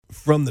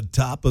From the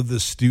top of the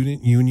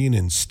Student Union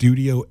in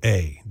Studio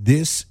A,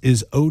 this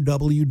is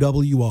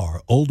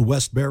OWWR, Old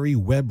Westbury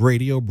Web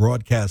Radio,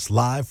 broadcast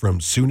live from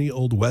SUNY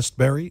Old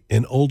Westbury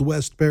in Old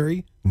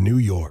Westbury, New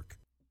York.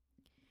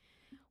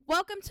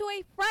 Welcome to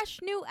a fresh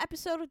new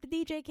episode of the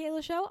DJ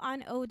Keila Show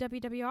on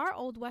OWWR,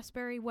 Old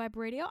Westbury Web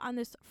Radio, on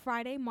this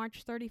Friday,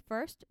 March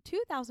 31st,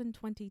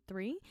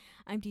 2023.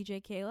 I'm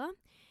DJ Keila.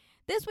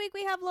 This week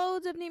we have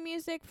loads of new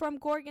music from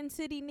Gorgon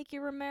City, Nicky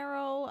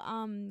Romero,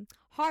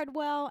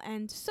 Hardwell,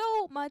 and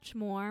so much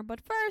more. But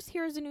first,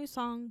 here's a new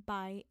song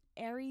by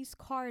Aries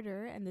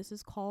Carter, and this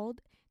is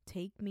called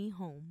Take Me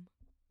Home.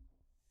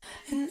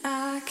 And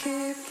I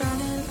keep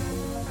running.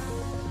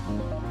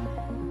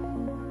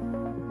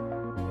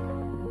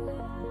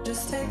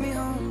 Just take me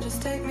home,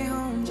 just take me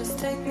home, just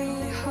take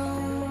me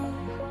home.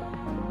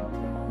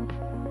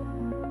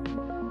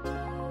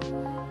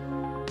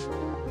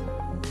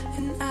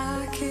 And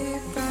I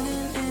keep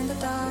running in the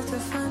dark to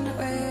find a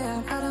way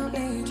out. I don't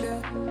need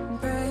you.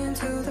 Praying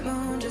to the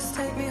moon, just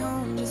take me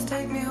home, just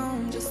take me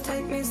home, just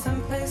take me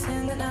someplace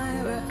in the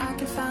night where I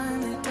can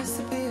finally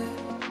disappear.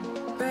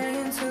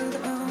 Praying to the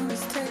moon,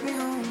 just take me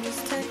home,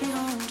 just take me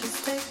home,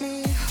 just take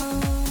me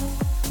home.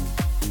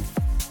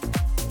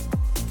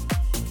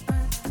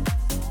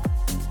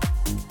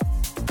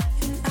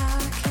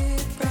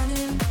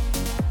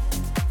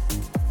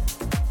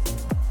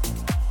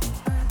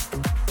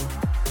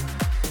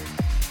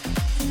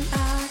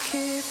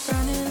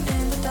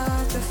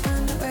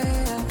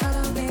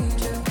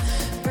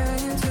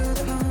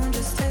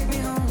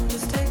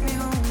 Just take me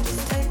home, just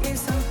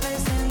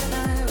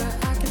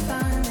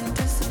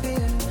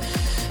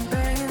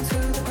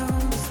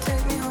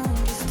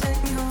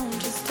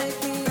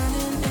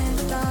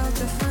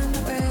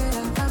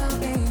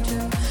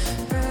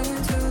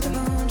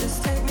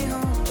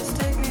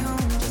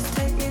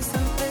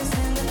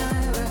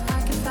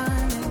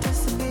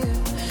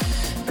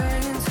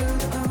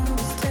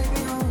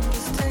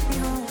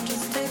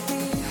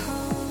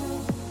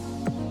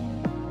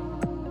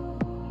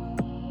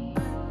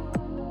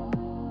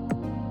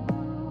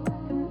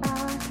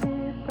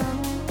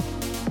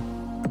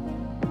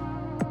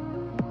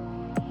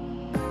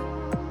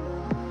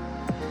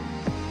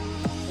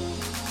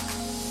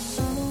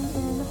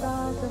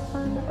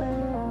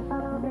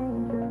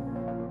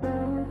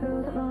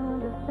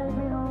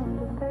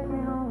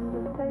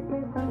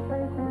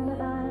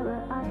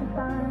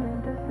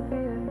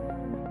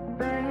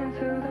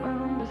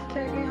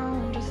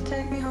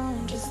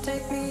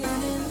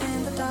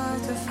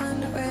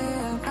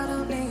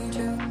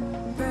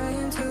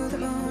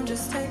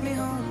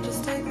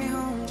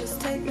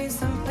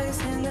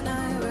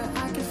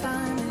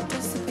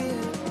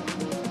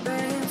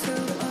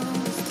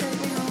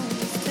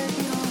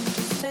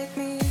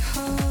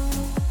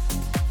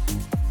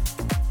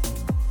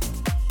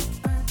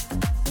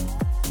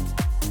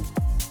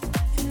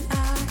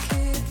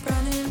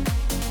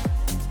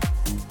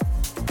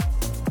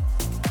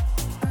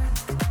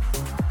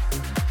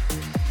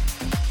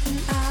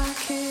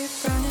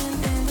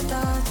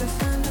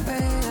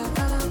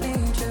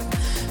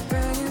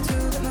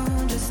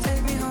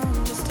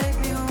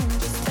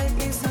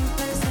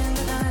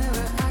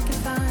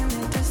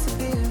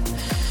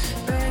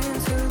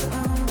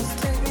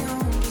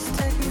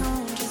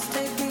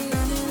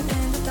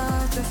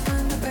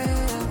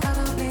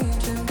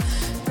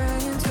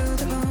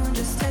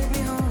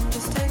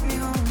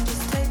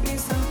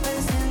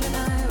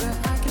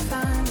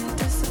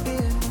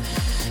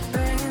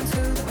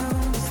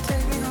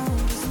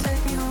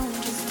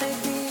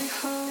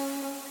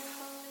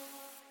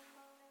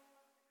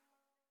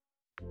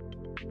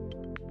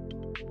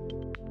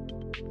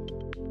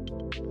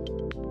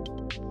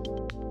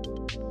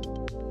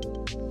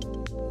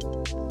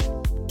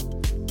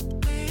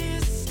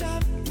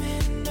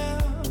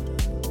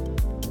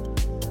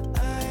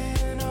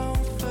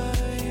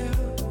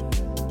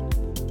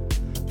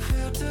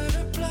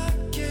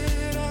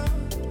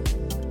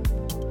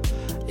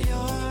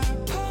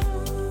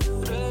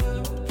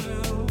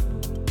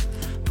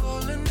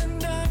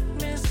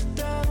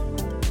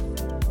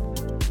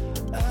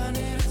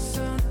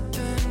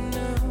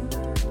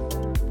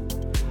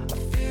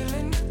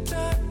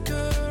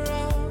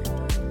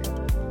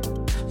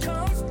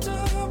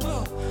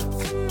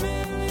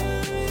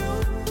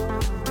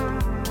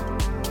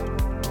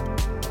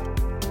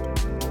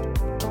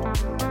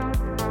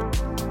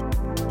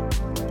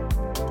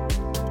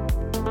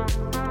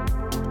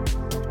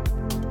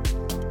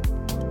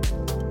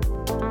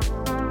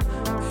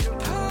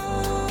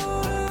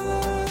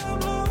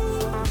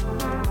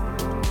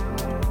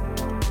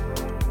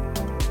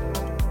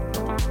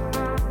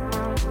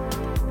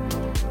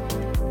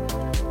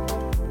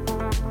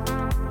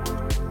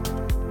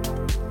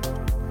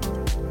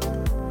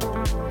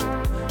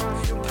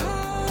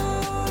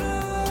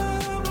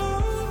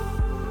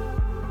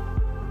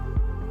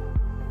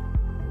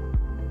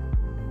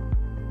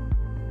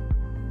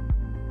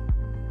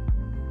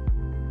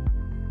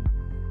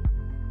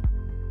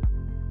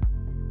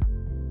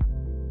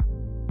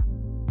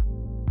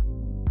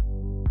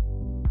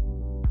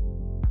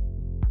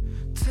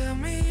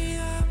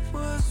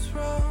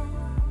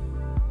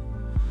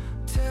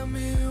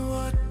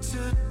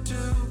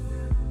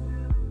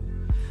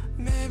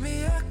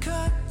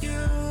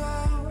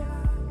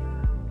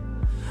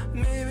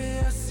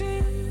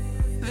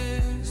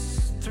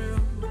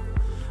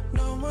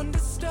one to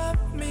stop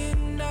me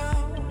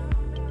now.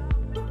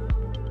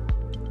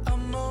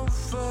 I'm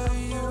over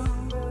you.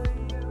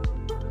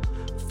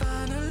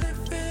 Finally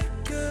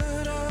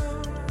figured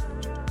out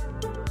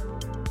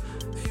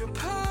your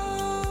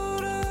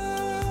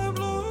powder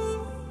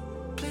blue.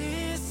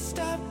 Please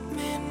stop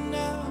me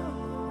now.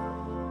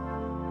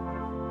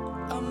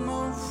 I'm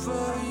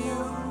over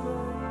you.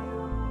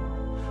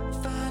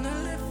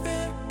 Finally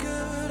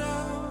figured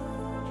out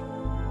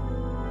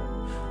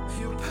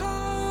your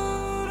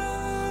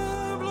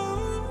powder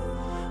blue.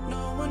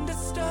 No one to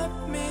stop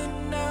me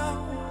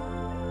now.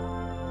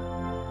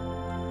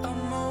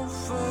 I'm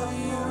over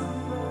you.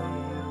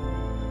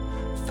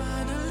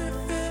 Finally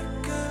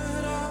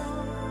figured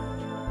out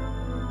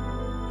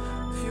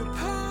your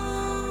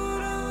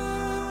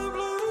powder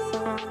blue.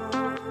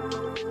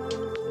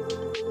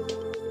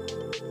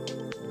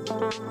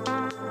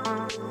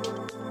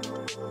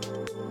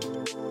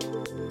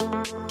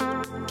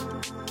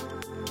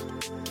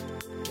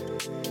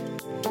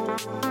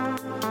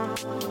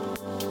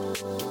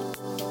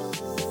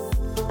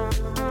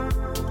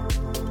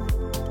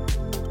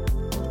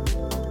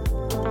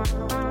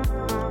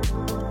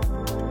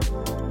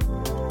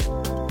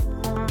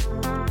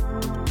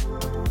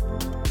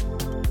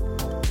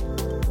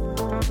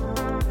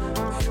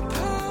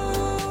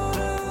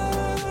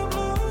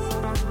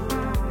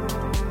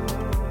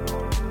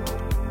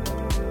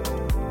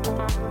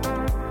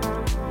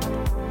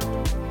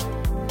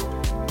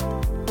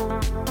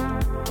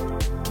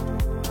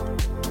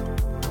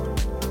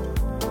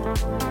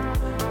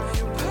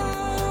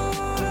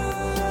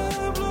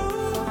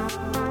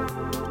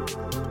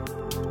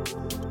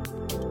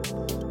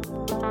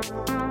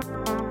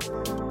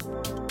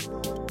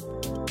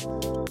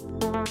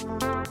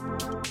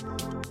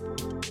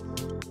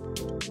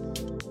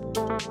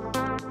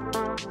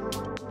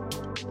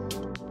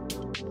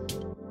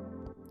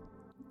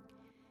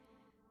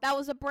 That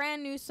was a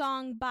brand new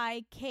song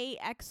by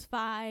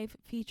KX5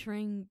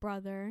 featuring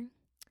Brother.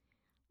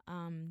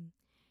 And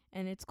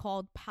it's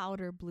called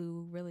Powder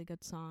Blue. Really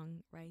good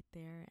song right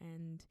there.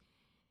 And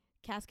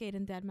Cascade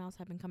and Deadmau5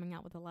 have been coming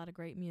out with a lot of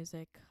great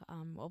music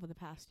over the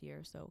past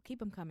year. So keep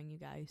them coming, you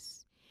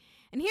guys.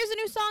 And here's a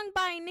new song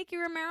by Nicky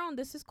Romero, and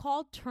this is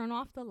called Turn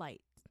Off the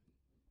Light.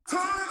 Turn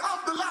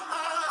off the light,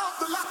 off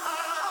the light,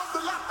 off the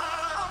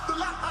light, off the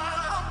light, off the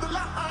light, off the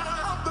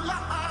light, off the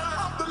light,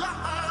 off the light,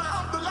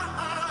 off the light,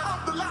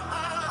 off the light,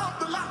 off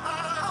the light, off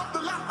the light, off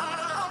the light,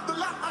 off the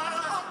light, off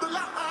the light,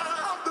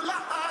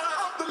 off the light, off the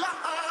light,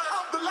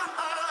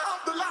 off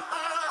the light,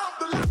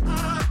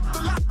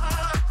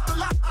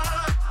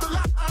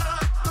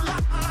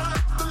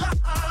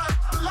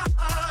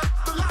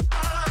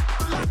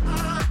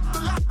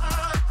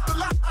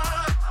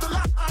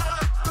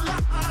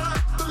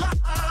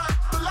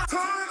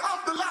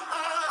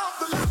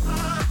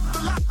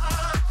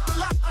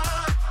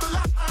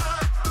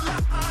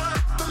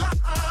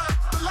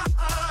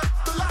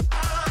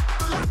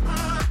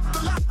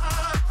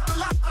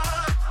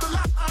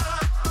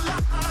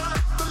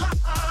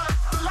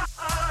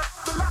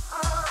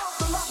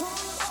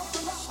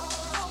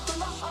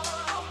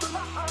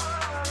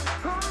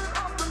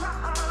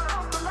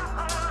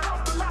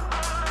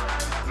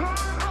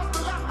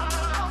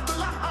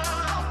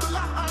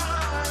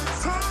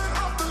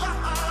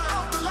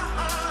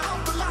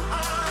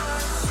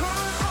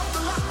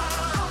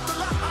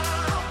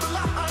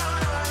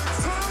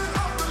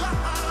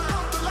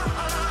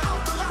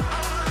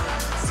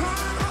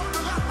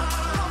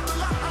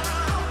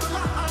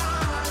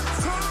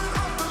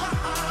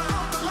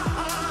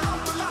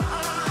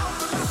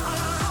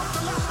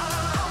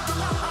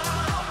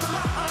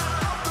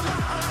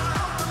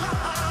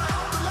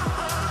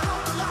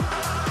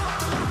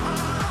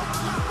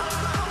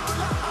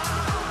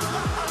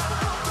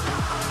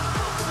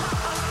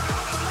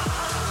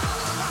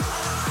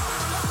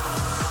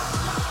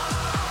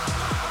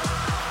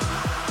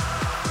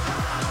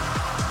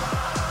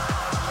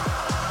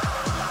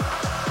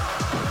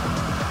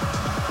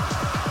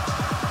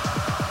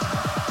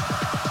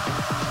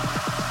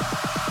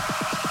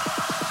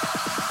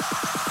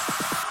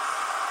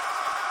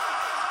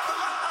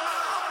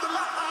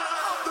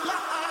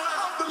 the light.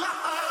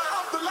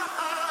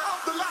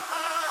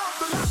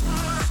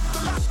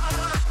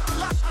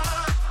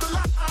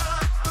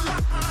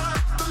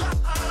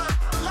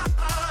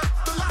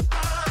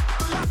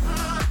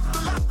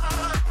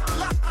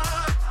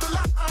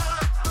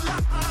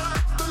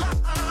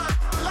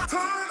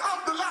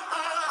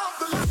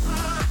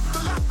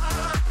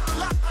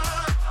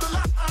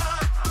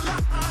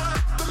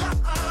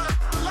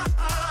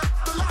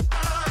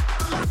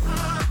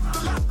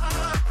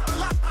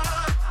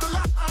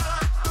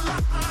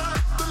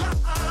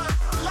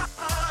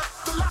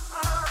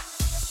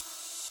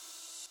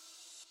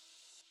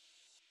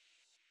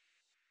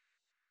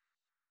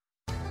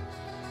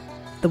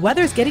 The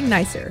weather's getting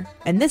nicer,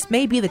 and this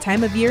may be the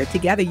time of year to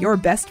gather your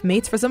best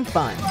mates for some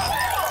fun.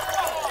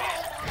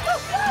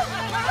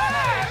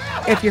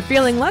 If you're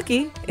feeling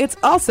lucky, it's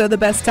also the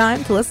best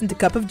time to listen to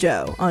Cup of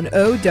Joe on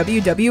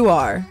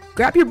OWWR.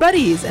 Grab your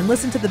buddies and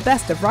listen to the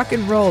best of rock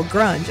and roll,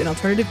 grunge, and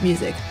alternative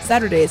music,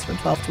 Saturdays from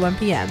 12 to 1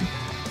 p.m.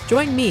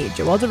 Join me,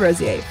 Joelle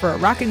DeRosier, for a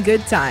rockin'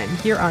 good time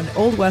here on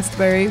Old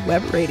Westbury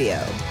Web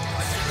Radio.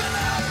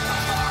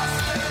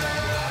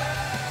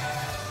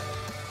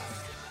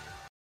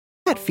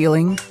 That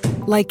feeling?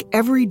 Like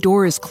every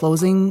door is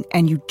closing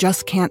and you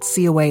just can't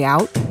see a way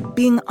out?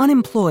 Being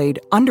unemployed,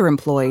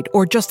 underemployed,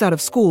 or just out of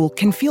school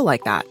can feel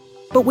like that.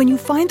 But when you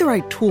find the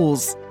right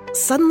tools,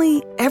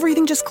 suddenly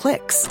everything just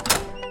clicks.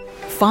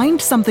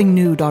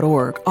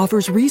 FindSomethingNew.org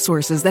offers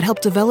resources that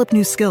help develop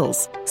new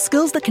skills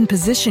that can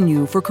position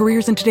you for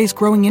careers in today's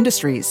growing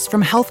industries,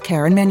 from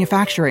healthcare and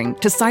manufacturing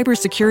to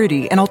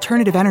cybersecurity and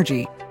alternative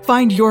energy.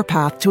 Find your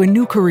path to a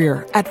new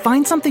career at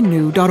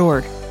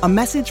FindSomethingNew.org. A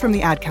message from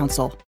the Ad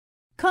Council.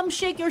 Come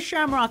shake your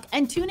shamrock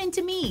and tune in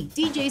to me,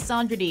 DJ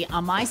Sandra D,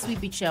 on my Sweet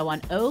Beat Show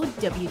on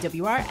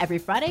OWWR every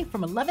Friday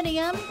from 11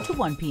 a.m. to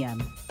 1 p.m.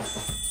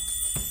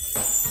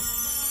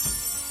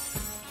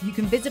 You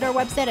can visit our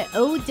website at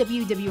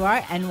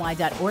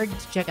owwrny.org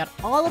to check out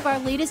all of our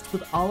latest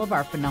with all of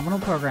our phenomenal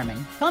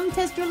programming. Come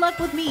test your luck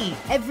with me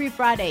every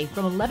Friday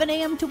from 11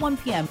 a.m. to 1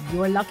 p.m.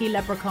 Your lucky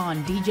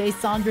leprechaun, DJ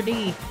Sandra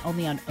D,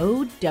 only on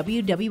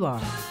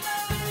OWWR.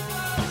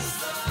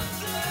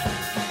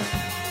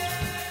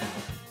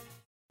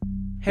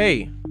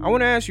 Hey, I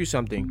want to ask you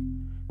something.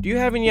 Do you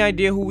have any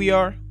idea who we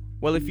are?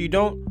 Well, if you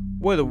don't,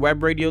 we're the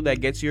web radio that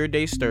gets your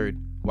day stirred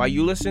while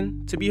you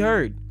listen to be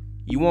heard.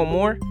 You want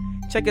more?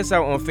 Check us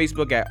out on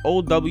Facebook at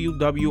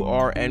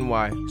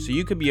OWWRNY so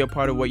you could be a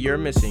part of what you're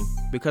missing,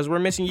 because we're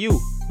missing you.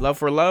 Love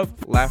for love,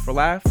 laugh for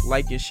laugh,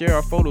 like and share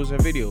our photos and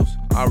videos.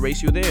 I'll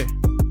race you there.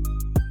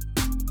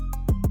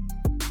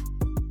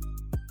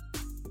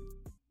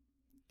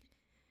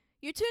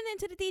 You're tuned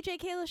into the DJ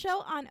Keila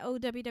Show on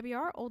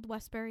OWWR, Old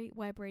Westbury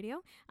Web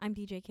Radio. I'm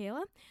DJ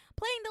Keila,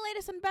 playing the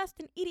latest and best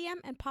in EDM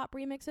and pop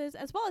remixes,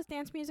 as well as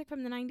dance music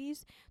from the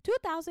 90s,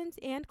 2000s,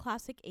 and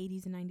classic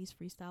 80s and 90s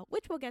freestyle,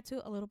 which we'll get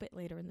to a little bit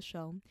later in the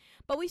show.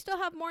 But we still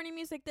have morning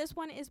music. This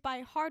one is by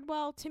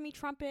Hardwell, Timmy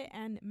Trumpet,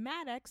 and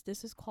Maddox.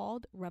 This is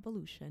called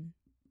Revolution.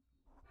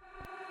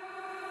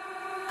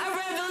 A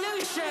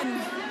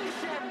revolution!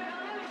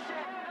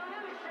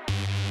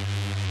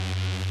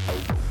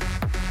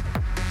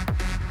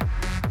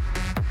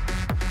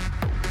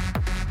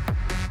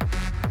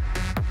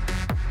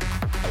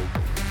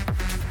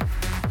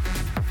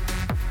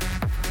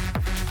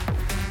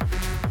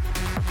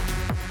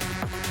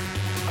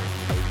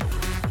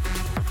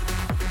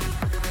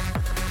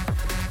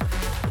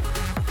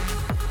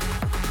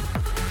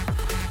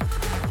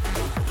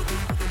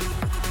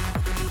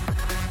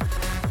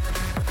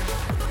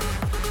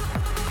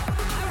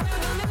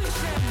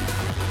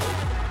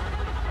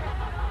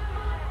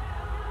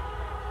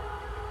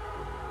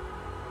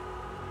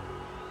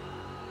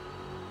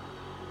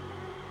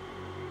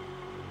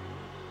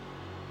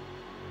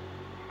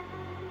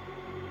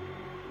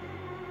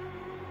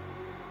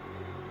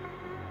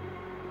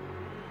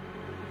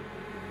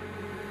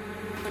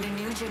 A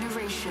new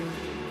generation.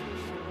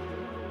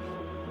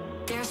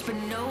 There's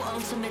been no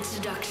ultimate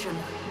seduction.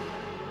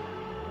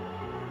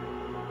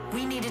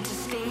 We needed to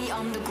stay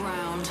on the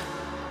ground.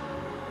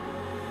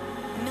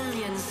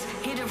 Millions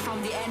hidden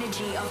from the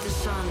energy of the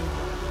sun.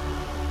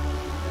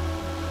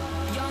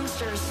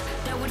 Youngsters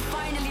that would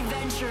finally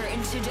venture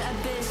into the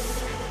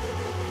abyss.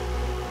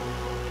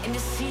 In the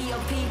sea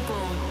of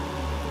people.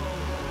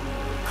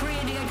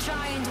 Creating a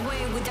giant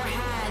wave with their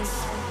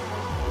hands.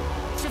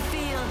 To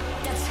feel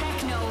that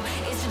techno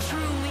is the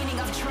true meaning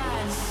of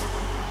trance.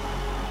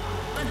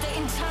 But the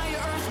entire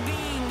earth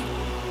being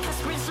has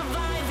been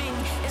surviving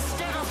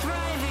instead of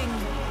thriving.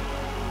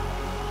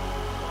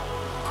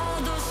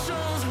 All those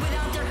souls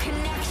without their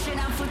connection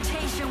and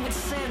flotation with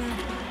sin.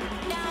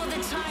 Now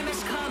the time has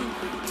come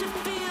to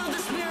feel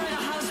the spirit of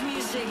house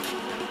music.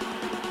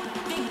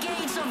 The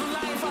gates of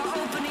life are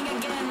opening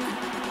again,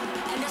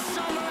 and the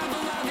summer of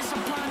love is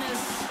upon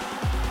us.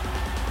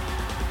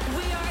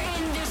 We are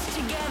in this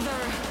together.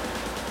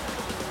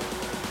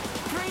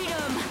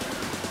 Freedom,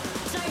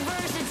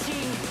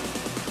 diversity,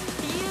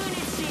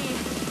 unity,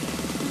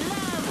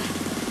 love,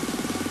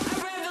 a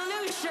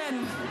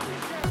revolution.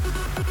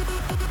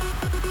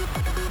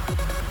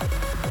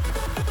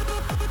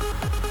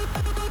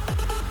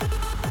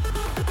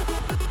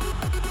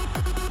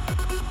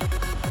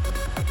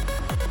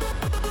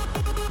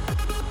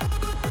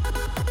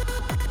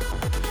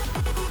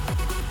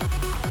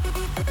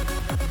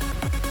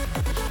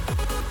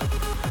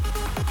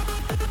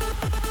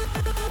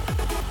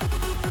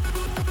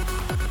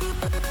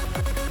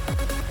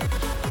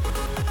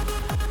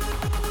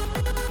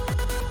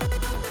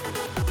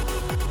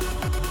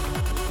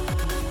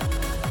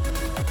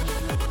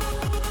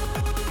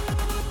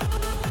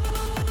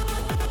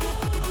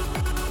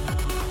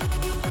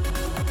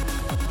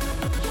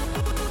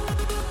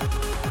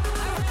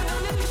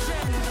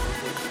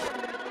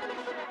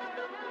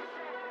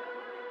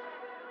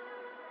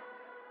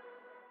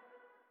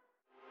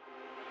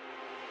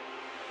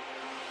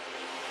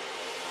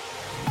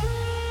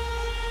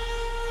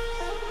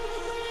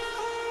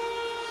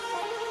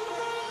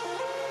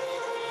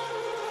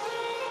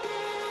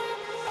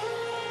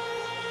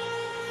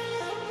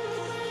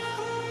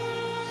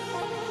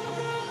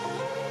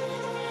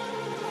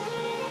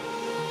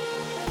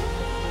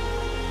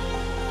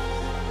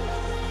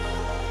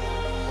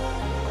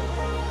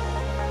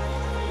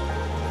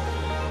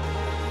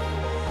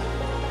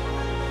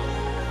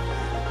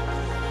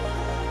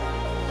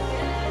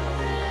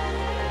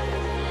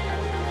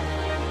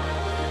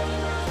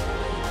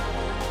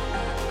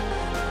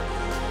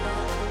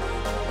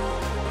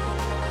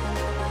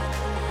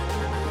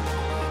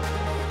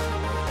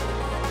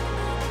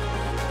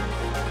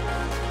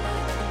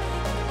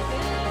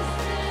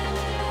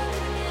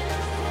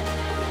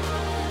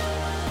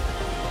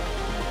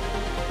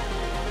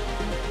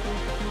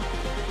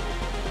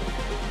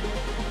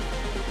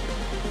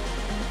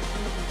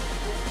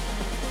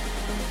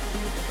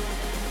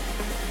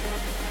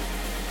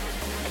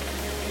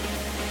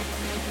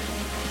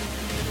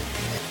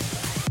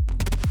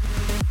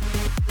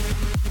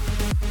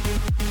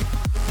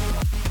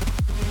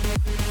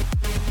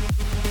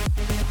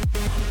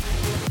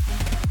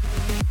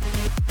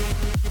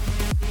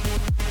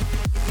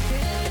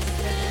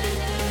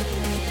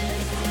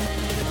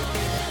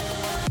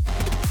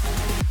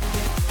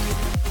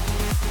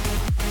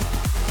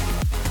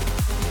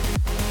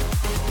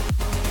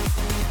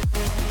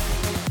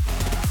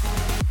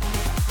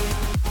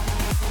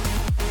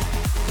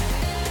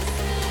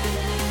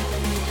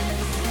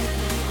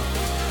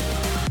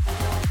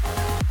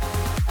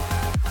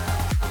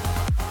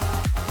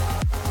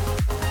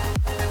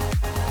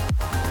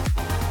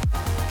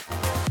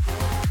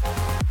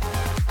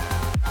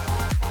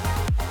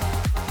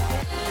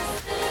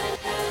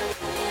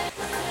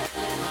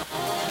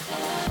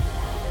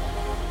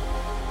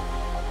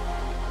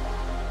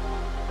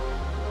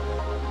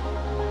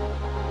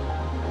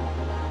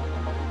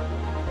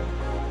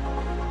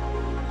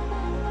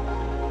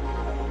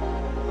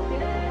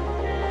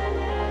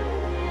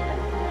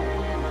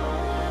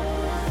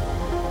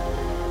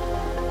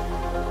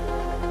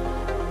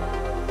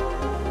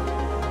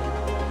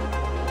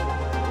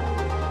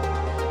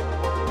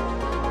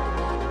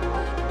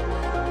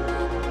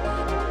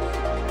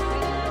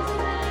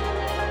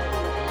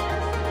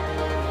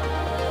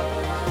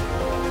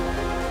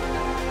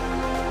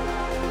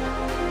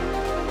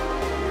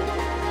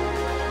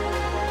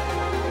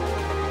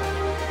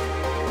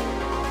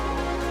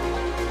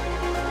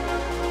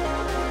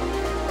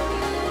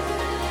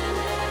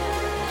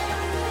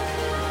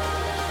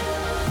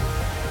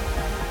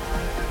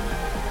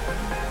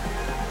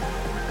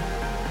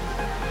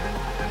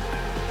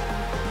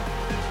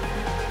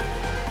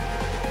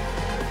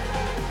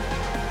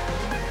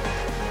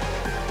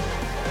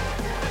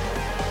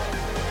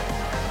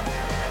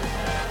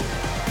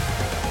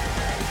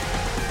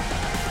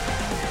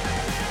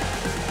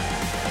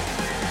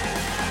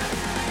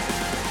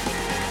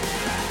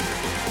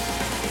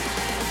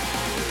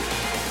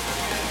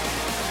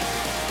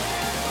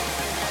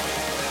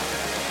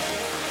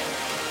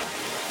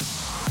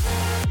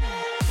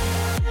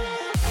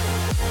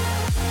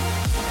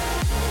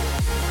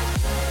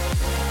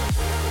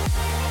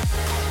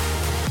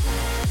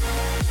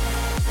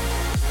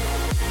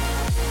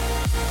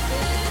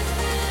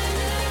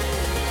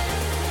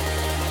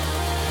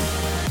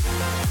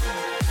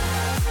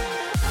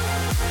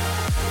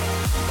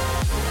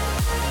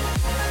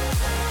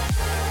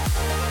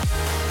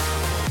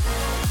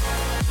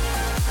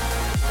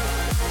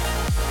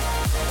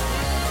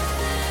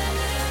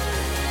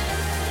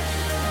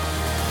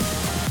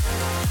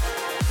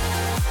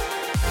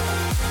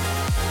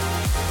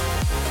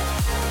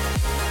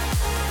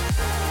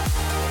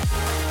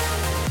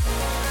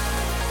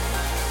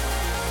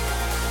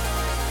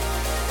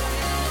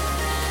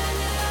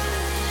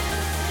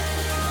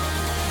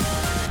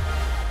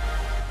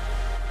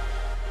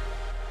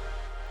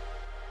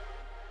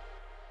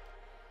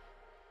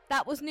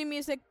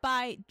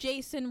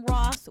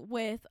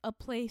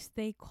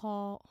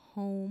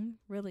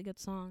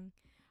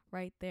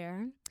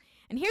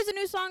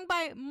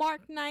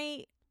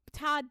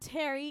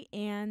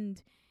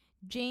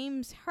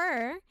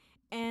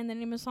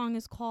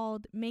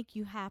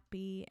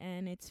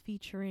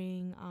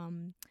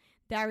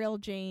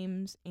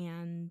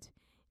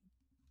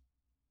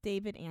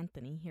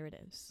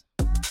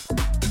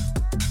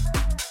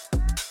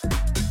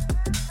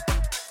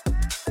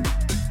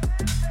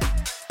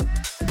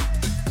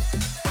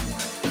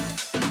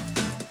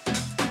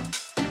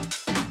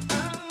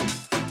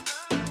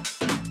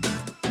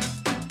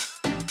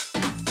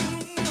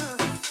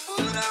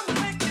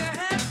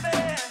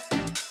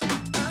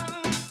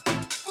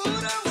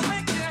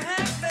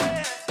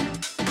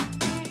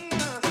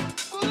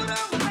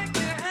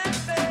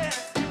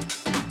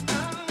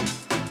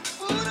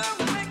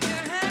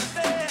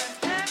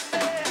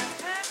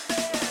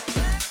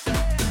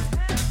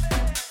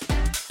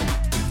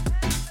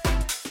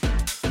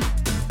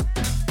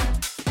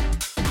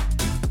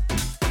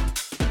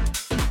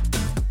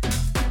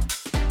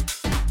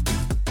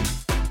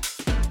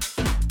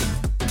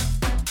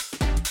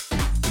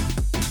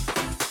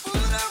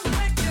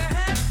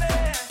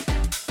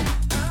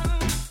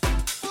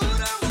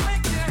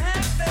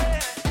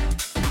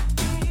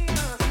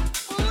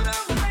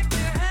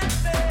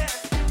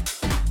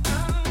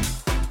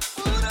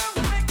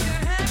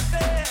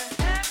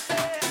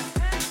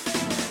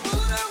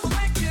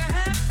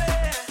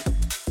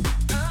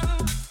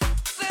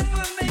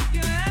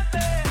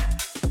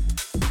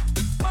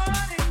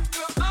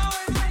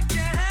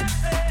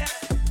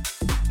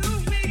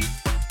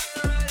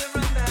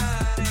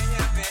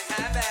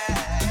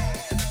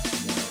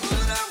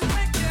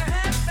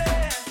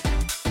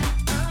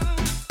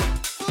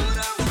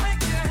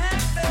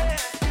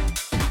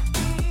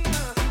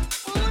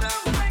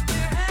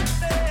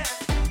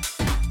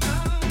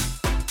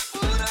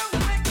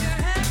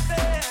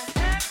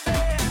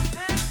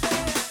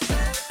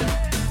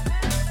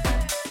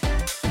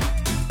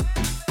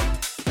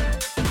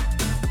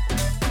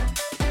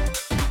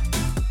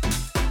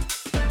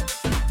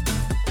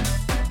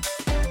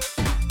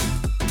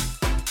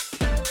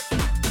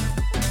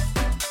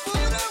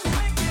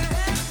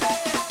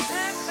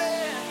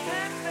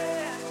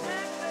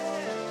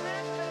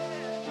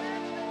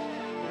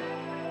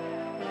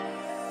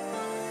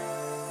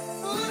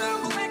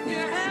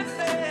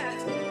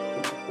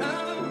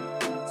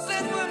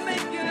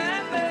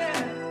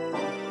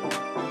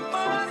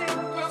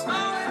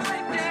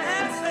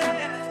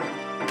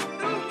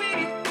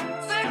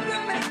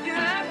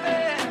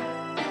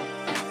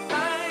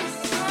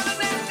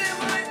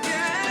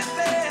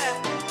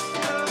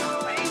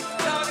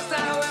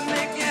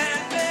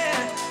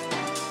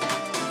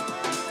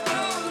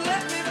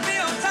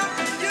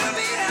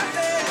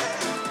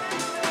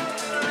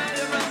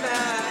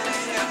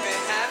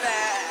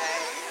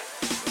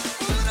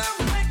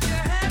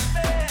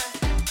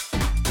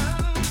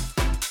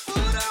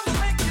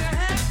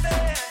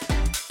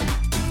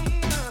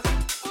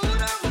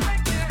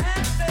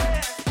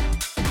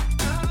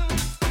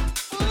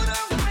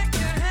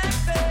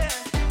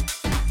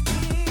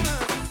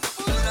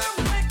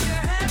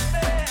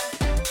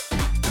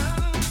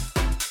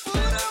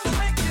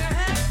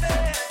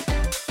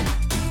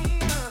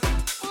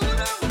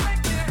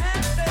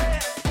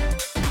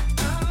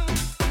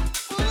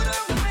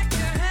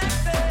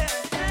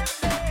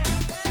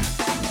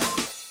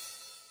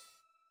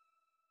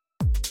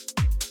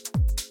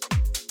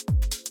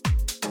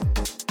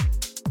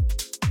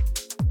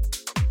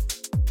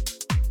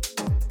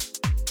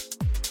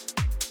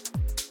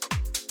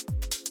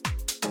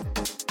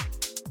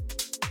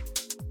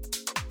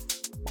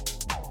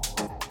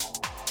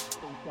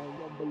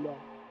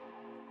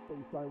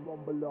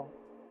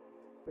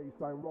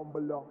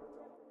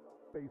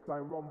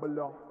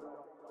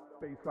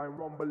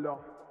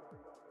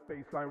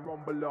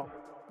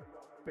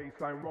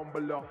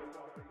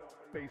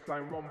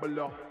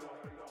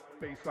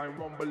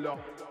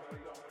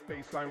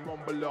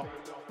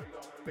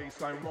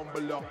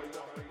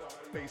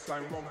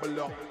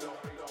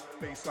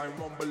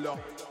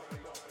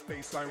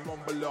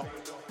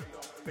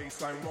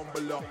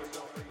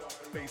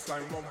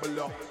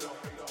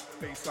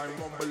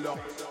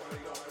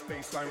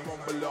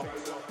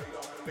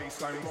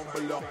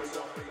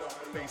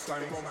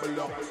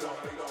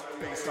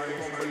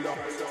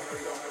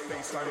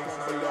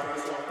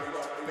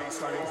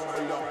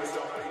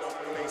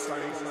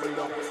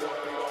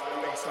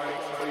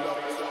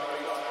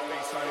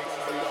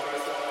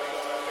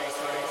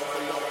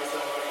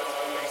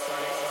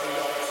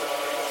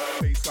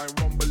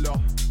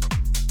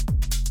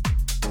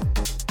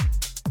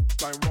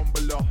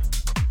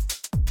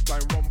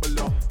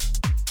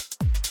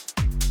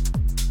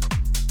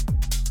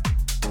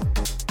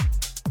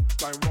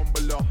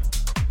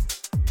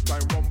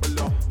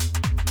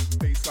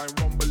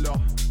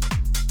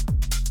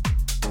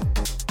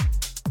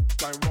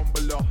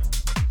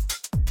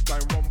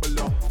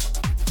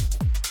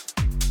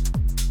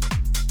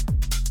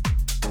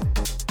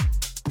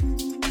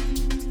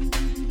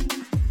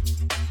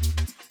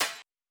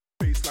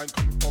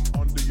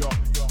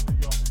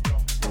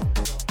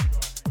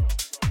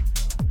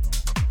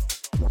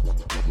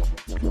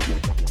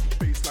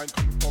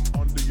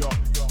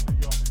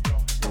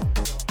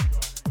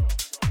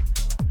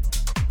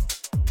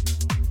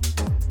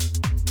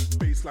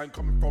 Baseline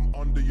coming from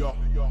under ya.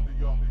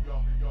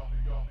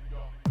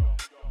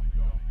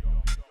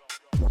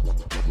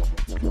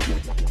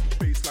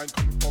 Baseline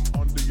coming from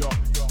under ya.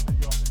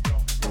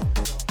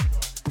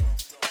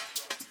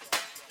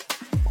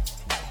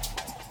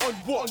 On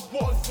one.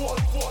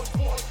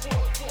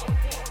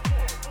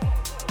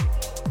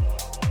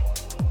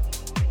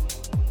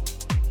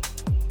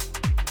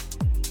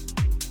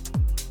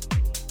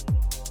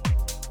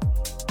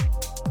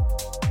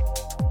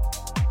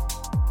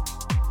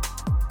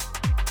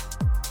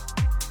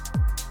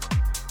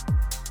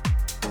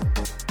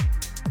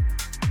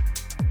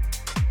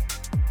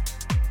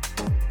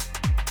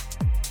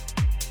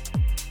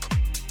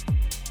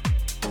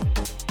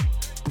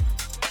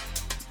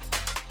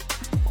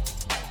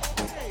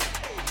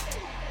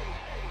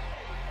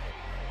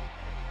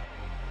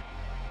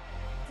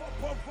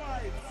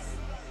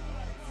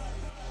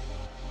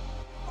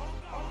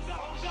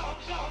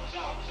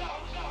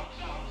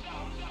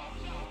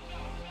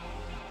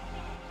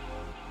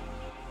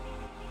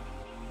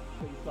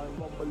 Baseline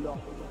rumbler,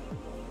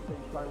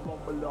 baseline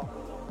rumbler,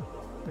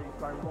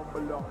 baseline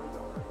rumbler,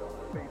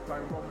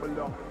 baseline rumbler,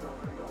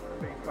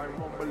 baseline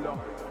rumbler,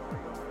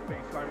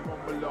 baseline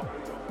rumbler,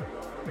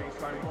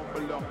 baseline rumbler,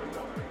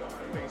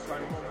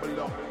 baseline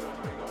rumbler,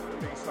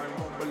 baseline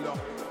rumbler,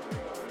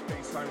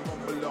 baseline rumbler, baseline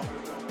rumbler,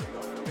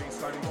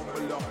 baseline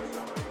rumbler,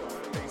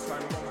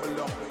 baseline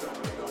rumbler,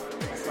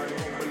 baseline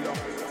rumbler,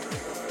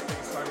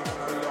 baseline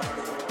rumbler.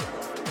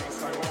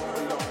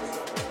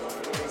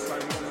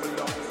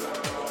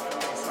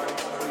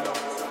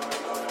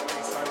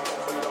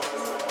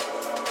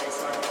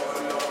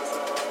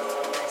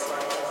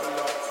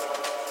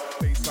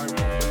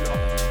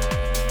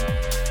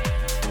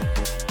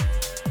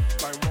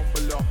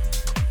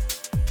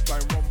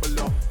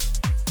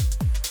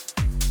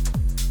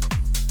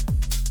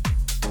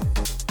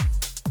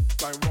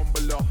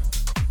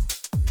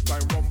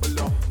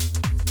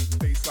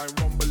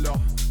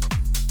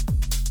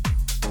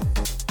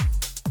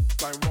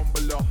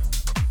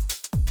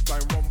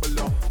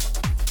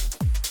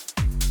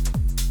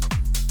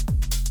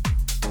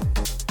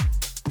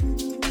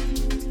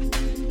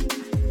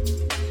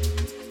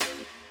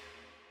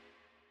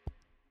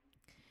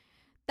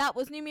 That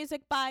was new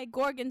music by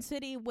Gorgon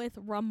City with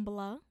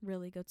Rumbla.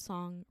 Really good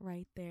song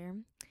right there.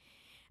 And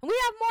we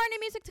have more new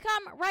music to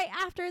come right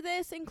after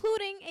this,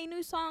 including a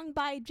new song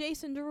by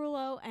Jason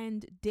Derulo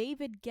and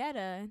David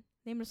Guetta.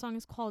 The name of the song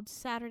is called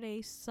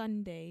Saturday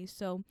Sunday.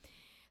 So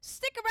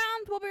stick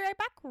around. We'll be right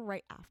back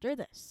right after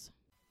this.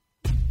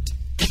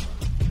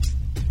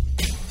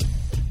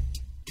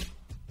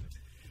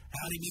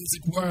 Howdy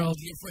Music World,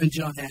 your friend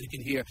John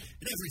Hannigan here,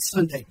 and every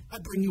Sunday I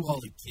bring you all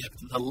a gift,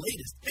 the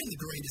latest and the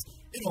greatest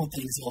in all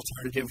things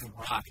alternative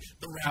rock,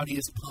 the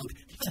rowdiest punk,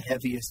 the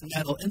heaviest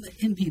metal, and the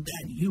indie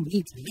that you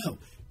need to know.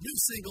 New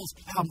singles,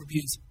 album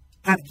reviews,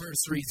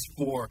 anniversaries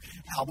for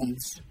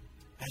albums,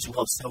 as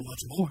well as so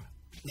much more.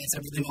 That's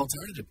everything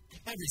alternative,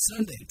 every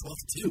Sunday, 12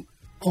 to 2,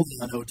 only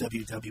on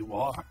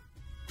OWWR.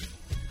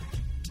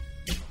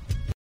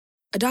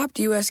 Adopt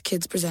US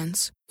Kids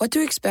presents What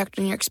to Expect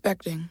When You're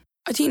Expecting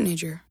a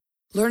Teenager.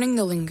 Learning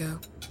the lingo.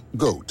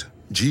 GOAT,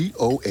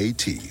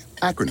 G-O-A-T,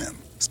 acronym,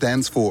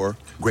 stands for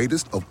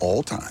Greatest of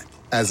All Time.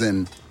 As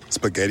in,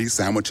 spaghetti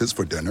sandwiches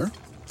for dinner?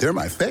 They're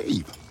my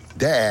fave.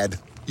 Dad,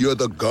 you're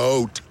the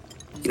GOAT.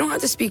 You don't have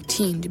to speak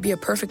teen to be a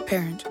perfect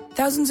parent.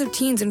 Thousands of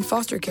teens in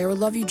foster care will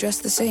love you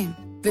just the same.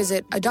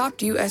 Visit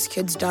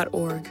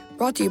adoptuskids.org.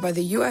 Brought to you by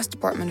the U.S.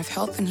 Department of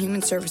Health and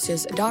Human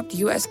Services, Adopt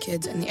U.S.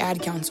 Kids, and the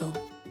Ad Council.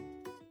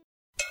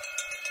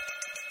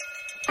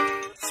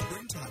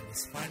 Springtime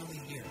is finally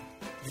here.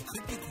 You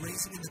could be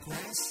grazing in the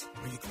grass,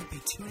 or you could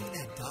be tuning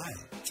that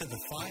dial to the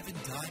Five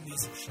and Dime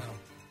Music Show.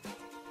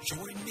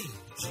 Join me,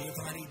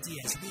 Giovanni D,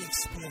 as we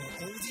explore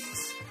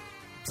oldies,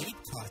 deep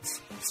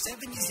cuts,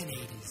 70s and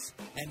 80s,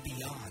 and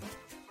beyond.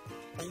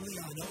 Only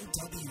on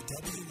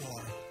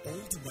OWWR,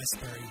 Old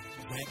Westbury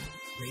Web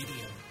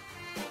Radio.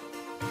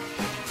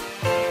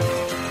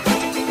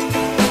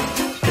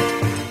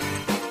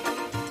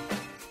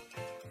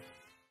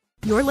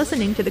 You're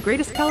listening to the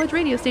greatest college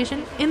radio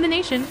station in the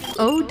nation,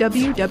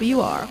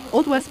 OWWR,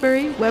 Old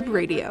Westbury Web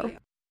Radio.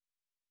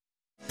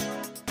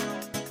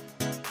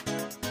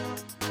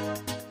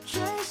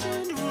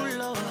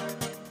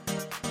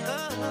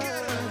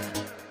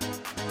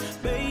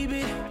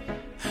 Baby,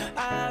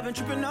 I've been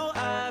tripping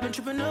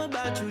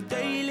about you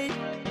daily.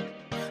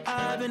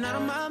 I've been out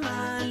of my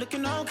mind,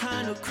 looking all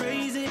kind of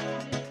crazy.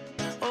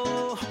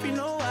 Oh, hope you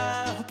know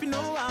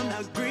I'm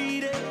not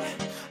greedy.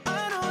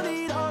 I don't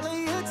need all of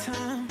your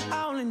time,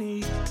 I only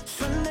need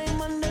Sunday,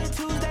 Monday,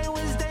 Tuesday,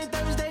 Wednesday,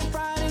 Thursday,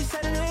 Friday,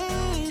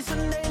 Saturday.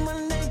 Sunday,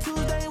 Monday,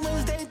 Tuesday,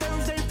 Wednesday,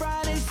 Thursday,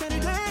 Friday,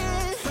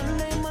 Saturday.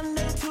 Sunday,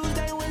 Monday,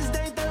 Tuesday,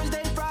 Wednesday,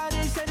 Thursday,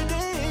 Friday,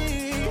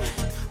 Saturday.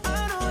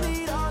 I don't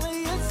need all of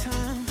your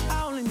time,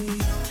 I only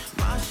need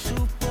my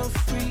super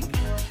freak,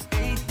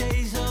 8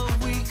 days a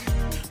week.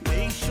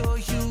 Make sure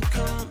you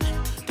come,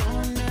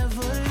 don't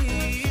ever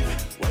leave.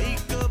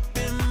 Wake up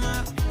in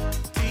my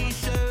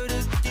t-shirt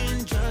again,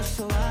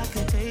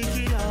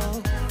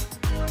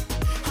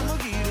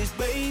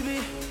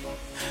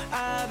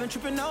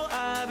 tripping, no,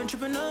 I've been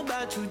tripping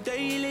about you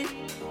daily.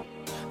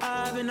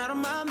 I've been out of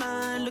my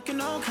mind, looking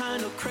all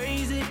kind of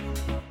crazy.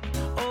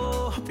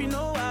 Oh, hope you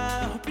know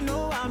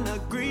I'm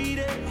not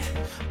greedy.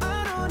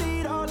 I don't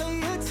need all of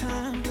your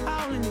time,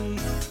 I only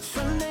need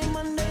Sunday,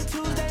 Monday,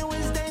 Tuesday,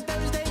 Wednesday,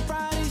 Thursday,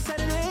 Friday,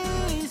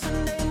 Saturday.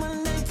 Sunday,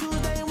 Monday,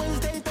 Tuesday,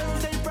 Wednesday,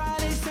 Thursday,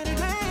 Friday,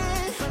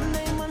 Saturday.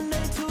 Sunday,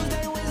 Monday,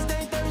 Tuesday,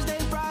 Wednesday, Thursday,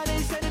 Friday,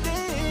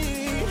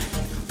 Saturday.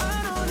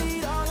 I don't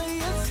need all of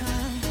your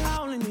time, I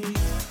only need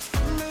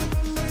Sunday,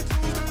 Monday,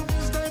 Tuesday,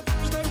 Wednesday,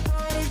 Thursday,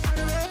 Friday,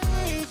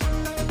 Saturday.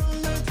 Sunday,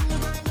 Monday,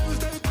 Tuesday,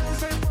 Wednesday,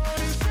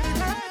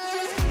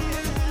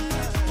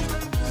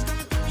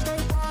 Thursday,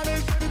 Friday,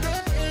 Saturday.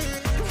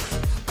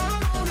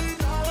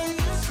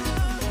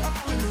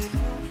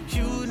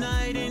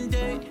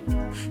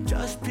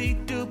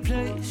 Pick the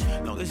place,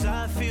 long as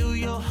I feel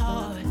your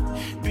heart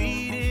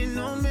beating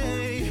on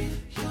me.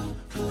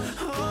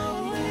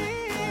 Oh,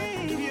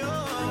 leave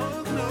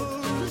your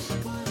clothes.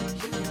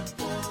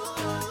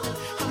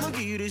 I'ma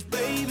give you this,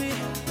 baby.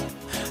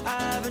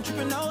 I've been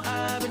tripping, no,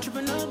 I've been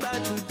tripping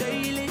about you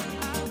daily.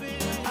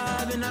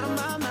 I've been out of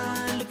my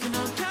mind, looking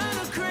all kind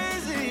of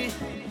crazy.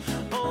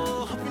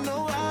 Oh, hope you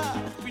know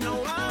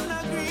I'm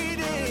not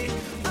greedy.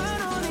 I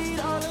don't need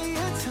all of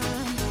your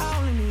time, I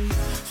only need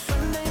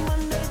Sunday,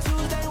 Monday,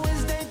 Tuesday,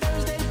 Wednesday,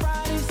 Thursday,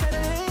 Friday,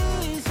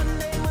 Saturday.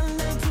 Sunday,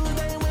 Monday,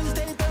 Tuesday,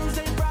 Wednesday,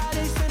 Thursday,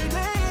 Friday,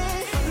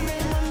 Saturday.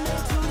 Sunday, Monday,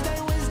 Tuesday,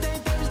 Wednesday,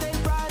 Thursday,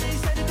 Friday,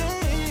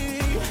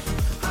 Saturday.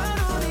 I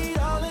don't need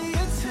all of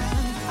your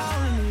time, I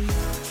only need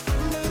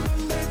Sunday,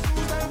 Monday,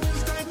 Tuesday,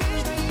 Wednesday,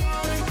 Thursday,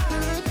 Friday,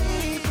 Saturday.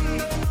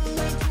 Sunday,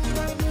 Monday,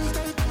 Tuesday,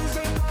 Wednesday,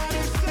 Thursday,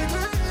 Friday,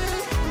 Saturday.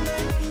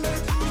 Sunday, Monday,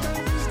 Tuesday,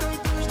 Wednesday,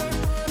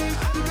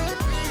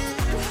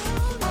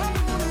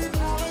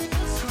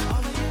 Thursday,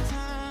 Friday,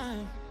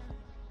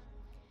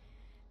 Saturday. I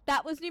don't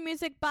need all of your time. That was new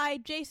music by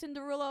Jason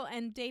Derulo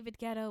and David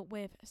Guetta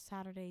with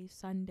Saturday,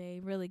 Sunday.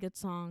 Really good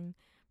song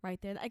right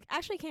there. It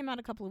actually came out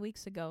a couple of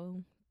weeks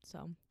ago,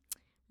 so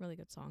really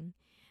good song.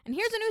 And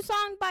here's a new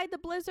song by The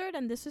Blizzard,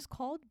 and this is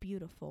called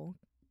Beautiful.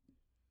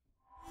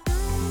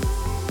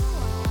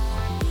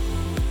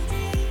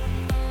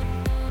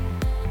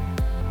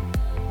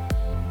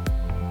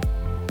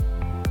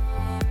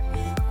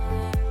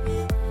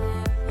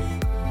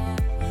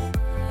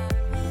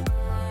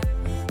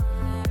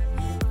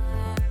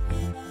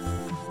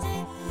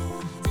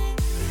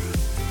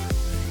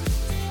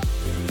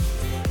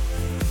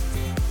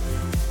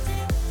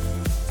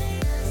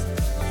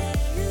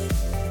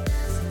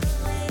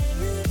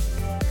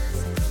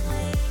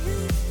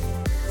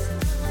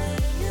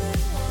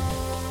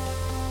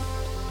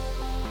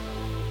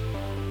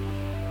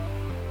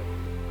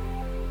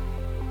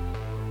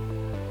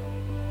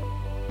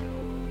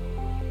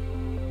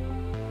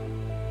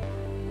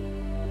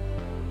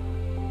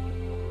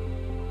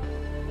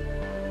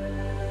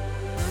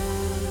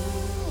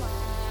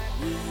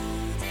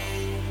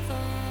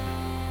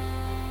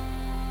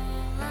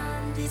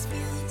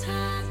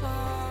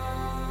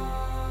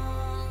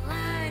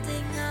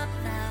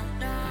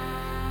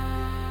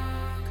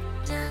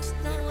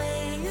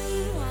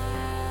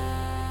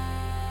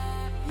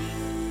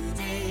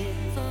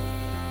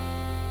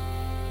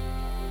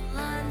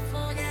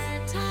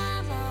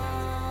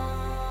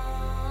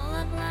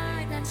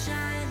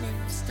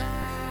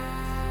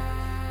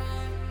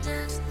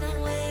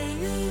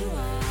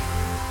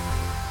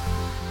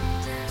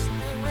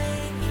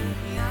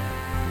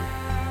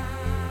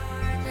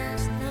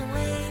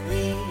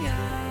 We are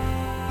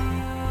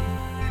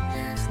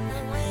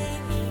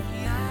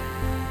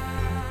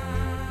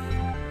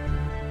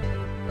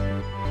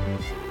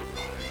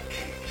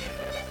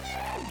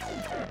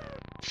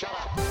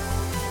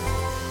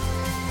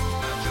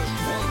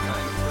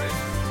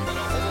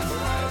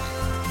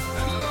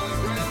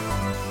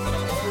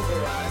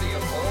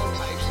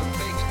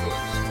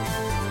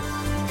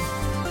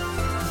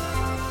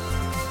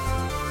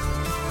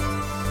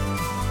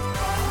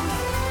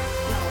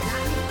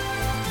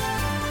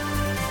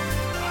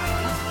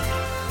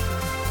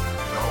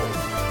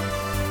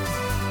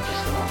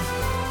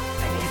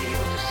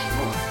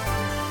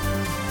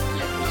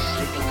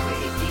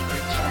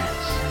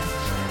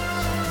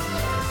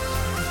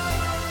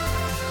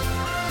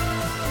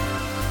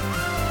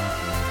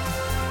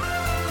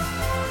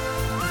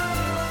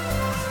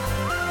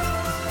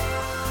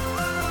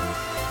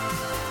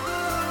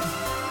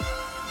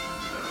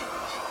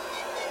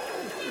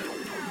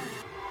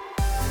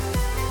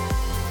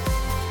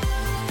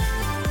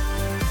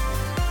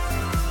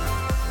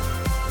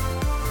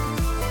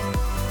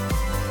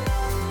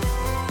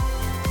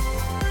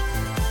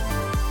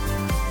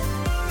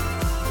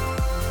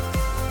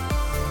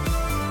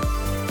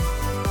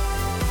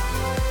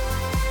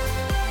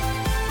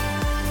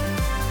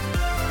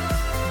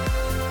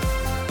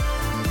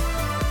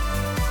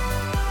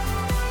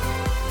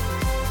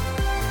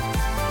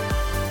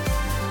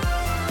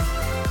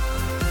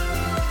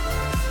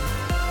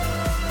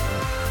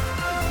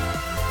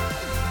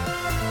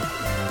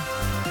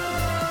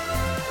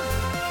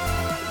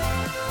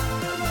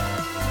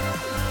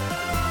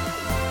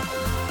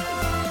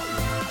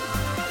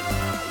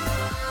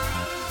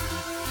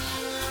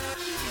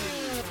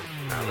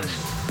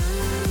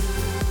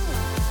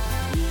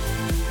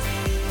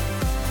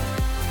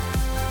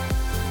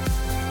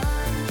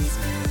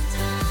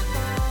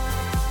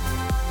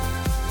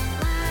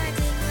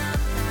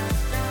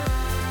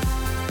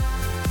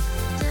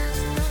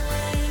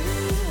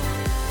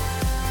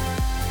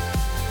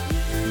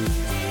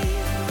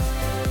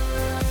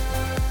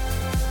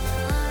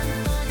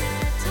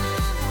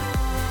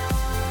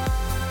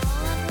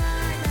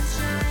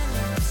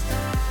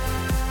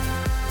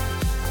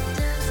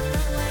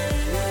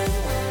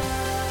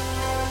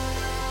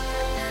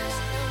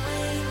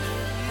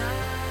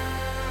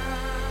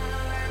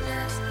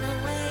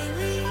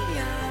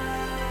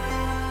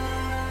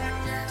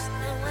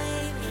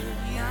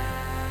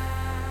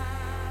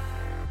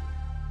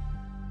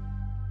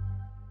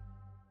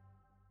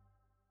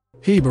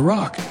Hey,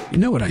 Barack, you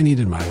know what I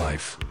need in my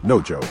life? No,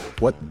 Joe.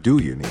 What do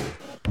you need?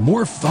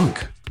 More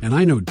funk, and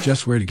I know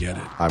just where to get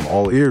it. I'm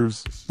all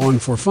ears. On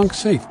For Funk's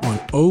Sake on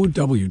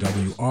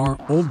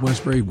OWWR Old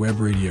Westbury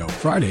Web Radio,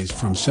 Fridays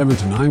from 7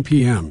 to 9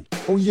 p.m.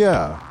 Oh,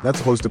 yeah.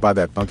 That's hosted by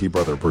that funky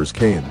brother, Bruce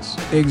Keynes.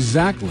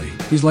 Exactly.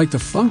 He's like the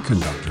funk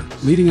conductor,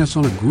 leading us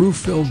on a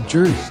groove-filled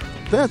journey.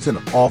 That's an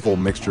awful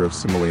mixture of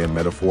simile and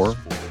metaphor.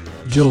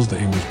 Jill's the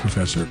English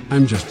professor.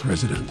 I'm just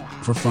president.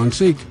 For Funk's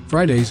Sake,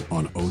 Fridays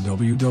on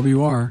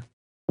OWWR.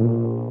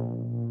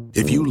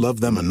 If you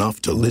love them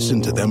enough to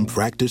listen to them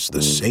practice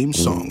the same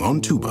song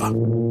on tuba,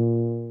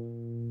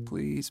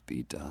 please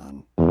be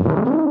done.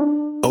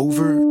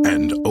 Over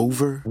and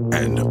over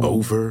and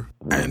over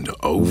and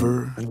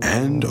over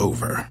and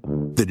over,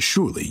 then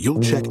surely you'll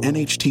check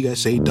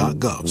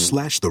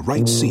nhtsa.gov/the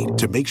right seat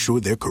to make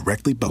sure they're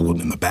correctly buckled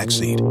in the back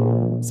seat.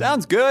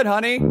 Sounds good,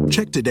 honey.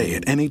 Check today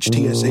at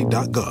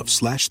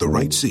nhtsa.gov/the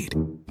right seat.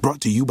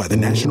 Brought to you by the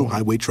National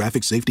Highway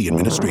Traffic Safety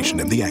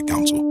Administration and the Ad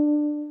Council.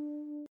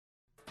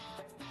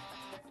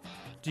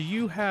 Do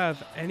you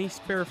have any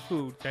spare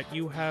food that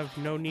you have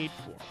no need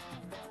for?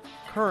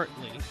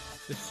 Currently,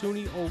 the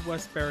SUNY Old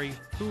Westbury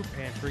Food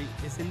Pantry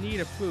is in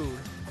need of food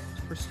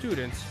for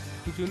students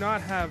who do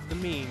not have the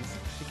means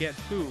to get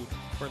food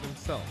for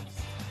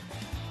themselves.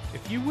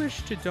 If you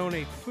wish to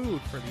donate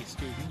food for these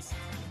students,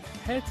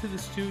 head to the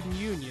Student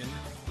Union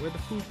where the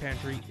food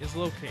pantry is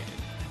located.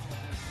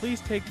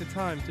 Please take the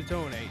time to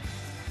donate,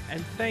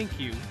 and thank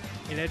you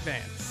in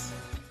advance.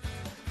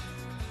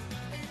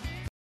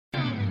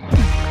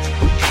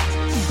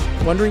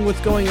 Wondering what's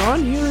going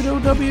on here at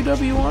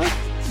OWWR?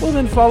 Well,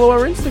 then follow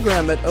our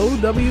Instagram at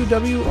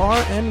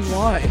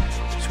OWWRNY.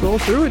 Scroll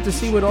through it to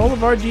see what all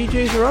of our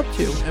DJs are up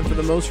to, and for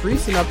the most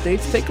recent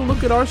updates, take a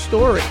look at our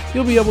story.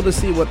 You'll be able to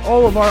see what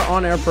all of our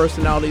on-air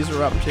personalities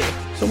are up to.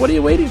 So what are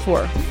you waiting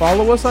for?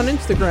 Follow us on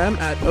Instagram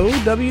at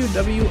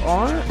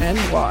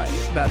OWWRNY.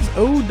 That's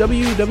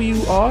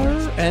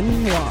OWWRNY.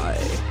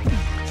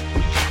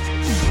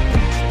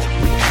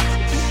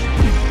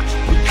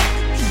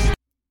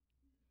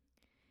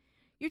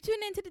 You're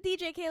tuned into the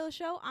DJ Keila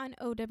Show on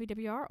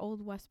OWWR,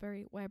 Old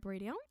Westbury Web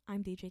Radio.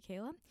 I'm DJ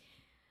Keila.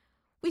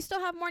 We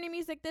still have morning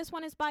music. This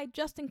one is by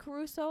Justin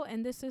Caruso,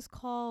 and this is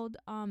called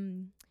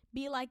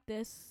Be Like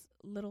This,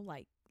 Little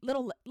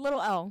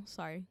L.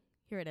 Sorry.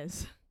 Here it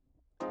is.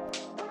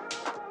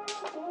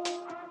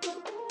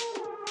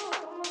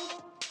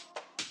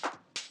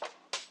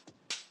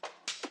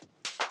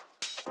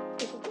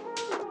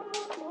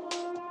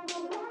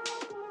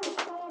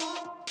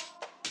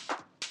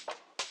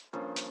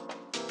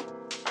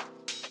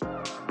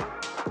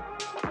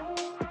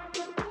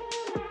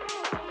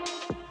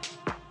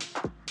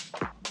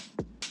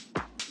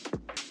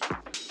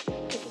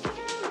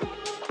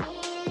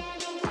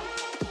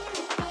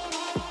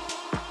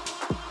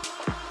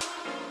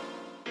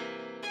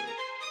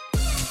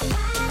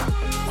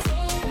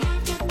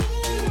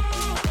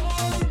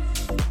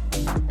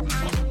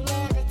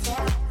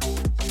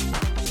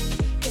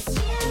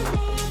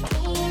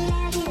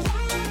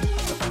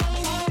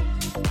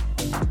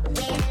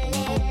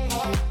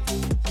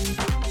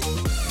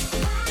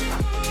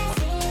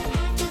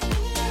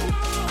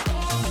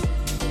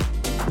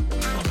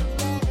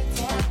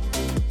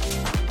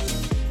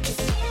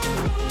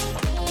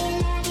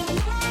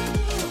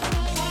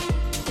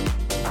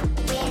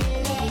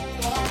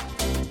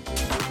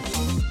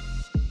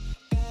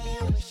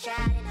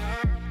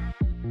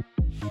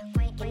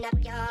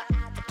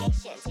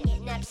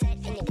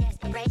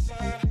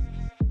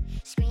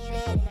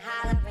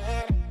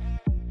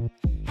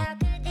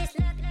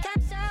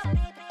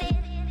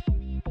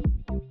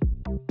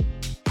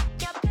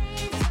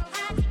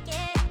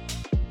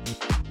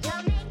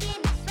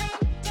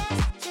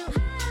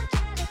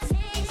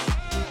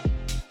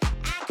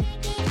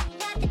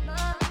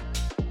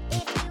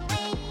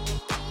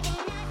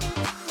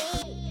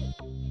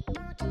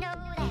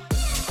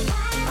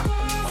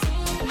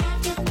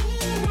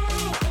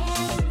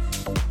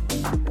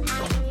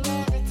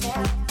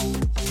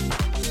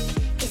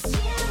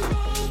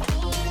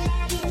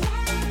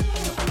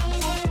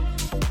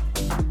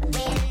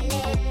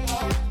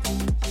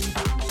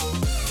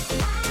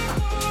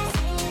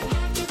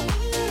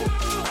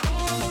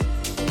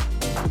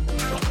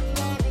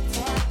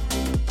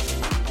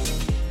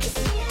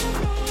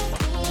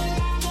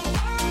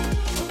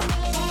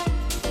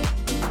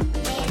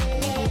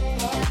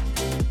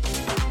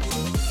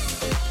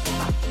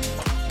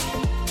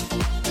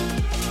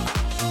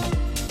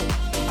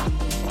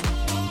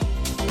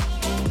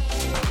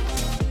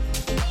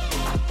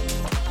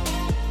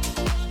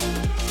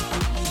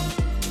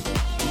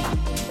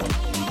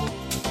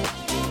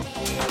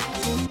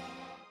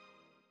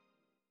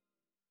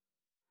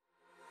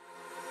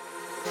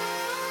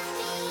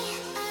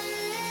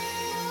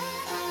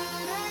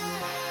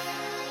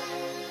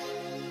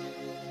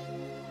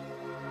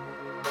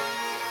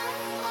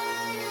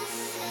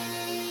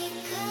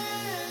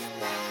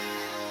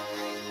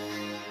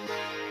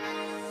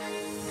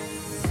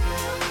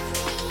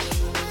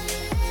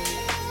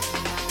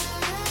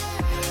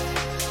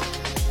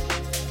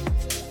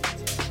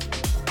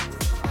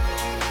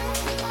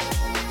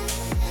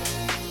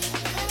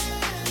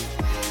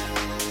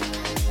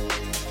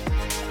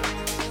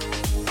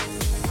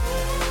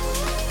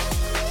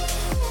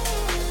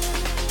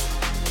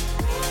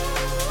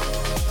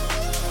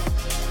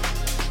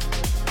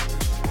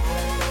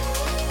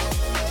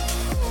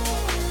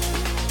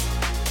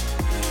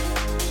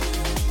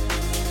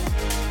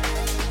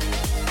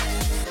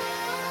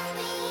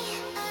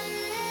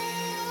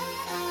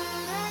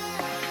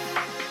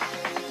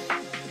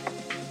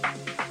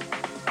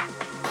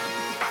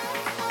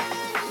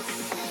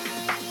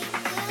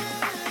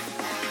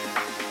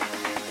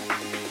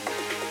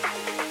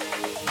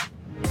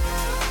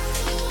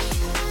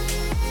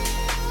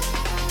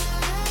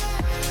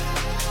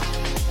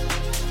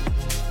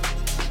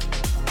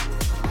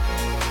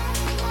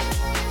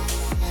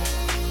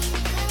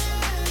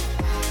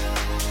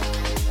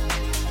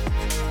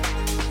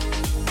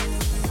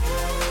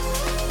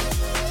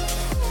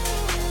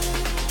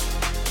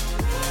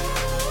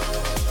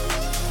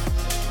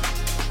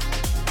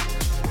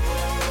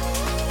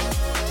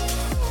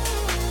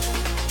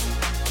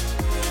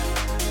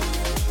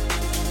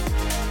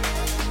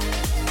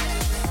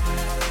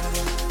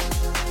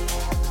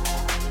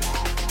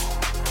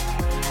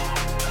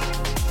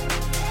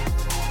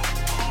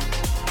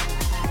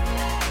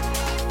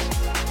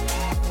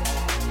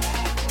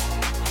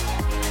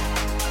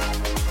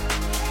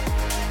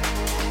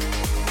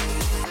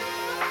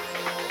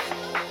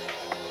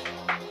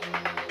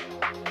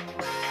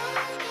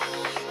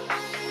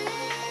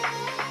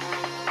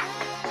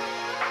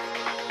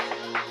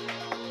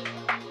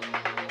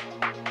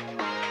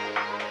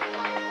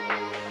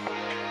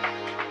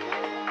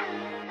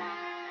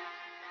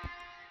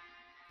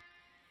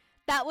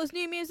 That was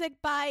new music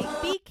by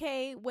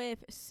BK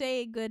with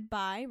Say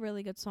Goodbye.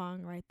 Really good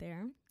song right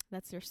there.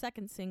 That's their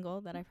second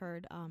single that I've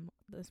heard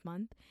this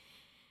month.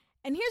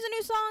 And here's a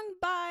new song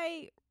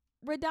by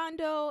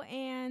Redondo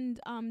and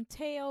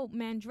Teo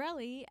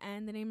Mandrelli,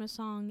 and the name of the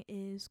song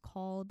is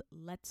called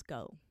Let's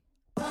Go.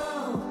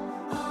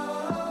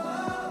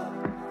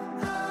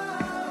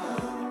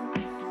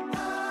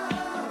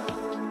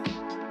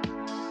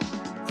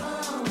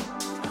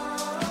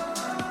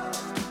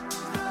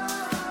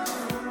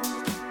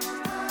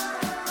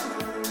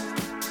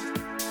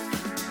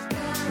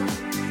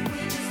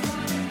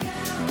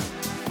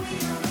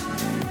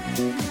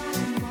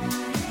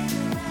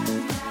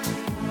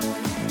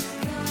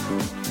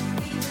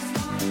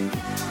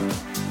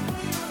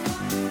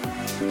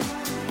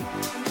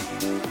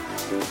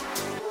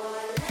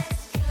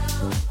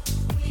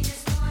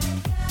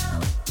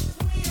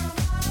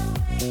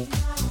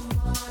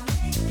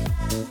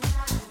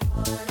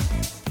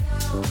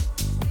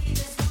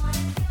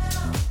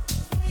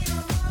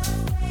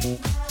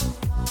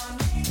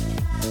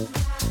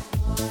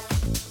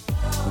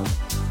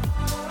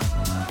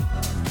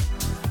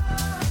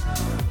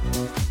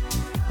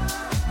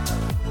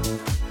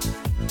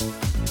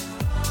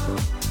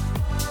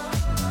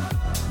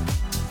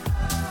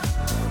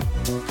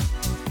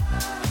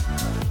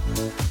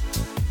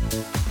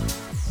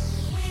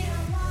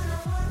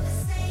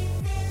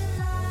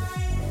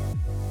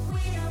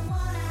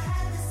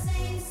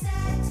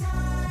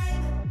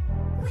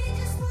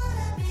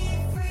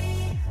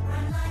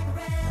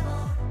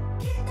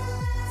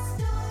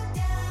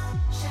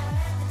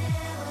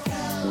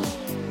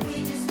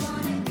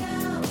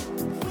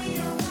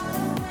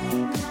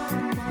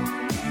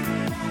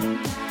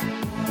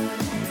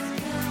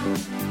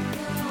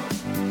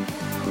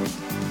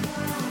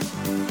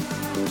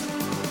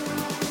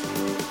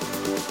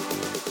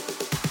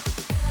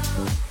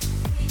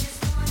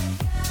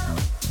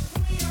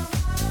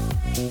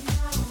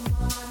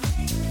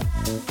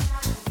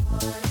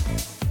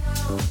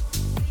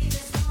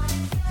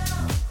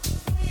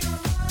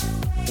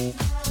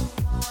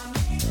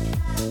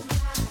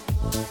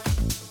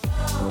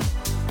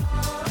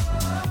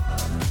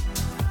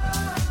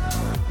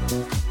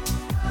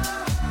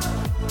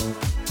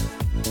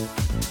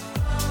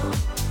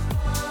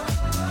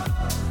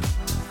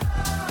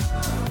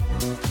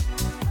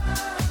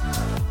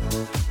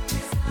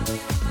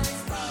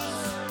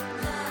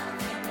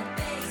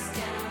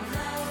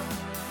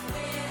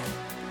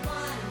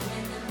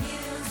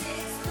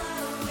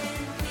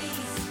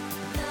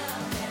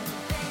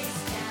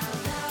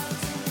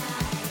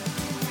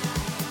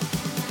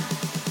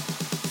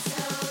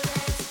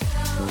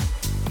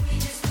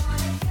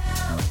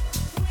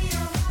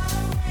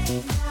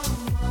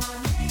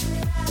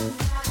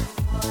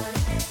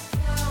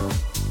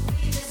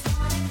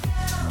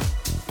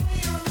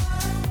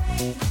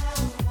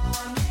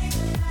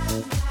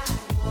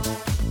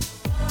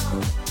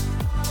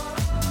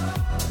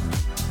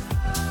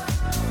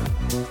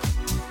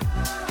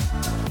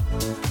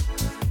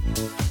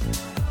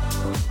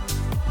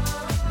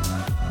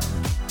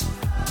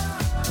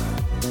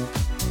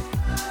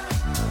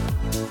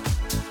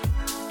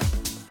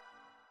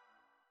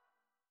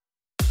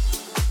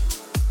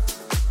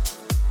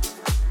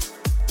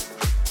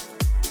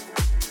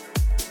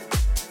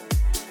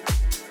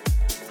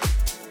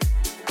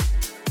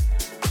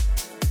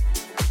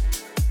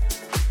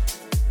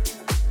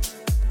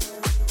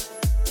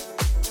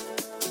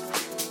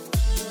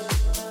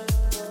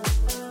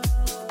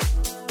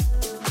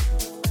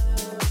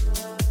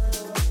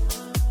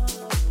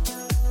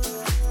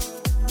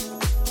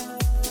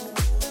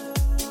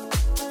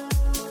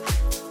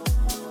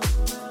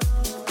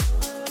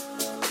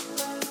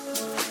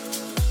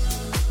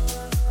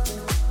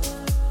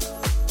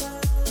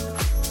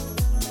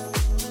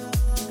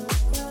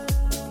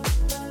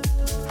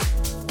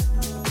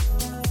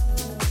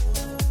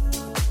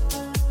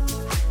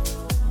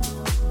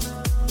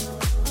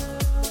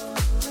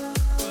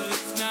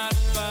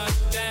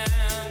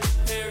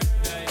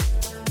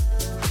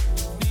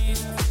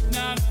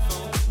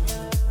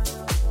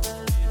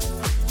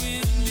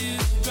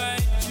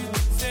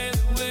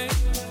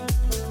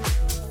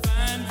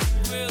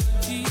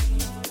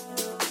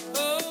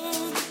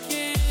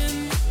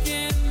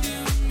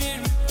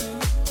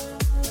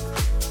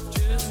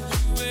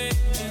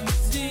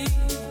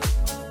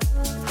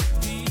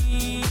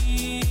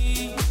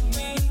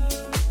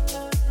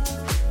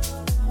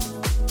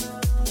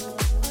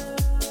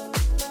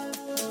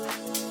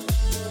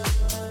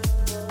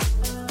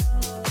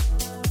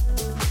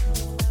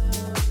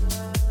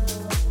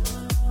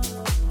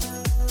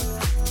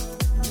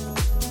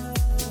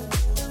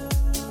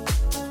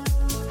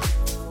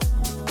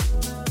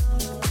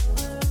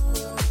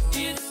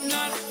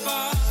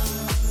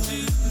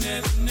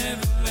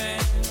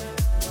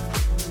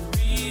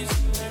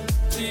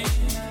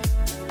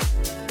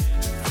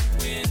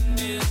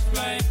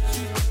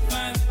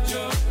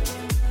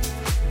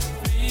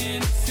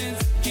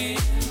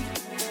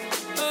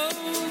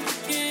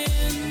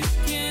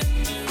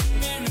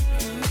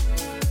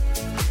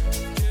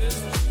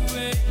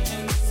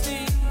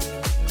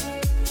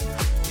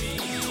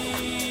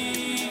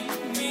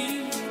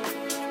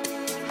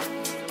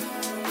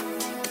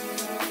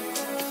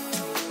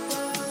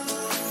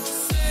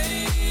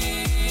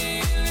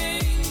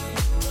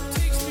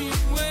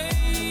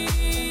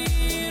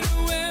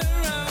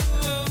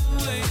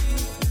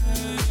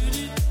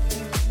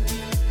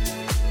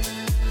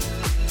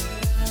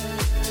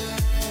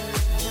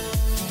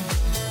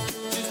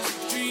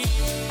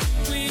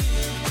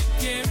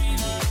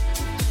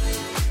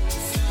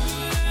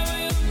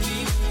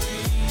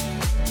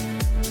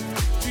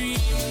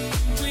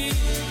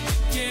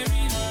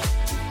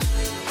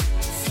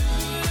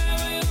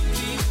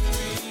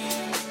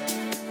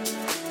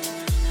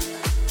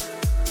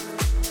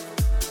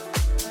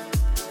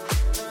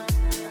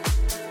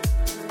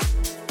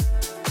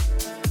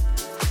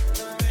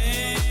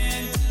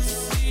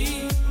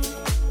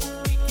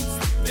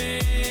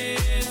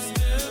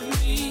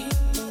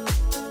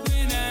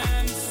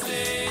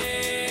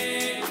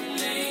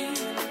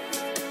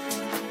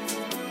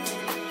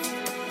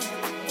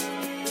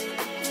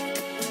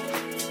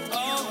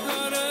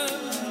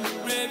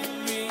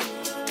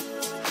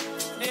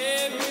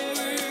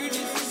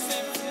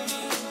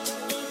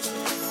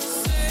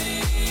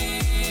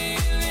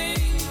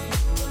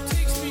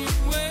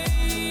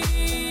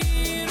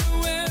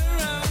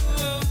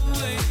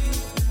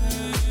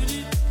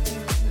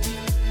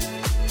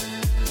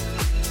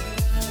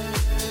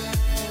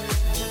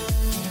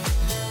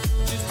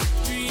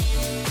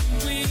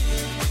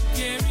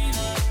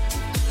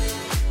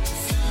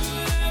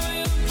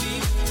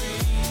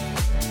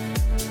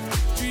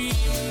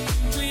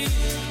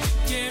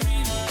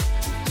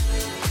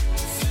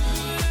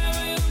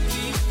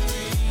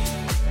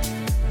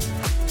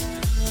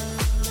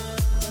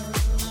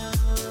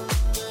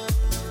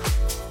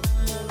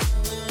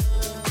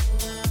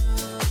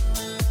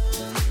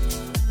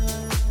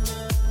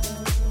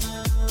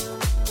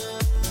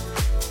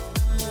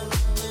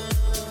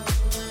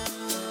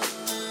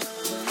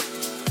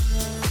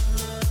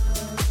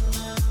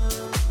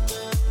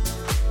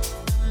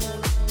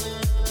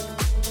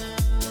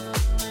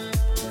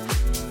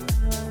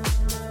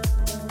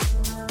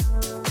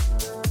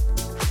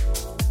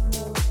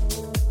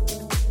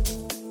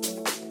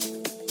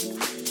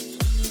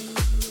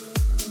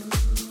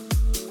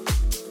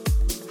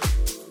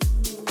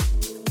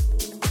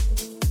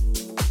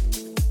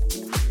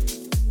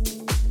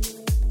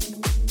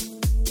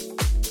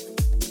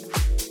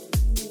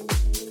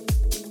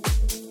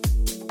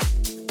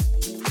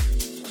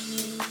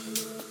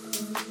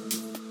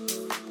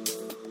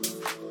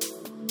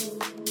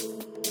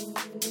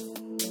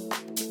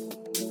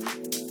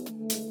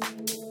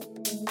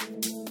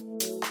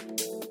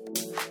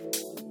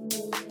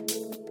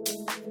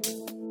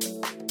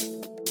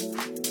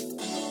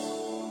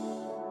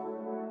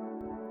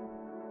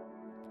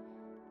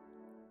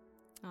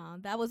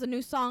 that was a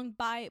new song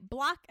by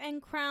Black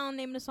and Crown.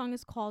 Name of the song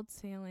is called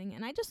Sailing.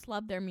 And I just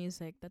love their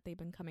music that they've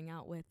been coming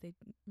out with. They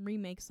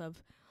remakes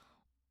of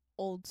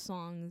old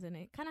songs, and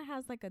it kind of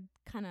has like a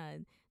kind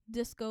of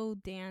disco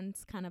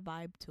dance kind of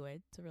vibe to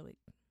it. It's a really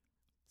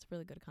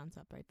good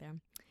concept right there.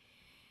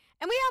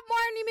 And we have more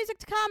new music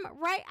to come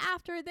right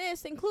after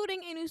this,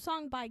 including a new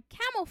song by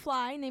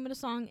Camoufly. Name of the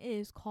song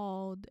is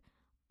called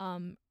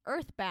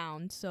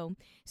Earthbound. So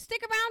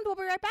stick around. We'll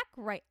be right back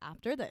right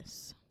after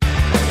this.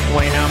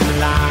 When I'm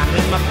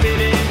lying in my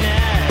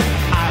bitterness,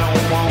 I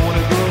don't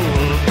wanna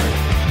grow up.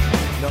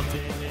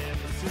 Nothing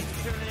ever seems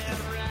to turn out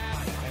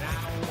right, and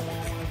I don't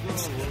wanna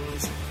grow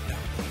up.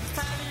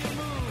 How do you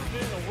move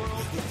in a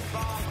world that's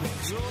far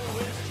from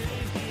always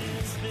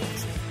changing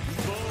things?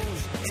 Boom.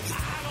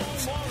 I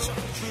don't wanna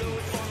blow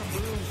it on a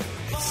boom.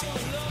 Fall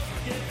in love,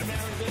 get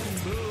married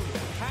and move.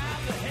 How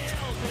the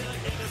hell did I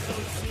get it so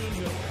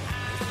soon? No,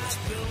 I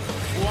don't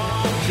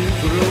want to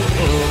grow up.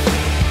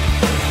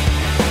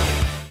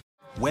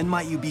 When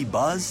might you be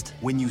buzzed?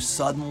 When you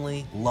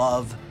suddenly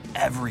love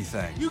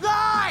everything. You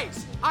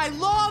guys! I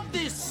love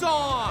this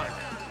song!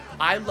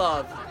 I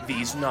love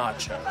these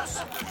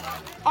nachos.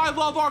 I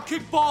love our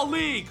kickball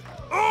league!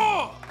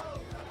 Ugh!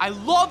 I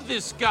love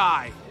this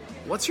guy!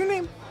 What's your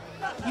name?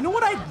 You know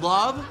what I'd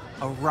love?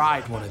 A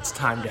ride when it's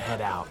time to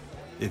head out.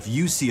 If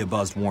you see a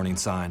buzzed warning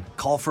sign,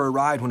 call for a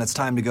ride when it's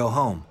time to go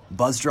home.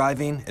 Buzz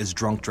driving is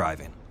drunk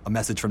driving. A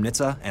message from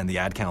NHTSA and the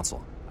Ad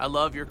Council. I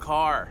love your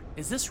car.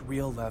 Is this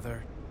real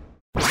leather?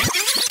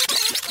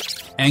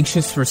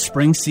 Anxious for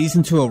spring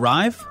season to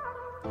arrive?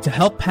 To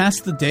help pass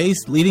the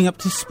days leading up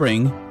to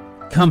spring,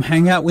 come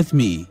hang out with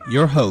me,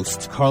 your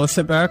host, Carlos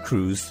Ibarra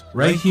Cruz,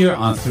 right here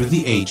on Through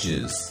the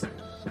Ages.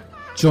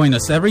 Join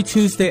us every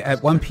Tuesday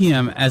at 1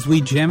 p.m. as we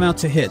jam out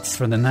to hits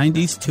from the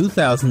 90s,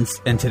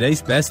 2000s, and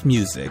today's best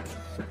music.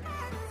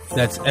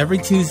 That's every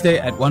Tuesday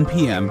at 1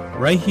 p.m.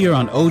 right here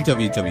on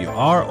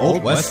OWWR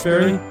Old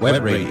Westbury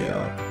Web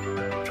Radio.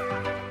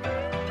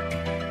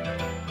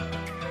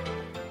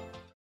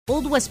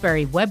 Old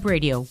Westbury Web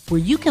Radio, where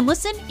you can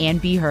listen and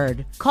be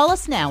heard. Call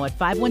us now at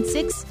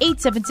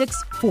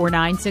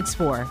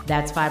 516-876-4964.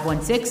 That's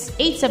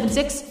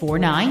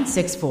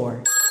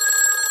 516-876-4964.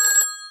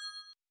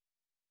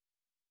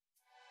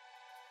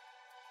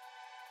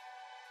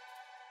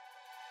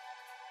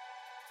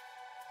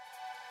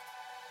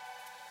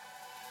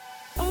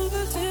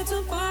 Over till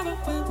tomorrow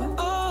when we're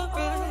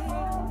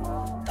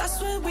alright. That's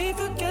when we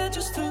forget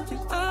just who we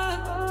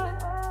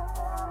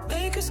are.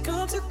 Make us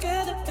come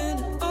together and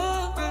it's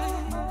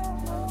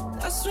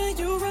alright. That's when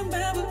you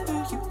remember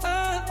who you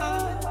are.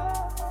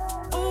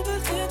 Over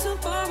till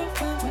tomorrow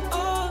when we're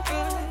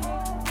alright.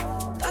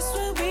 That's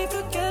when we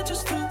forget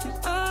just who we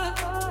are.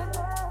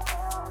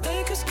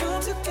 Make us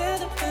come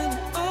together and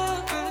it's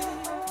alright.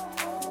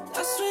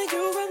 That's when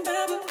you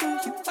remember who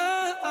you are.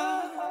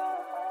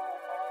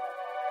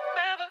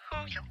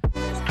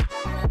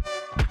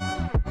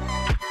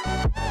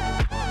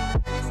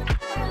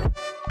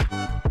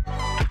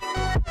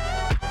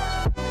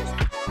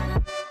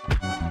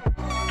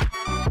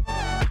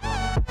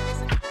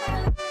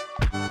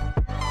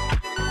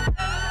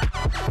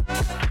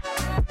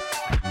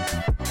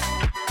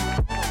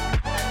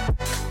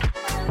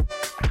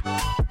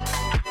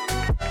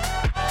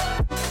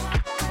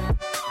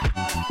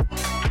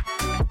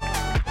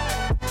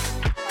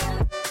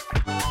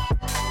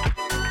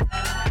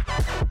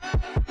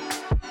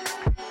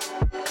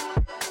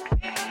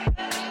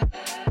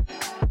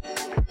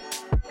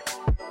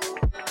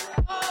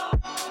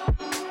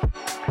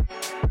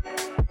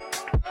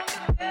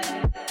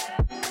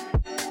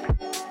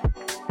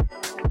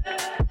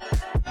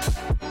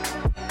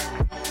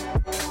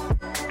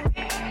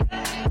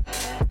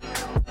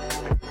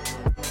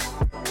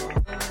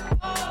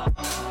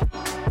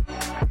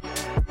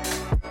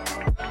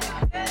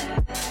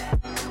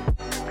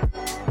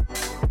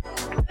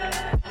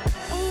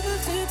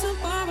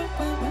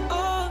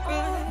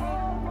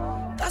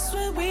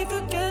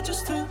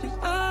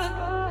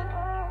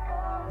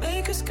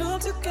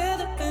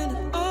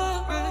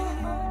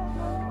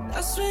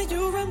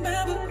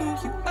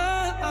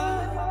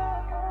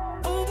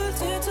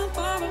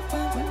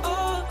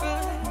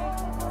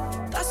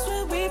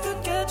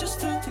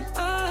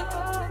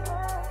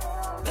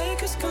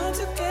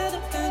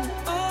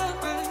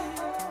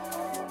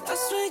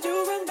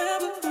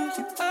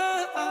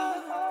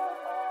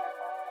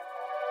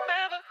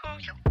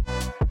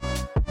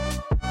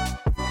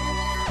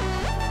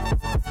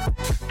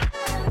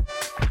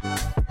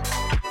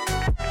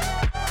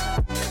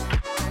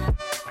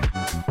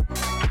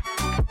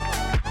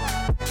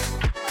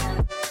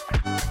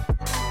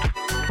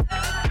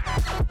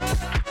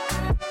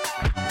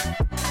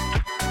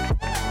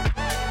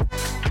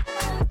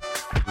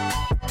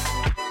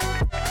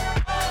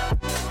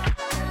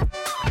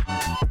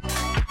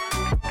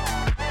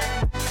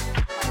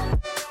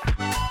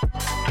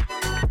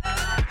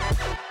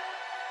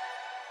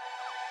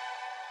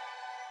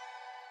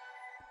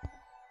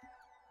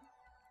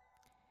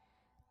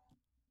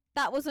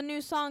 That was a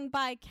new song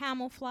by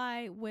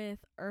Camoufly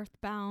with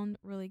Earthbound.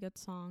 Really good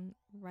song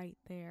right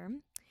there.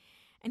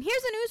 And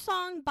here's a new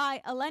song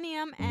by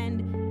Elenium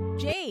and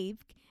Jave.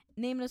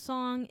 Name of the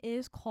song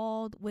is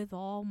called With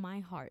All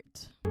My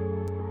Heart.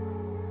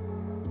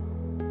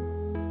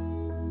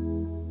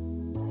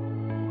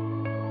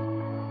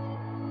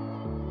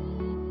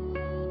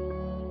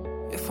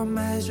 If I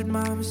measured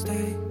my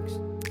mistakes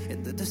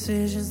and the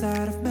decisions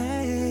that I've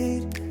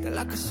made, they're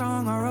like a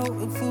song I wrote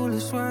with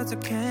foolish words I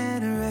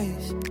can't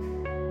erase.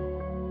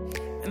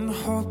 And I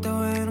hope that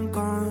when I'm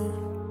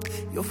gone,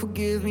 you'll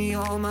forgive me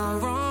all my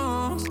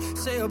wrongs.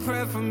 Say a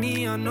prayer for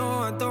me, I know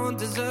I don't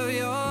deserve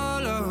your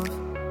love.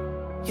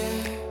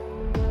 Yeah,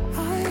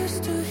 I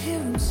used to hear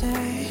him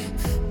say,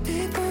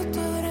 people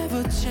don't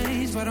ever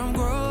change, but I'm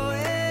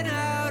growing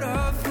out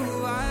of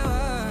who I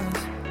was.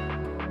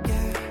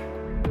 Yeah,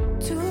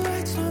 two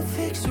rights don't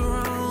fix a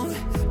wrong,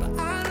 but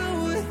I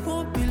know it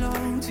won't be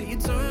long till you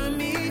turn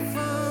me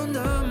from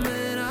the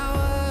man I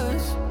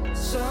was.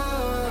 So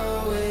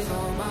with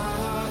all my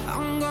heart,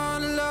 I'm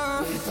gonna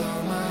love. With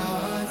all my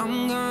heart,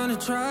 I'm gonna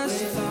trust.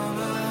 With all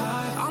my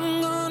heart,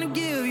 I'm gonna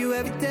give you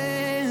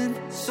everything.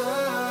 So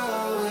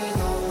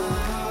with all my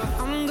heart,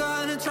 I'm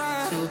gonna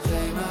try to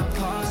play my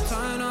part.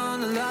 Turn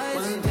on the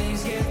lights when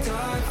things get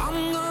dark.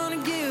 I'm gonna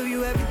give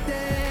you everything.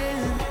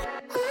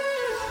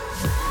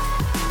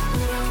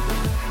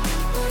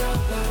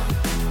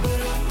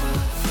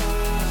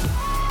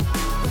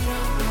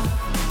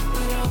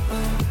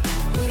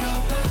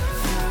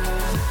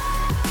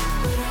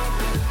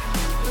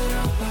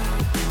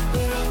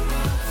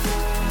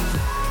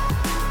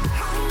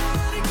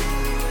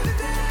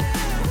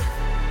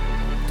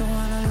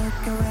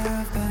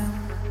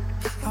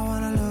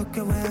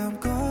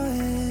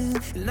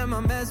 Let my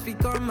mess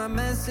become my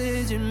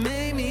message and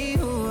make me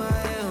who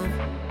I am.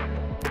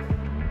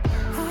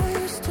 I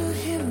used to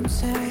hear him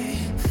say,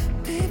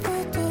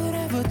 people don't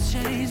ever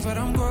change, but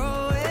I'm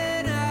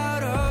growing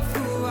out of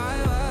who I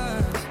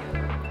was.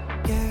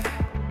 Yeah,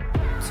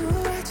 two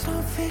rights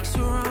don't fix a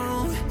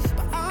wrong,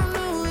 but I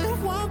know it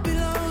won't be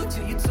long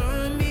till you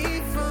turn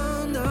me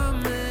from the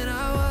man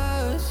I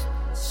was.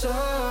 So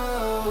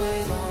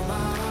with all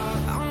my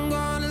heart, I'm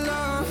gonna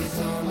love. With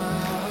all my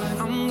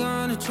heart, I'm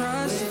gonna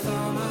trust. With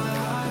all my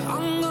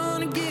heart, I'm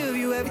gonna give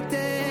you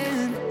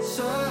everything.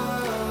 So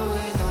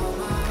with all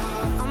my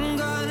heart, I'm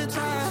gonna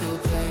try to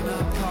play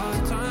my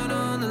part. Turn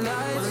on the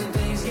lights when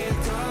things get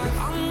dark.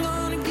 I'm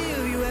gonna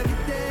give you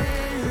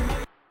everything.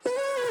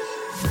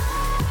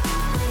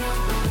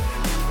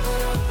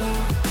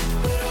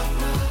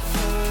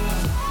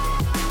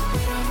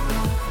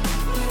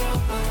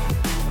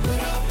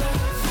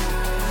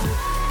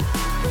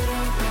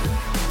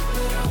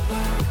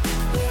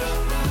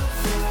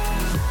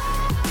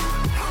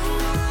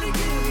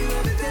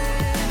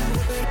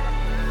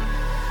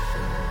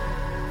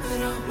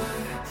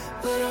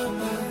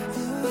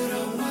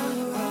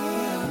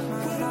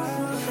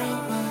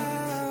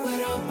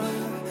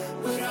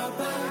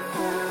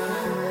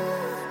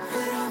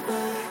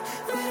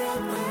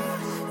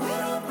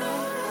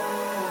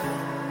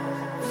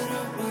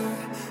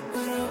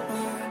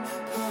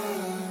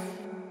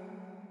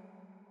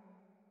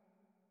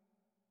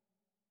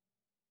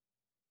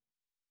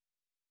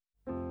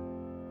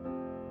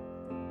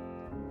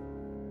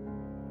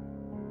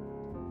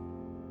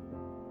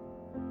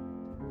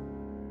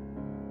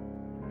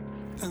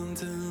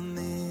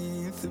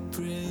 Underneath the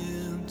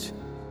bridge,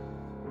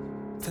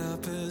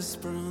 Papa's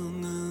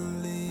sprung a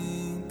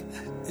leak,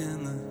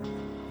 and the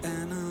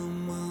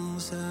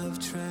animals have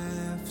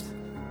trapped.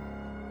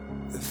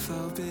 If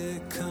I'll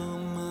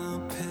become a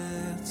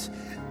pet,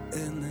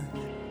 and the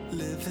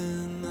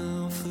living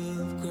off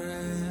of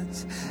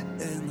grass,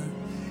 and the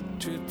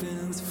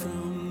drippings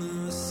from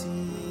the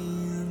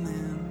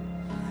ceiling.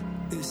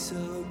 It's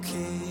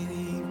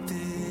okay,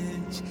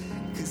 bitch,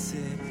 'cause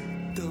it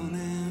don't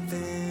have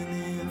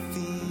any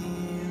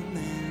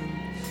feeling.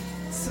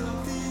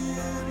 Something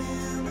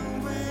in the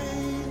way.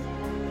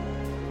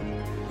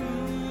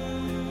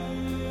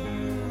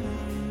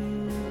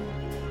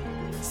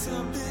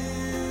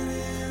 Something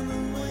in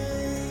the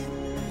way.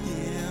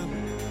 Yeah.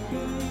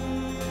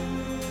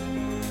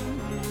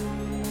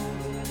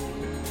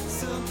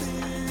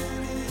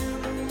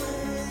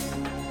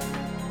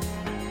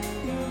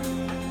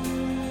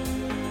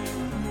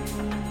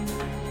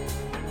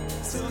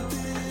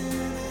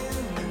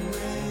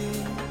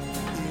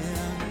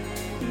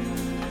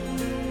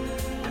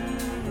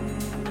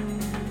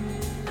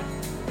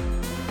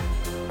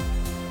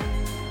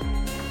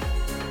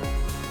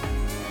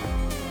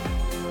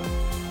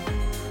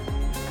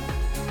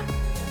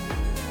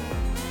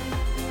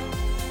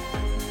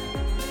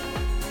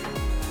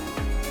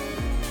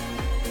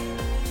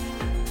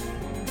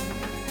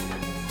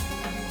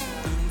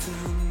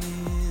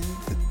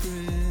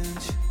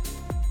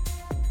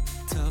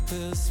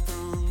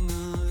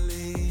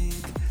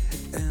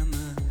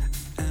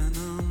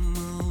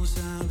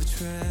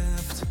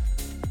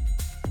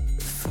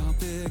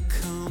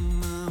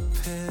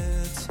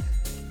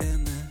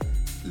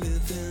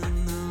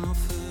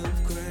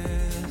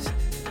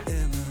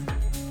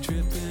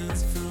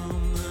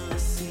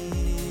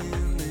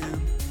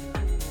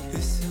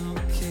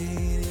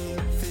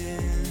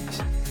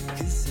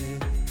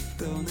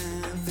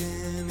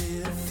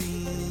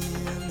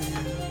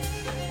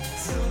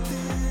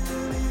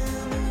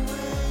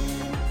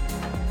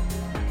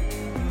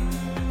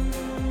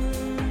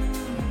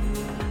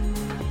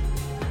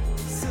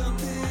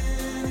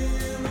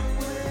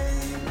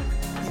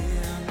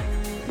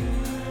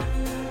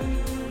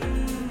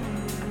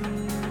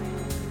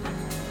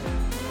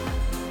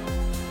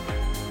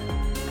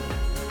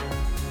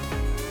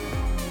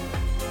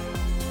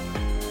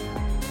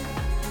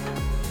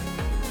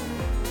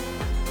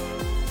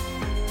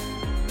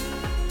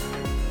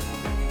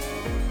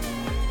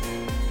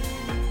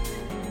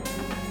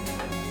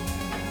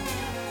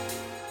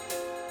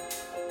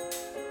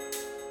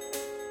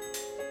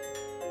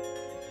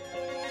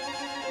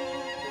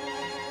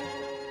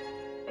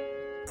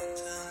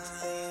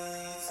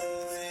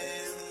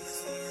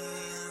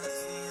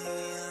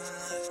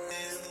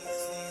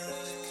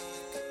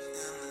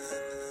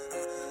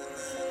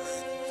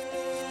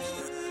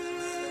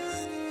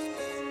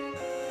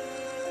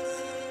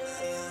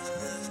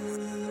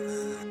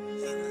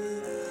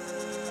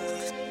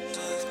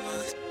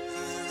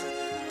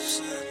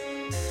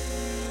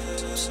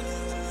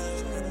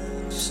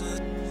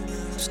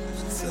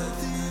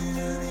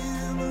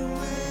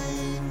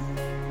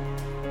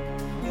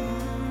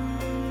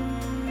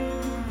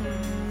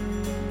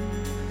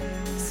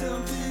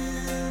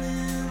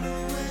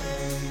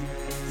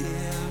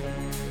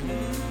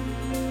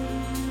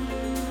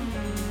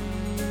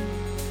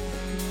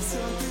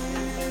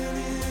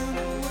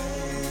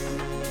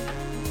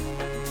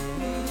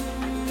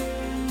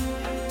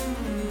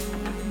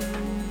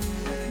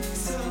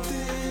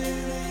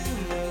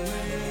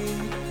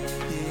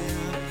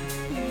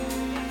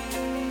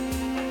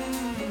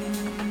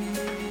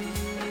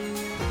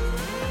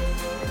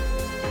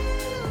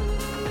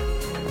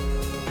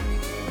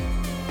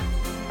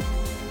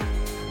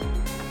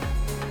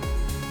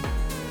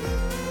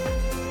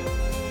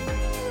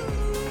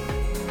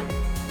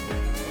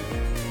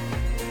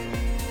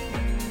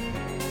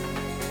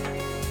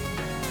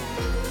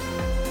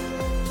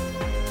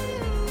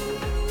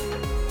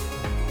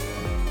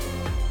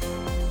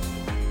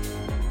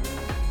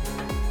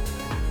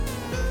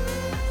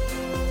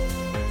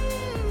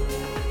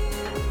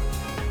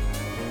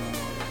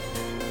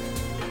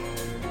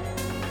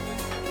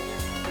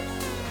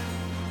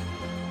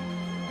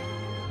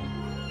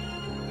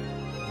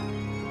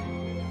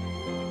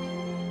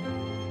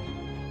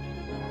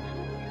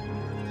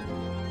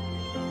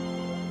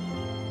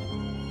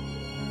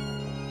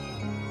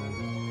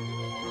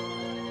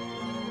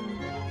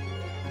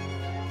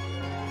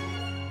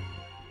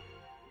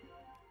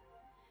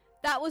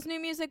 That was new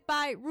music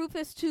by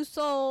Rufus Two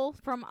Soul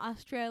from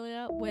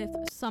Australia with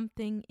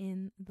Something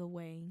in the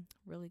Way.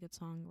 Really good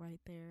song right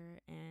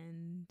there.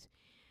 And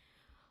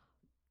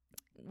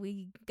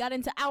we got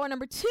into hour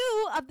number 2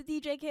 of the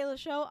DJ Keila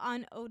Show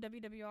on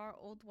OWWR,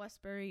 Old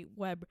Westbury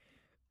Web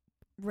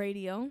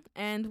Radio.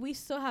 And we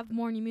still have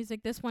more new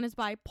music. This one is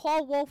by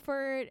Paul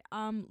Wolford,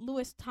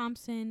 Lewis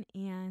Thompson,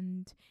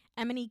 and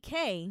Emily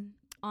K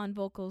on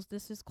vocals.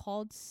 This is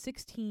called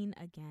 16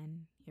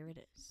 Again. Here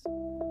it is.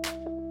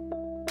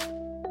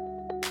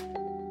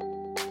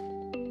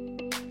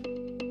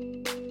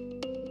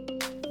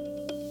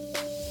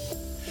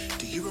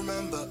 Do you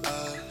remember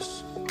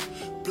us?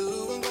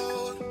 Blue and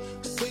gold,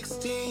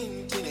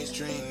 16, teenage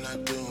dream,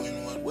 not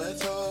doing what we're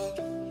told.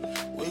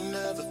 We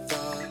never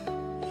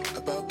thought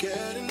about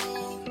getting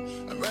old.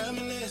 I'm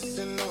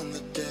reminiscing on the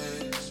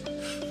days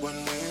when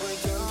we were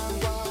young,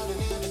 wild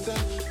and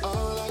innocent,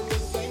 all at the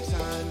same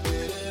time.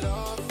 Did it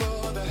all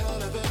for the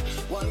hell of it,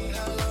 one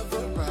hell of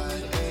a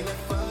ride. Ain't it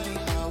funny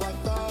how I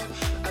thought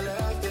I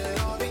left it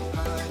all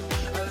behind?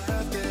 I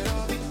left it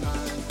all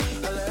behind.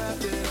 I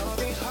left it all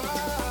behind.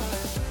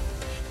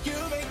 You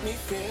make me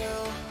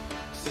feel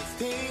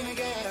 16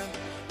 again.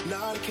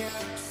 Not a care,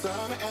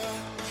 summer air.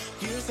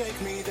 You take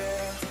me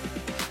there.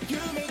 You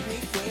make me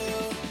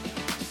feel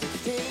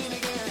 16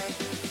 again.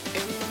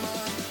 In my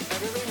mind,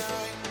 every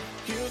night.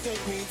 You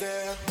take me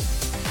there.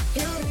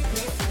 You make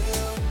me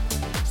feel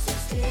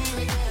 16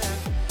 again.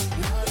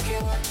 Not a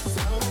care,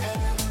 summer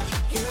air.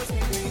 You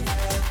take me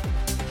there.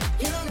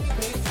 You make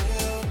me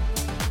feel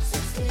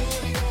 16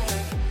 again.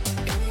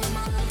 In my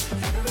mind,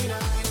 every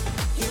night.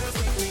 You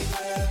take me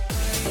there.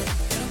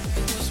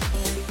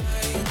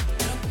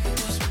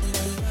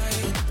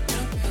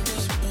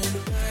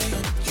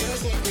 You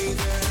take me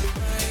there.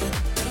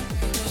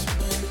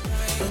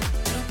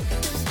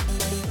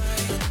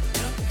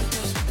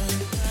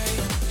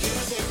 You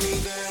take me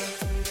there.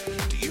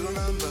 Do you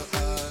remember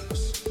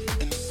us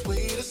in the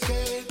sweet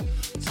escape?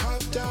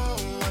 Top down,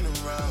 running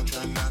around,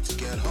 trying not to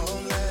get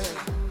home late.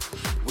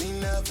 We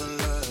never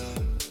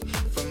learn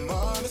from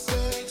our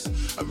mistakes.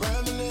 I'm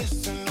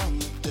reminiscing on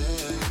the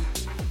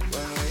days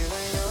when we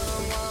were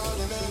young, wild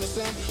and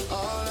innocent,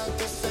 all at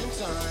the same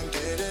time.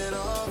 Did it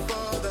all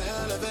for the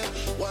hell of it,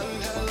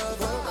 one hell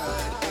of a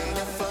ride. Ain't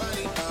it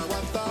funny how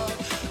I thought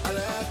I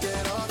left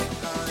it all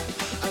behind?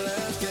 I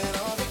left it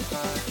all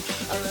behind.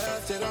 I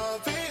left it all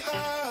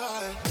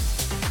behind.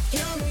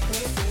 You make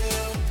me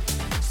feel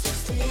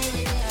 16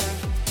 again.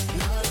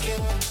 Not a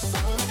killer,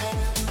 some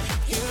air.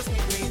 You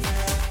take me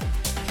there.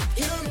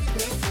 You make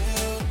me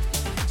feel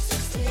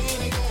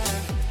 16 again.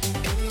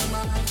 In my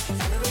mind,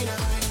 every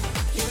night.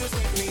 You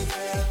take me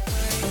there.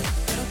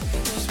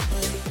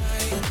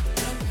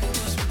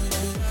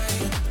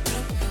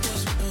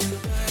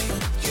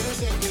 You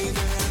take me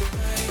there.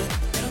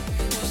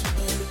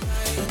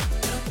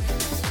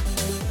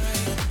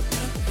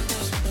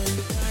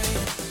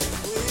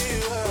 We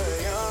were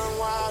young,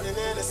 wild and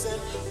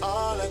innocent,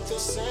 all at the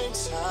same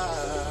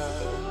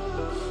time.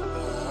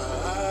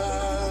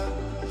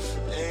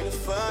 Ain't it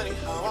funny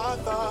how I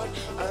thought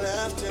I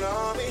left it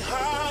all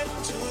behind?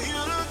 Till you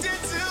looked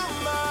into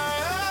my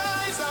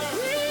eyes, I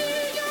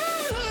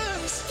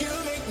realized you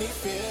make me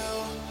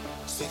feel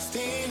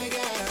 16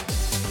 again.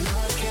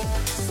 Not a care,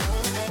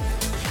 some air.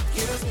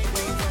 You take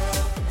me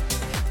there.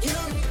 You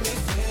make me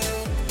feel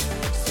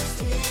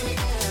 16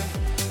 again.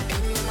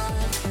 In my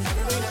mind,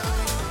 every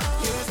night.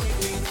 You take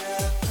me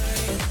there.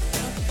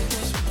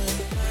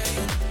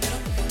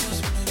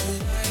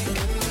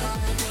 In my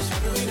mind,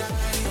 every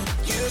night.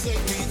 You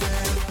take me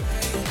there.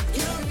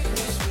 You make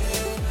me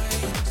feel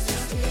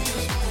 16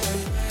 again.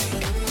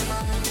 In my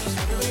mind,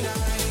 every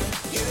night.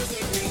 You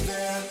take me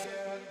there.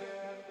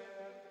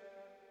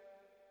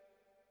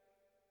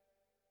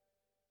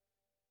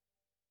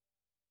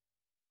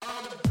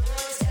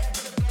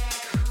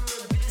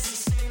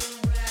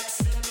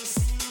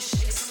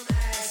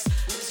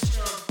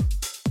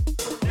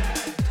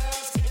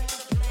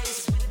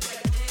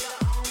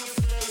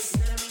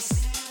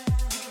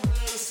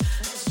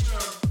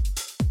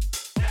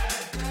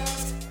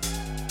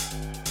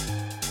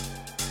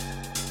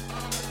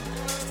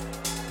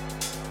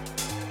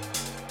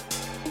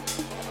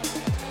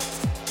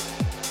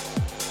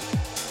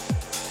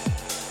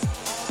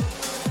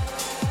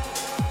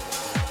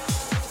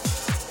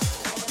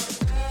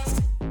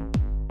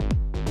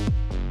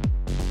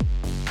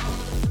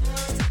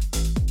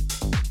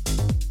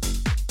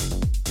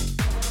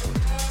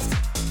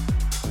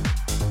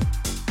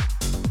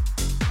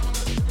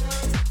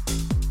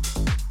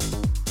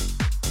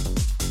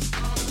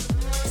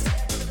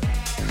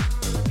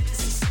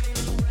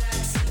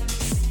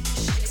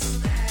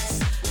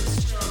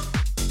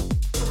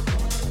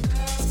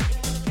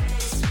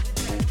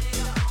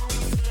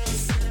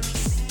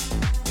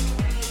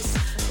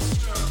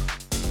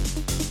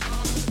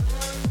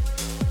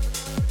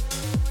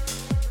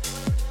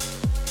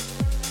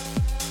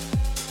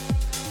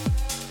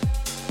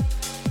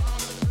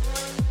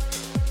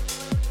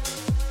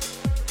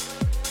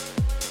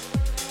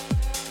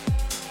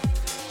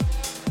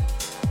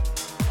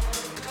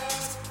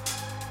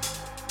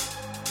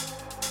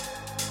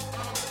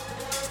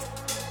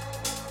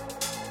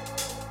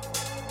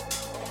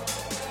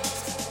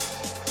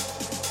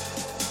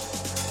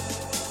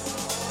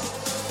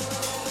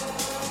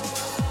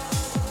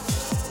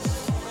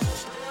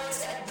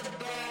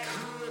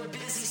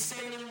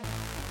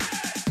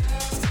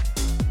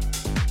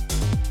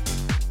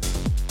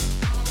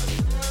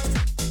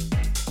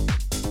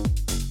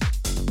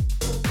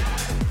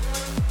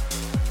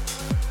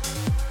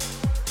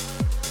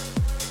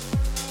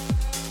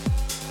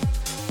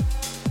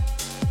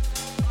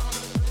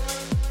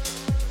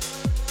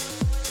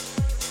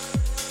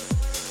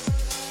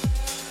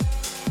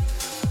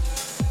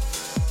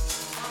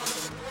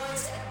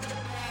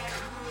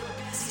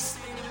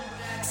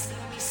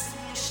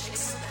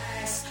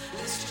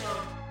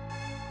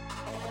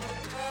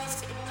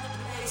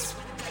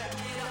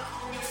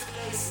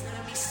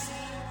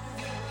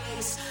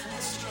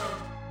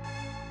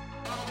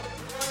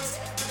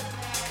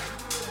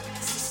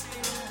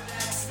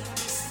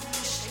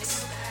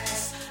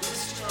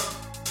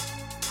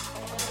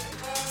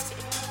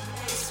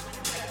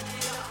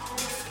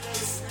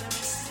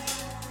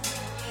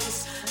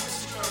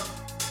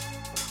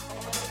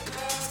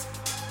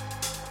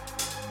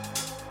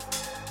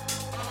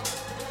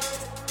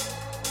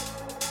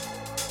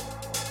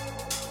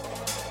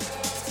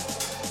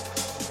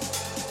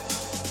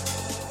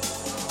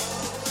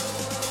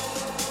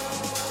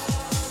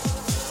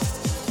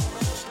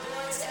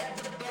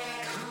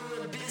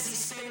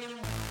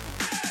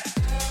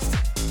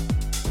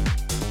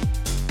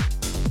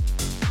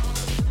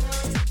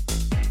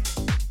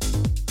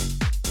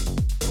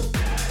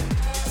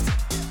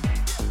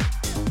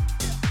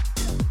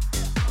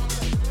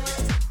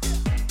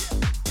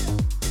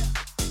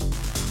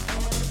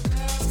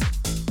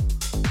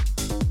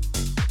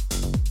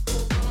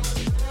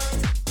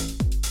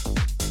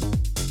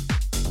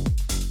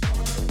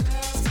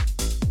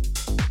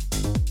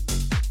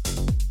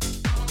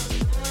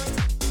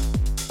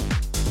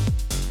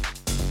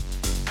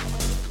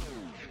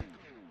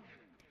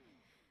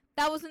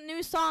 That was a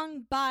new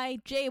song by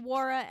Jay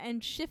Wara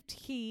and Shift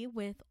Key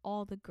with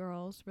All the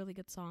Girls. Really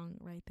good song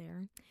right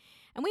there.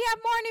 And we have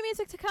more new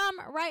music to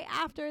come right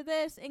after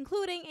this,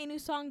 including a new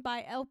song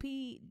by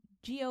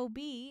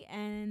LPGOB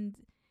and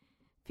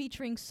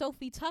featuring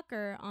Sophie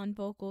Tucker on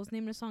vocals. The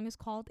name of the song is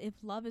called If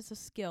Love Is a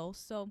Skill.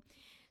 So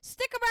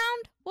stick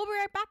around. We'll be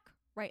right back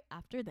right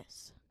after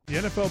this. The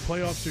NFL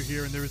playoffs are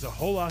here, and there is a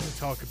whole lot to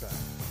talk about.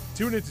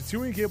 Tune in to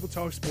Tewing Cable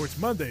Talk Sports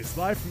Mondays,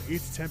 live from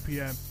 8 to 10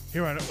 p.m.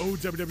 here on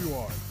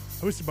OWWR,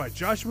 hosted by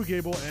Joshua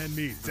Gable and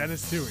me,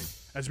 Dennis Tewing,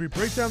 as we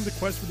break down the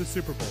quest for the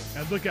Super Bowl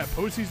and look at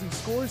postseason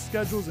scores,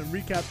 schedules, and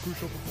recap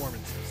crucial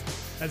performances.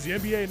 As the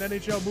NBA and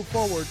NHL move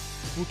forward,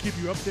 we'll keep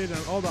you updated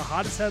on all the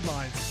hottest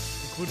headlines,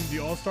 including the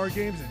All-Star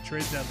games and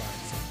trade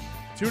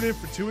deadlines. Tune in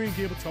for Tewing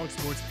Cable Talk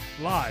Sports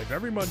live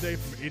every Monday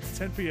from 8 to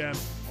 10 p.m.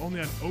 only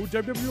on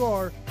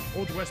OWWR,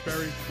 Old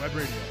Westbury Web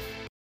Radio.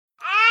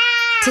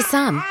 To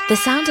some, the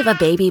sound of a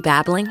baby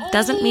babbling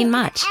doesn't mean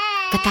much,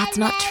 but that's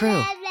not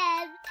true.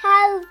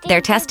 They're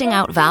testing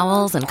out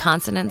vowels and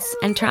consonants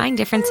and trying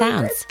different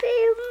sounds.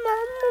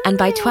 And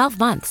by 12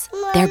 months,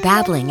 their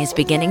babbling is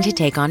beginning to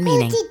take on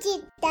meaning,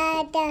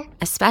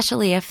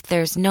 especially if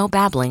there's no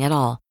babbling at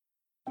all.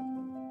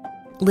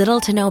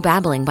 Little to no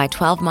babbling by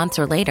 12 months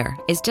or later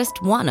is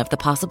just one of the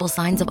possible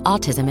signs of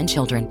autism in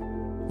children.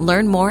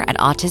 Learn more at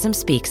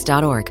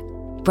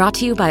autismspeaks.org. Brought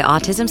to you by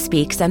Autism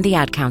Speaks and the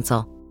Ad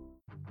Council.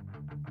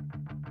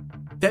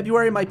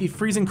 February might be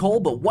freezing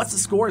cold, but What's the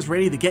Score is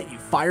ready to get you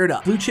fired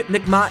up. Blue Chip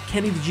Nick Mott,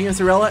 Kenny the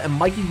Giancarella, and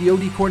Mikey the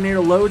OD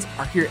Coordinator Loads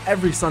are here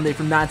every Sunday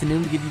from 9 to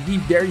noon to give you the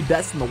very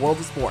best in the world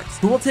of sports.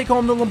 Who will take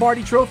home the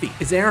Lombardi Trophy?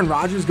 Is Aaron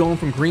Rodgers going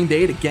from Green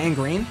Bay to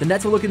gangrene? The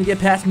Nets are looking to get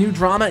past new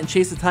drama and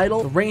chase the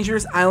title. The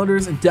Rangers,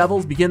 Islanders, and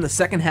Devils begin the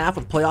second half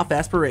with playoff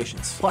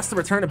aspirations. Plus, the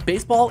return of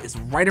baseball is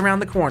right around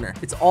the corner.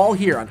 It's all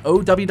here on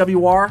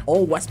OWWR,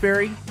 Old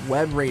Westbury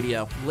Web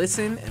Radio.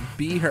 Listen and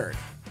be heard.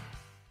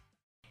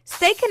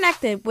 Stay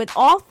connected with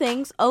all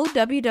things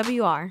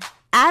OWWR.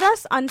 Add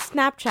us on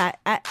Snapchat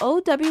at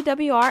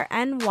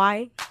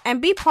OWWRNY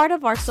and be part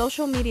of our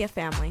social media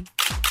family.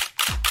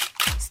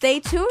 Stay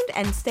tuned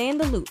and stay in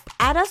the loop.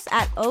 Add us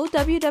at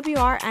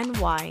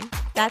OWWRNY.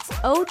 That's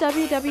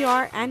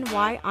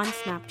OWWRNY on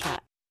Snapchat.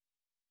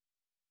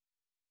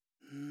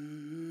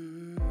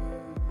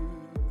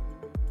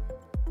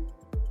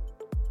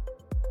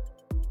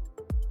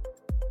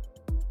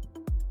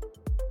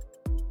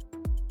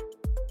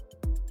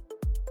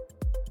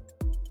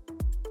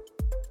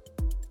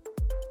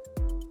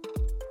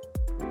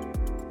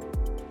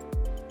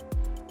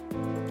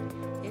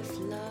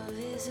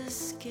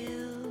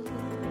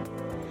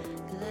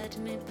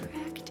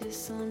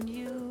 On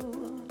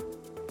you.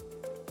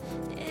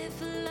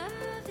 If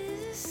love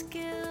is a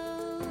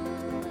skill,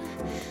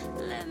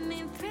 let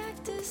me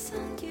practice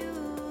on you.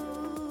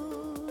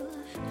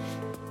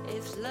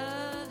 If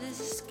love is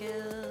a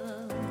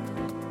skill,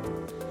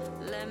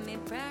 let me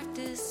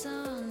practice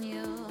on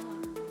you.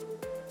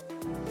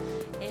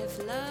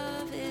 If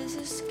love is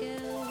a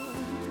skill,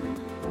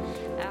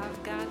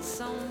 I've got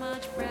so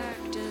much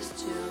practice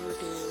to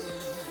do.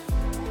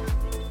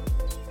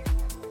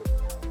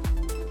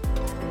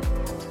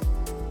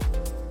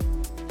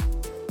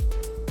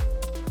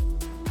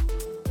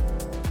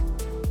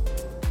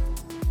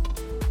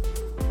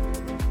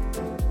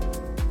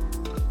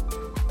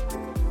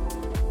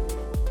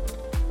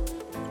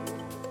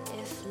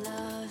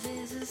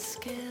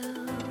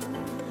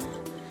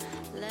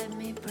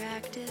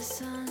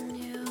 Practice on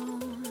you.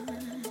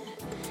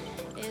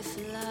 If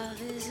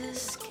love is a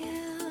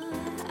skill,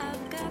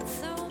 I've got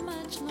so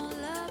much more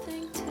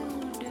loving to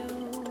do.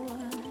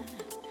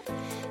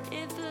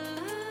 If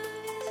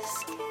love is a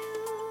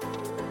skill,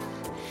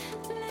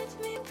 let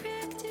me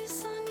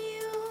practice on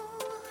you.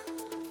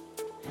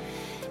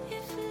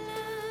 If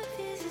love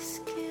is a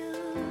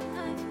skill,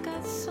 I've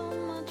got so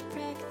much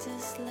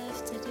practice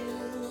left to do.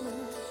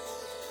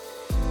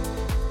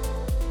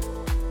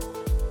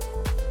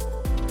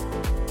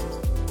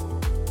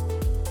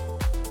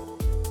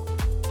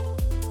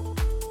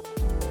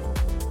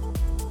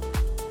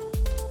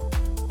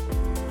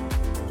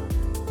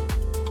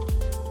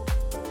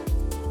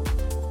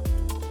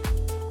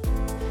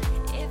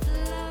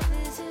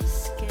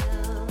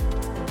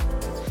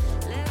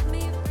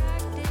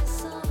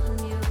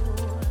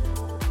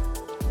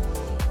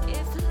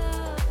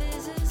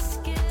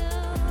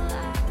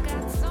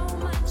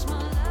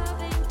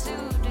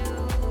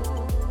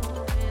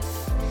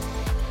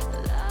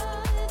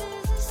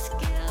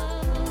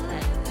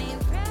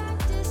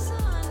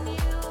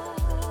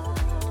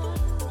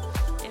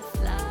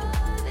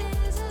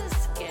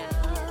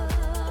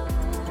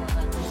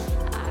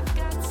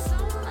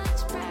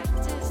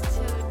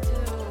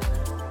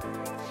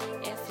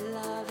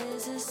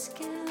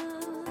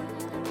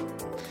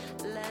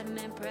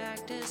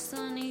 Practice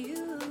on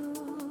you.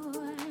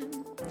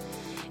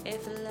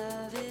 If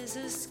love is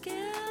a skill,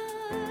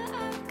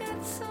 I've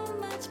got so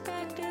much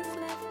practice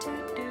left to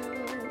do.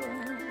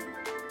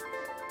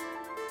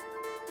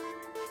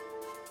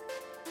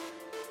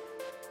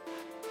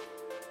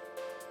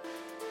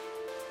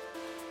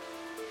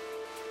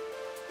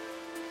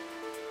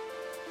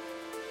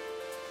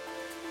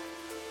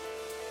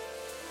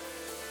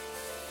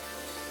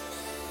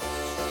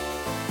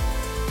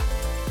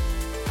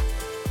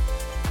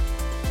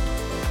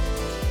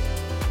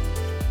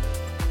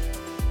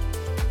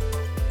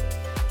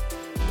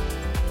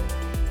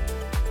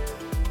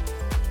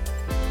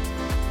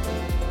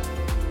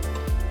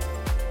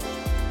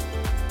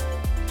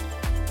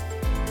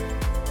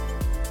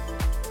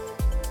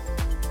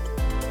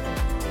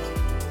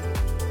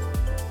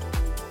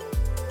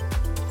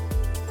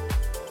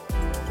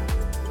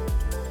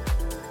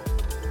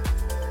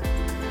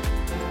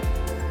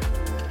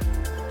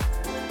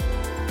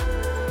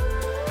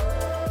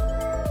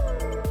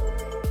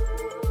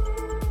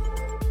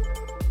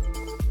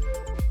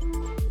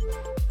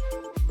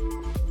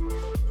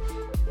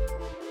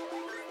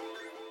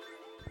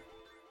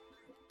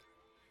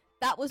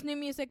 That was new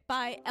music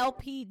by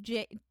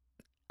LPJ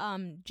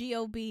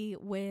GOB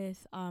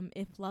with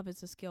If Love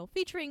Is a Skill,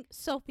 featuring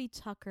Sophie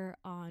Tucker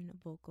on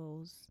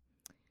vocals.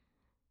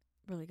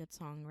 Really good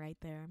song right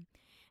there.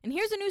 And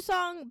here's a new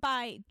song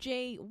by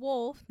Jay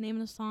Wolf. Name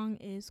of the song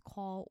is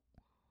called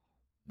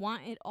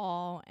Want It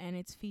All, and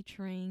it's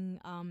featuring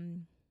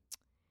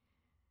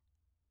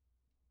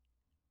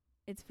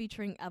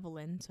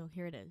Evelyn. So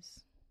here it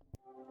is.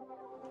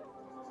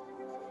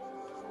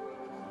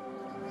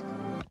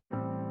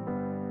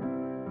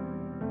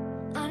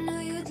 I knew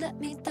you'd let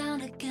me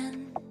down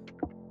again.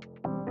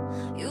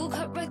 You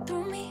cut right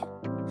through me.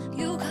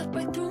 You cut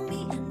right through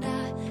me. And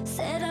I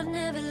said I'd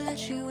never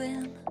let you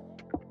in.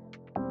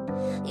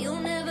 You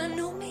never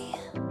knew me.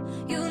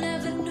 You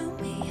never knew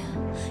me.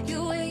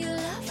 You wear your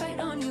laugh right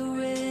on your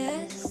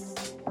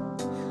wrist.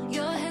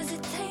 You're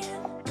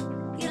hesitating.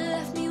 You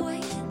left me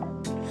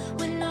waiting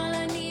when all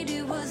I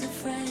needed was a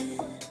friend.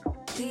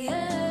 The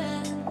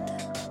end.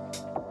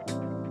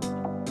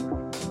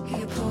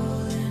 You're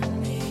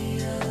pulling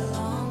me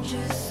along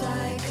just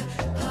like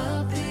a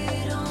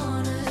puppet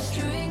on a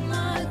string,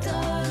 my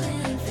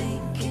darling,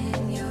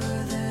 thinking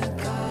you're the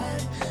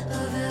god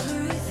of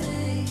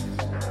everything.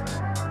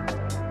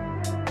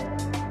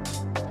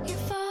 You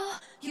fall,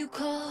 you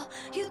call,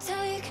 you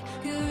take,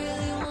 you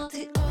really want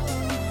it all.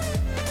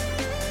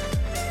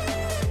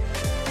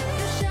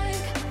 You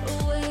shake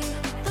away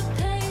the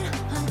pain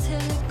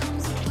until it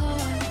comes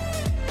apart.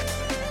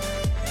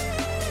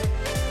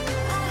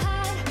 I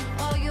hide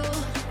all your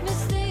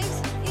mistakes,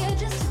 yeah,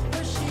 just to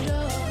brush it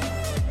off.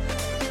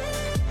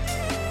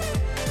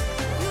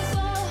 You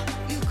fall,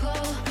 you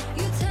call,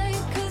 you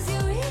take, 'cause you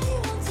really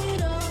want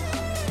it all.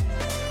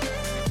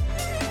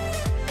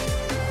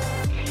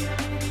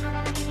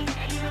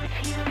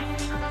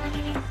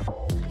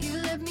 You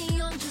left me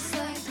on just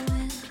like the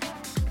wind.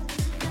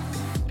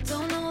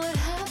 Don't know what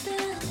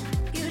happened.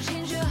 You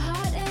changed your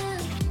heart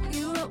and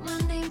you wrote my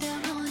name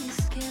down on your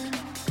skin.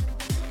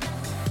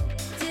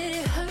 Did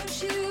it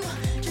hurt you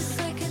just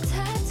like a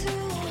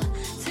tattoo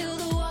till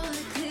the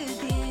water cleared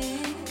the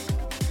ink?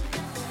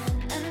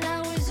 And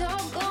now it's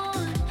all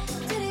gone.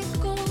 Did it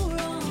go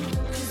wrong?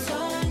 'Cause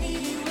all I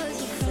needed was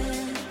a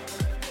friend.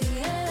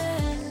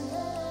 Yeah.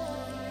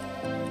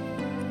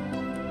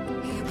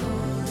 You're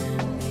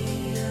pulling me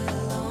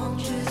along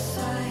just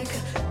like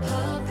a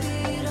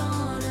puppet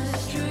on a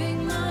string,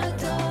 my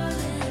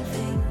darling,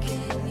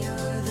 thinking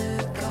you're the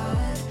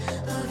god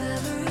of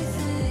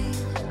everything.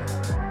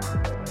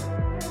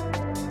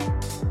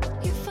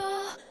 You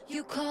fall,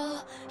 you call,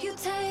 you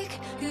take,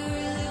 you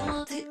really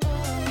want it all.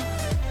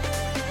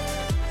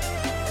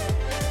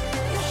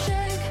 You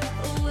shake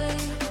away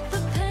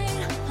the pain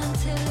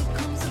until it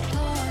comes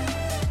apart.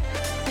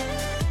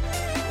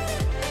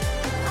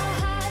 I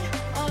hide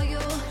all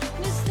your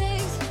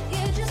mistakes,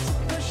 yeah, just to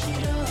brush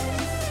it off.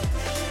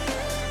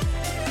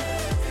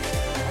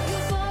 You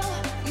fall,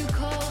 you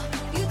call,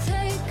 you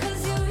take,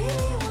 'cause you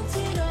really want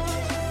it all.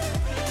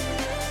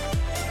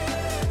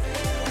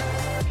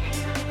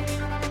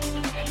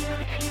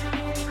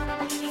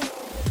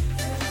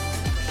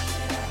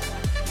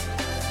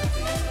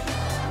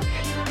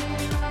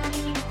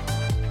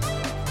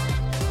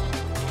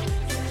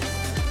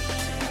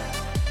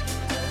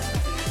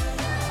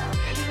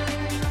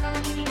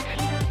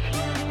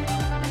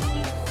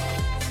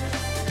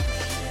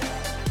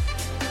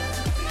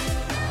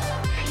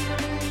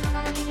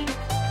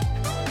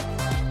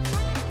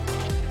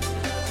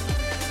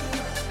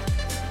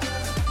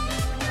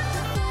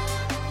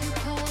 You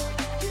call,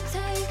 you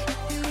take,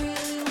 you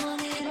really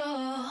want it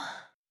all.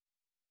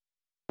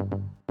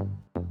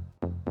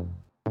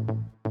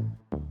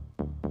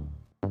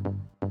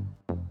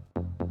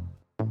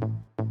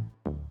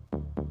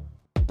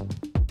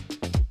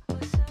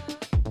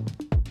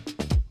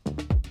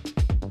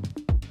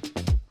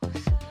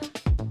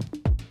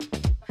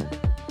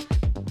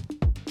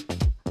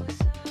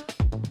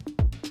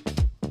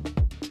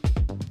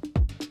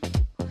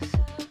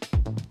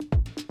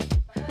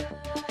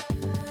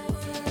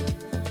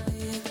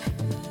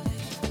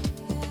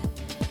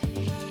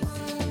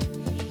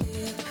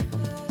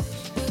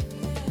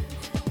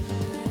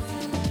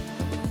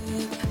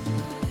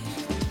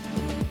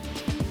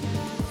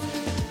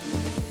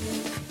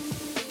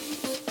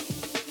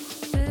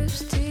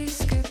 Lipstick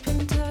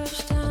skipping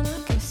touchdown. I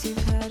guess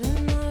you've had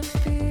enough.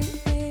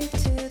 Beat me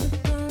to the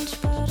punch,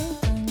 but I'm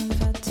done. You've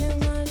had too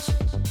much.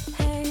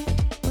 Hey,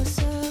 what's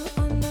up?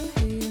 Wonder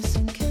who you're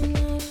thinking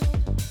of.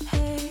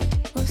 Hey,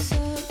 what's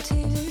up?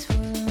 TV's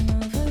what I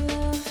never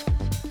love.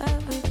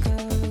 There we go.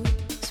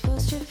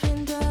 Sports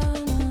dripping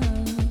down.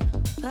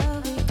 There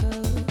we go.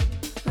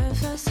 Red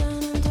flags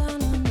turning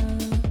down.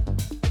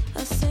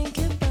 I think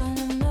you're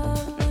burning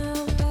up now,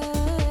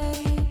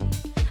 babe.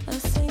 I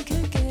think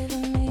you're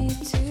giving me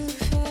too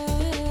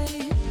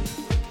fake.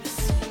 I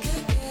think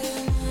you're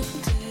getting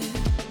empty.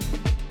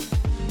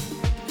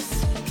 I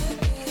think you're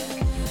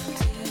getting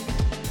empty.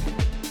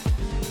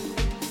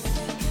 I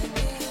think you're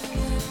getting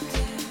empty.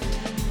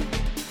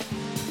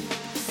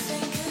 I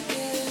think you're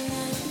getting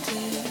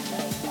empty.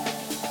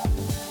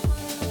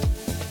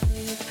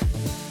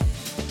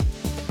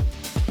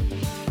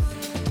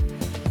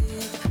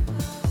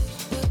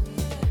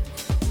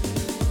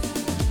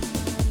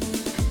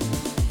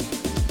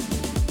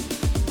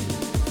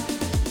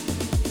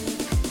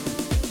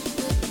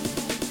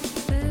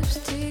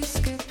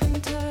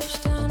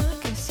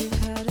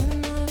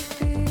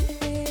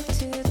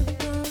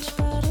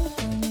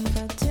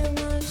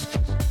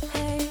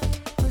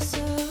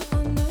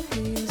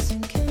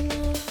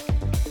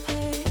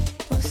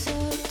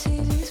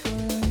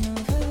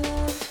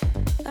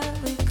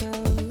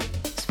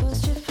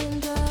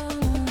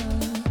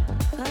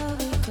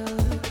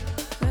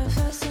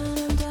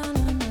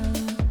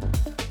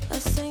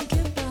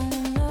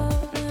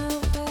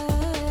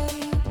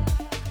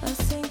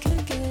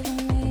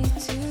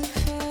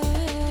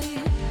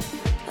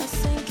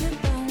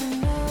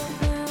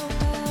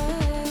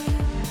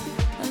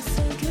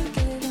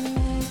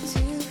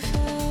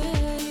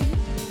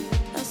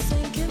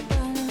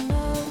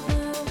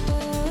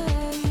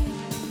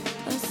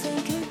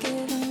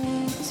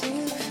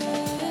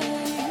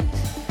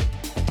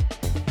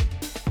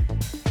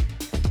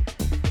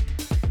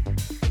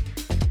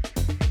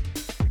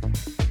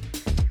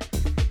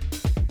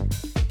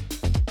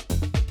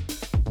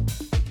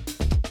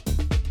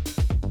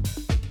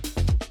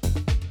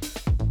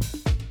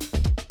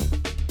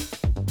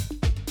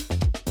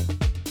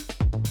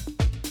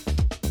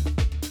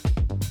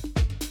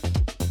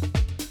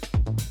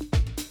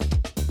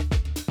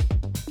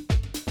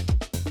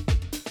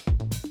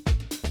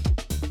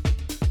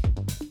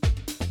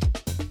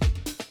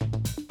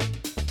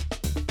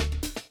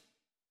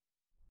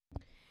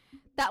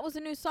 That was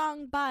a new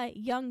song by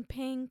Young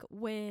Pink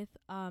with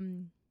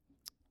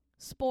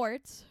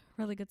Sports.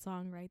 Really good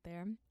song right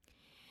there.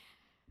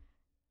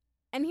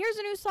 And here's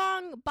a new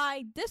song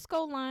by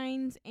Disco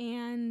Lines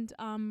and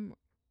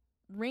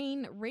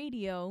Rain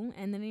Radio,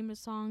 and the name of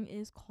the song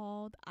is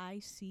called I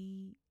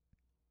See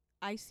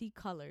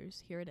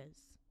Colors. Here it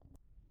is.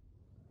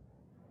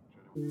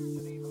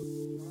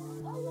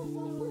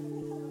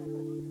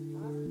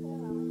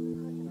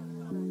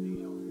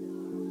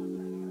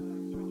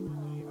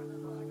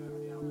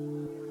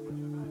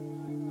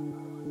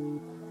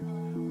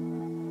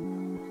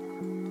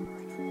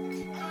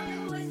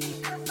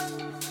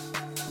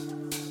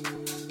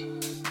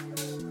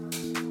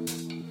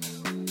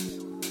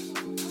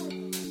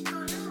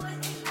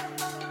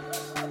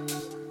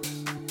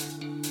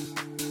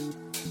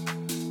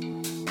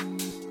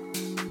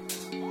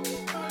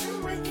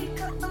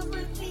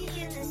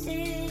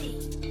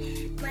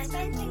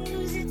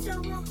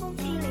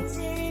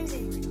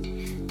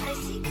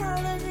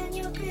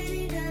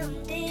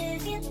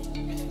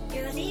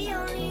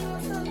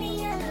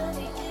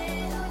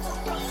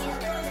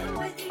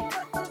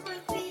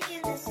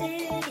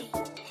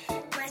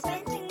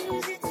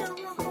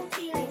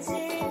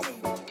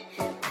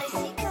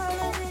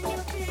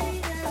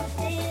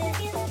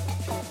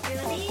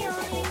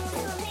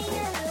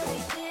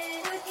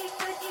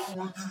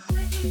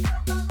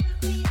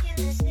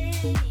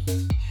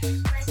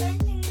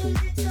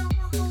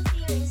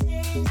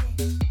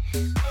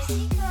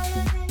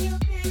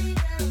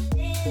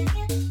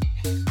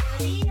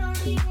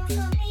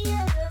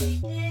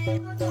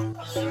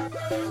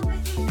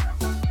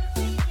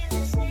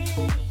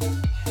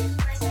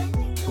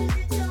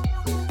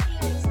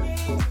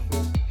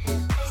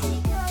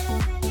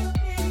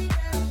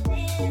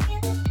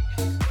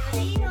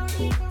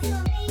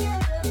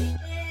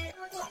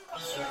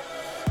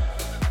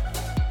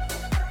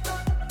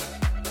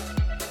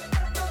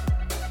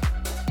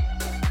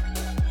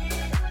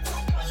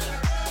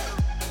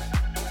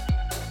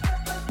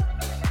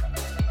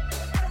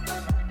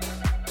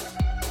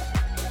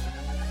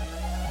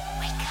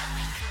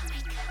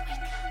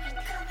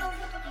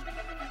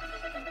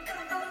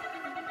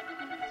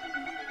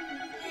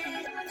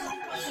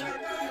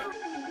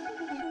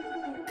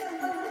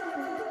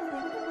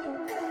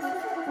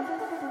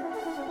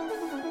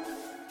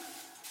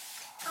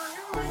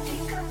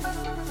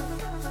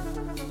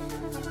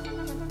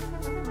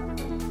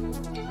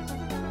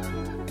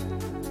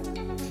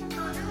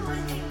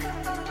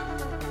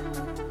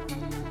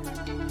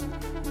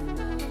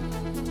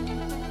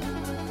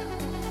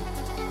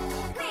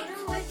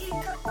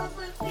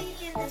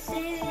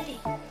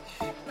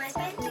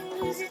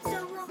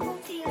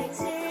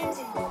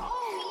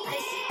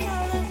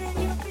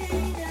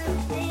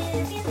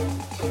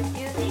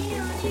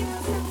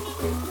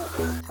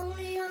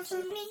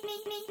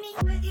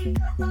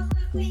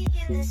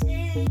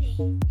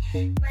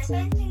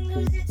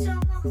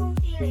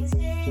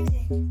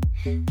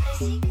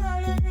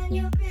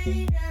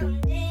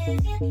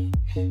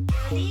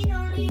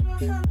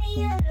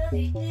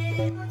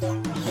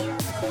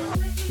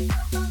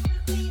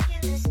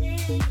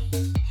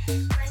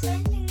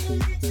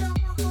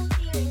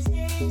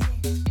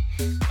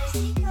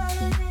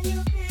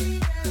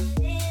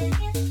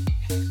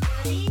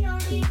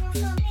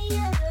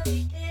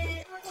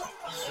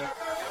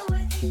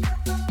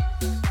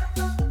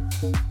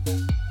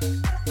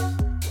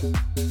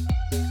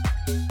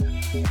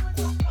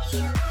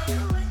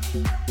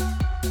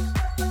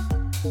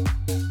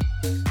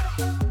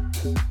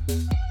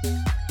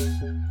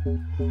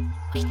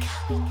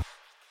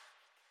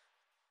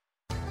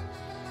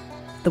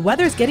 The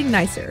weather's getting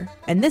nicer,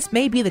 and this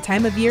may be the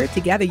time of year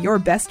to gather your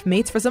best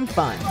mates for some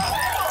fun.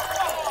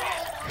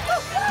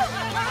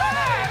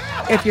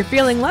 If you're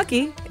feeling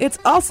lucky, it's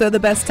also the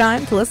best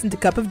time to listen to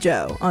Cup of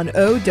Joe on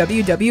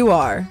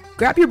OWWR.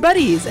 Grab your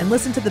buddies and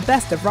listen to the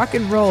best of rock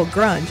and roll,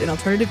 grunge, and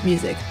alternative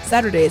music,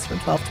 Saturdays from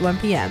 12 to 1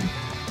 p.m.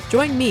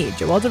 Join me,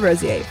 Joelle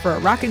DeRosier, for a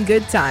rockin'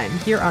 good time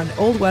here on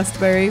Old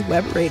Westbury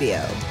Web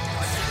Radio.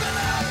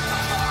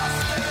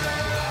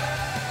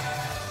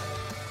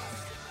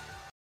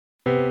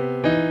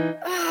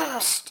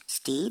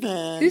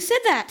 Steven. Who said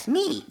that?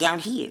 Me, down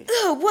here.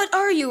 Ugh, what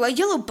are you, a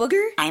yellow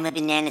booger? I'm a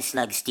banana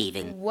slug,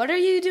 Steven. What are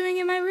you doing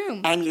in my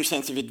room? I'm your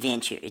sense of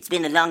adventure. It's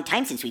been a long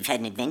time since we've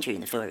had an adventure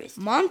in the forest.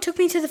 Mom took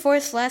me to the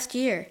forest last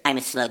year. I'm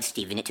a slug,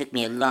 Steven. It took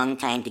me a long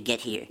time to get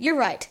here. You're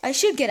right. I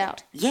should get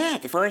out. Yeah,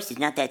 the forest is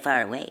not that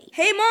far away.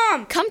 Hey,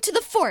 Mom! Come to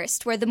the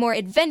forest where the more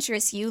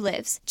adventurous you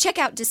lives. Check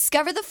out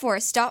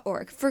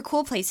discovertheforest.org for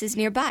cool places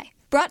nearby.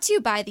 Brought to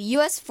you by the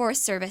U.S.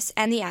 Forest Service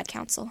and the Ad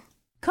Council.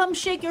 Come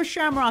shake your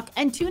shamrock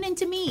and tune in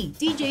to me,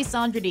 DJ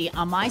Sandra D,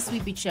 on my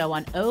Sweet Beat Show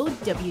on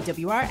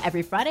OWWR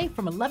every Friday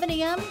from 11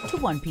 a.m. to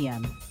 1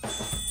 p.m.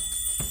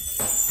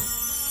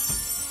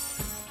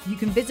 You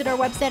can visit our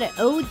website at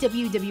owwrny.org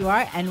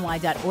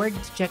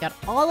to check out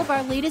all of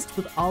our latest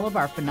with all of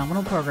our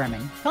phenomenal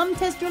programming. Come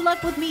test your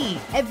luck with me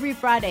every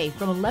Friday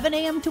from 11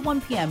 a.m. to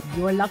 1 p.m.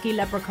 Your lucky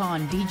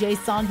leprechaun, DJ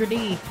Sandra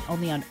D,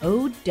 only on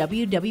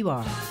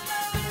OWWR.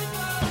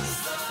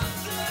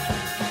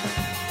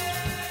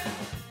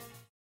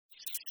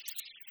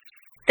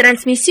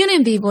 Transmisión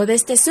en vivo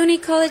desde SUNY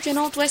College en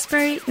Old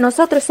Westbury.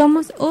 Nosotros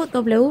somos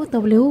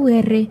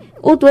OWWR,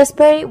 Old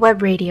Westbury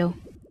Web Radio.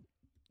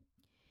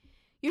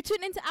 You're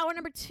tuned into hour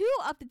number 2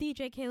 of the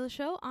DJ Keila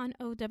Show on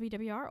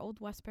OWWR,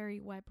 Old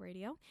Westbury Web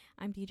Radio.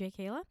 I'm DJ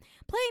Keila,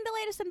 playing the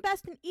latest and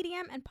best in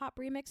EDM and pop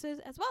remixes,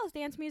 as well as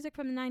dance music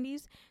from the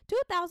 90s,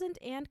 2000s,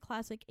 and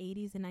classic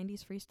 80s and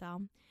 90s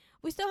freestyle.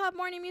 We still have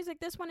more new music.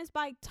 This one is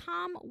by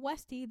Tom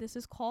Westy. This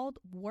is called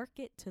Work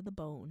It to the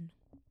Bone.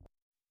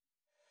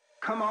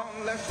 Come on,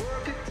 let's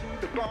work it to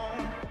the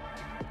bone.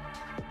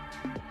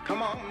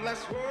 Come on,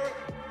 let's work.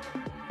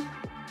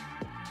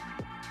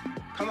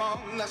 Come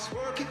on, let's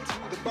work it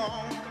to the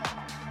bone.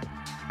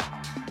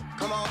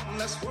 Come on,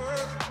 let's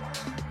work.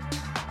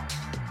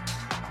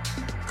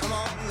 Come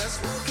on,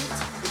 let's work it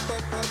to the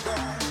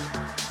bone.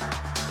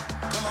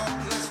 Come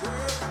on, let's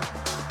work.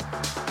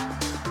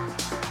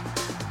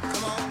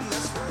 Come on,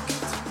 let's work it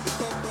to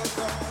the bone.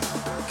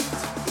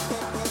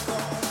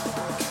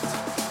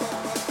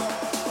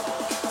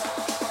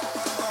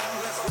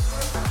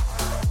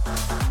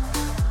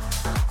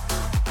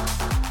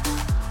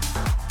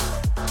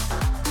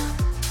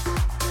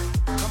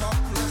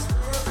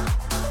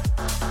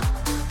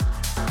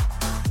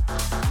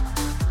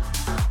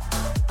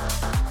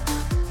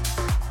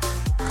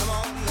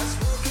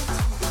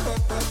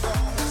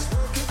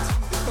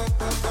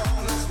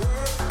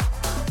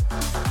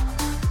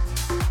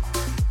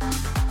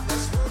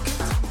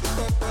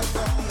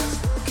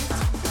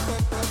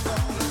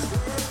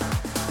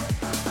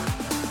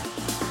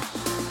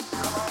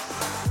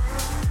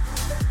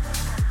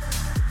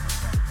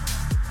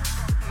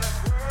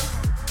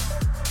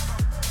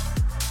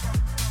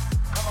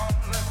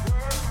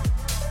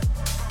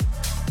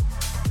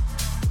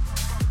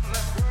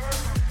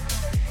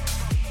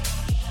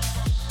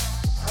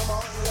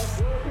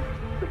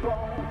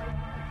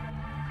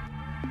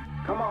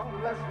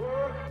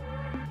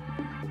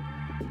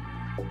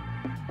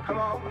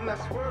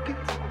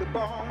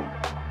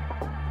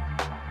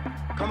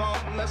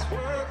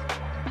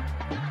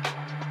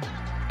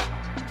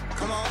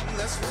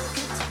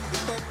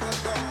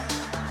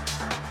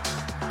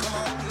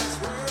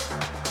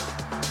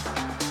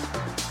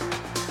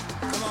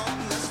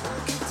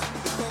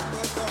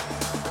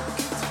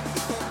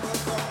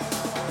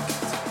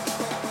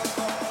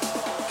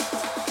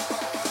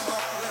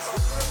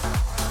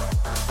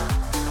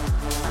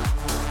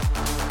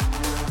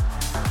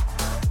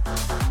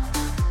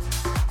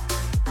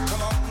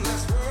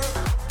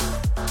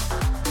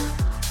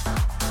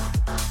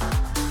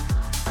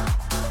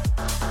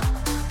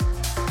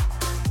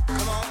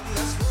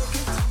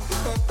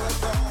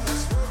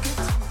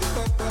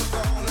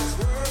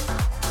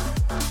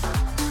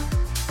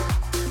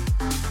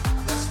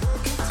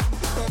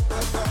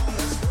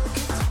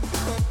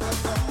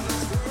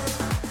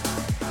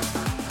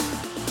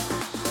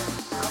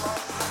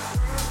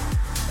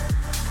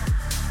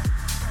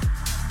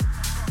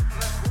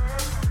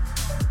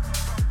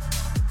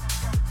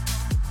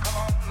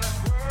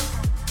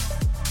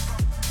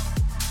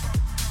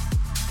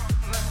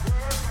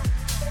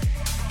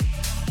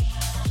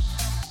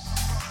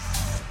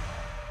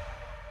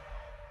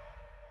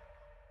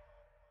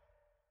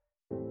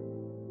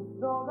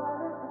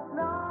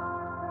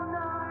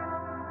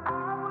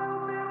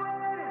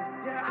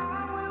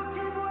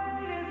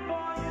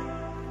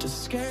 Does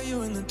it scare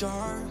you in the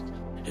dark?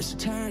 Is it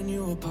tearing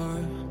you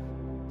apart?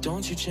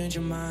 Don't you change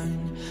your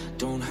mind,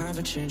 don't have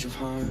a change of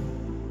heart.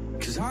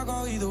 Cause I'll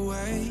go either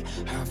way,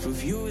 half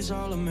of you is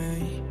all of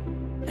me.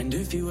 And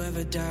if you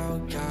ever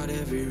doubt, got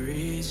every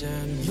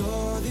reason.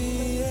 You're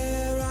the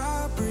air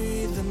I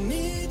breathe, I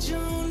need you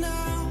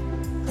now,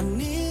 I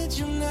need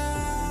you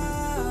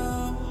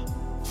now.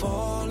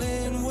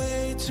 Falling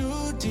way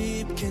too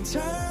deep, can't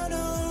turn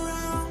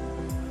around.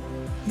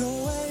 No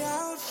way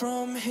out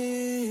from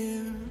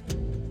here.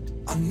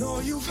 I know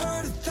you've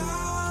heard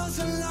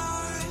 1,000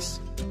 lies.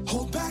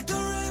 Hold back the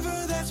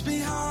river that's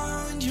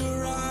behind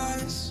your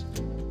eyes.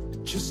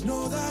 Just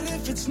know that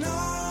if it's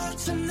not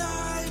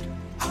tonight,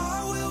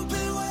 I will be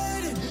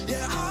waiting.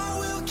 Yeah, I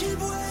will keep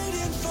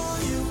waiting for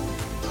you.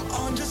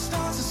 Under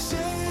stars and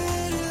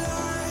city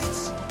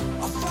lights,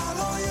 I'll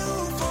follow you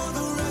for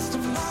the rest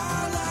of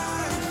my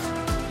life.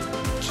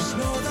 Just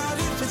know that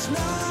if it's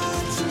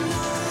not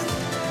tonight,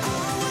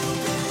 I will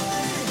be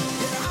waiting.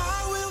 Yeah,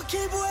 I will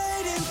keep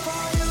waiting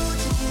for you.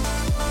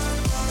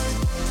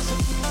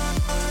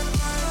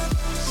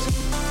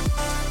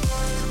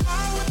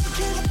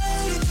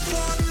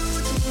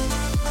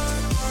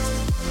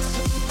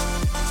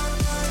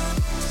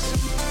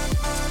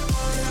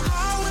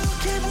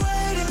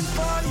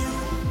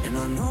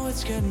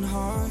 It's getting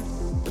hard,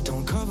 but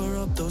don't cover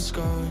up those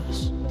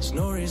scars. There's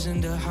no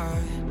reason to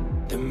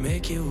hide, then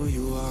make it who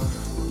you are.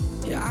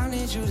 Yeah, I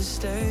need you to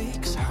stay,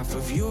 cause half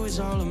of you is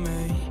all of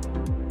me.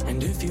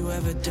 And if you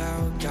ever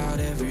doubt, got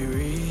every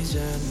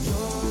reason.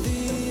 You're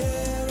the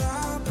air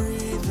I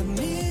breathe, I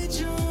need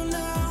you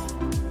now,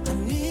 I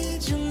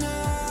need you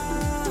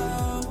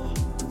now.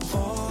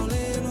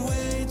 Falling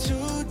way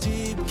too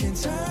deep, can't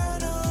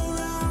turn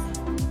around.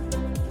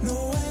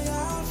 No way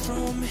out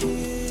from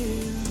here.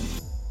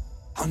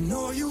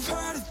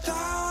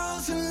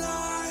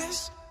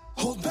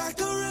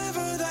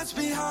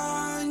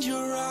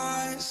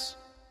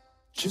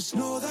 Just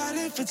know that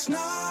if it's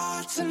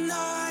not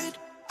tonight,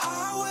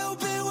 I will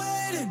be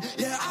waiting.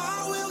 Yeah,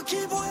 I will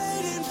keep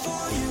waiting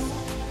for you.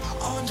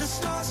 Under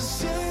stars and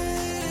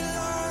city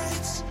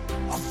lights,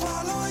 I'll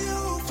follow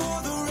you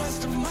for the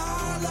rest of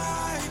my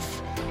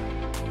life.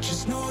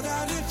 Just know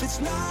that if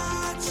it's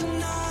not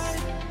tonight,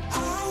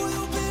 I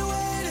will be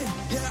waiting.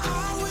 Yeah,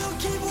 I will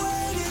keep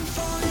waiting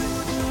for you.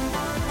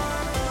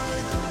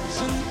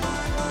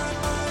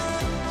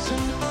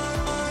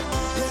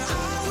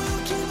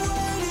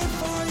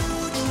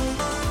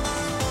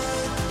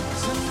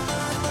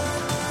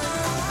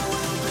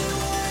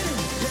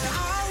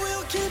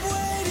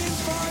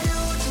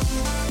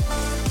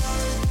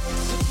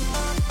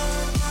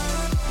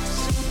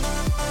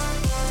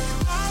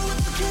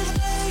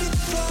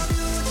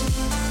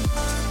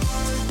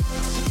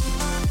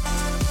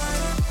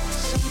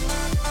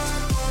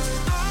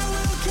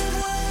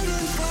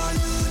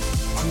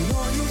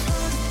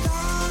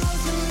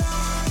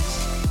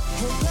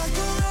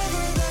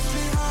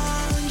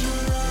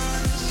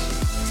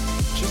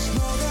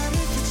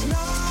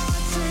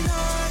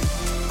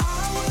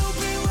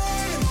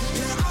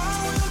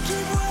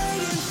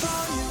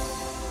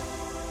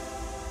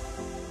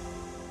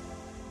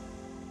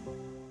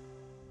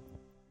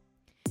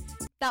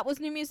 That was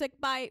new music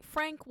by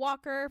Frank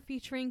Walker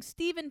featuring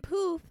Stephen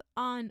Puth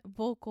on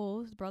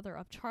vocals, brother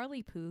of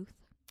Charlie Puth,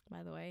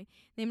 by the way.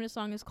 Name of the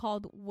song is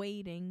called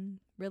Waiting.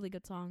 Really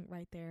good song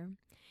right there.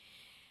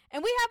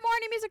 And we have more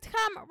new music to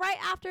come right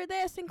after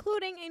this,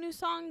 including a new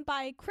song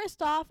by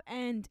Christoph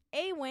and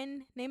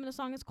Awin. Name of the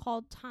song is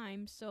called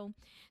Time. So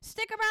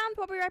stick around.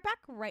 We'll be right back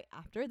right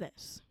after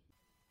this.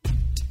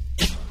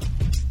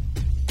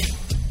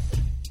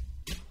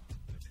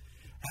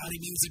 Howdy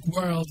Music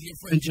World, your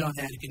friend John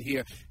Hannigan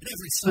here, and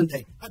every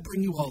Sunday I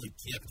bring you all a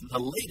gift, the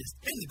latest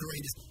and the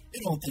greatest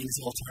in all things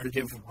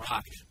alternative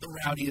rock, the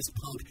rowdiest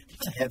punk,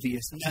 the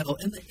heaviest metal,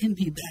 and the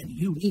indie that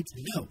you need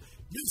to know.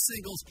 New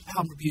singles,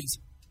 album reviews,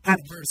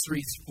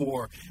 anniversaries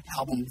for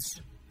albums,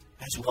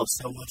 as well as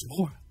so much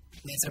more.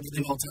 That's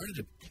everything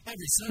alternative,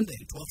 every Sunday,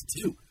 12 to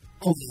 2,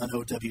 only on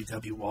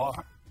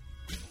OWWR.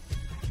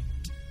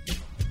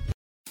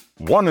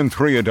 1 in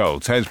 3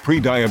 adults has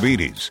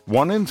prediabetes.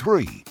 1 in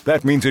 3.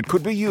 That means it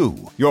could be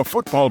you, your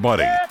football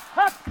buddy,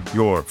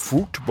 your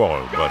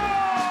football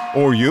buddy,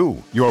 or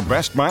you, your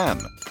best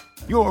man,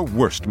 your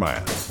worst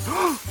man,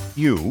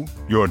 you,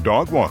 your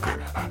dog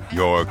walker,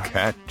 your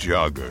cat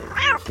jogger.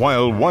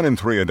 While 1 in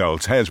 3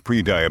 adults has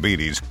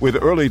prediabetes,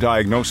 with early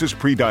diagnosis,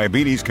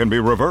 prediabetes can be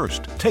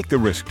reversed. Take the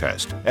risk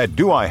test at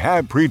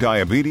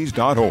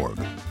doihaveprediabetes.org.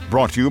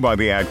 Brought to you by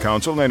the Ad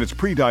Council and its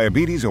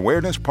prediabetes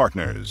awareness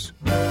partners.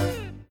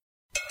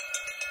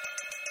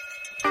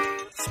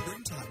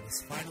 Springtime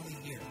is finally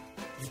here.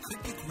 You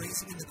could be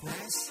grazing in the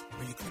grass,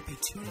 or you could be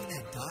tuning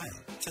that dial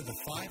to the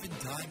 5 and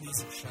Dime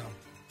Music Show.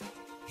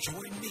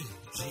 Join me,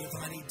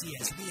 Giovanni D,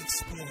 as we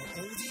explore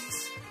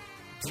oldies,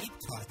 deep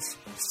cuts,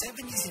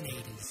 70s and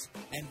 80s,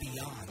 and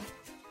beyond.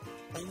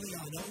 Only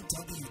on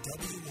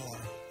OWWR,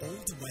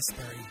 Old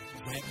Westbury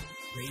Web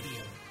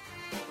Radio.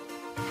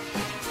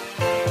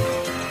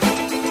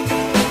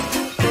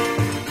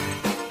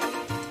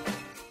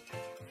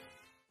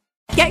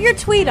 Get your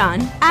tweet on,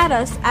 add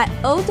us at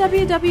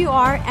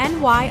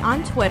OWWRNY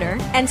on Twitter,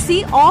 and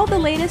see all the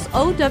latest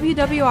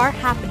OWWR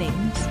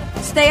happenings.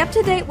 Stay up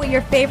to date with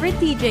your favorite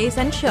DJs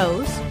and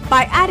shows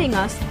by adding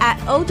us at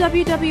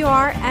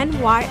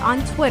OWWRNY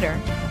on Twitter.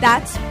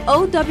 That's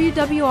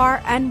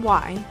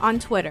OWWRNY on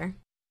Twitter.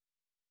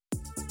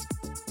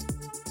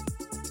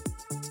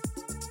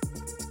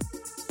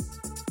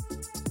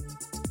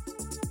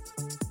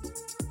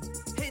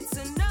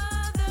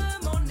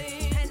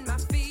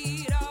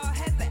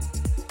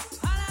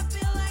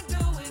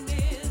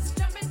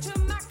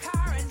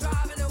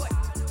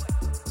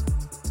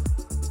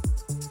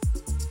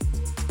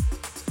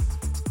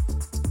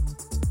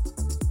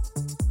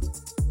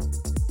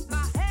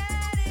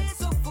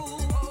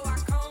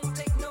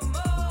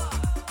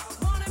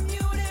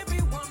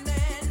 Everyone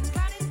then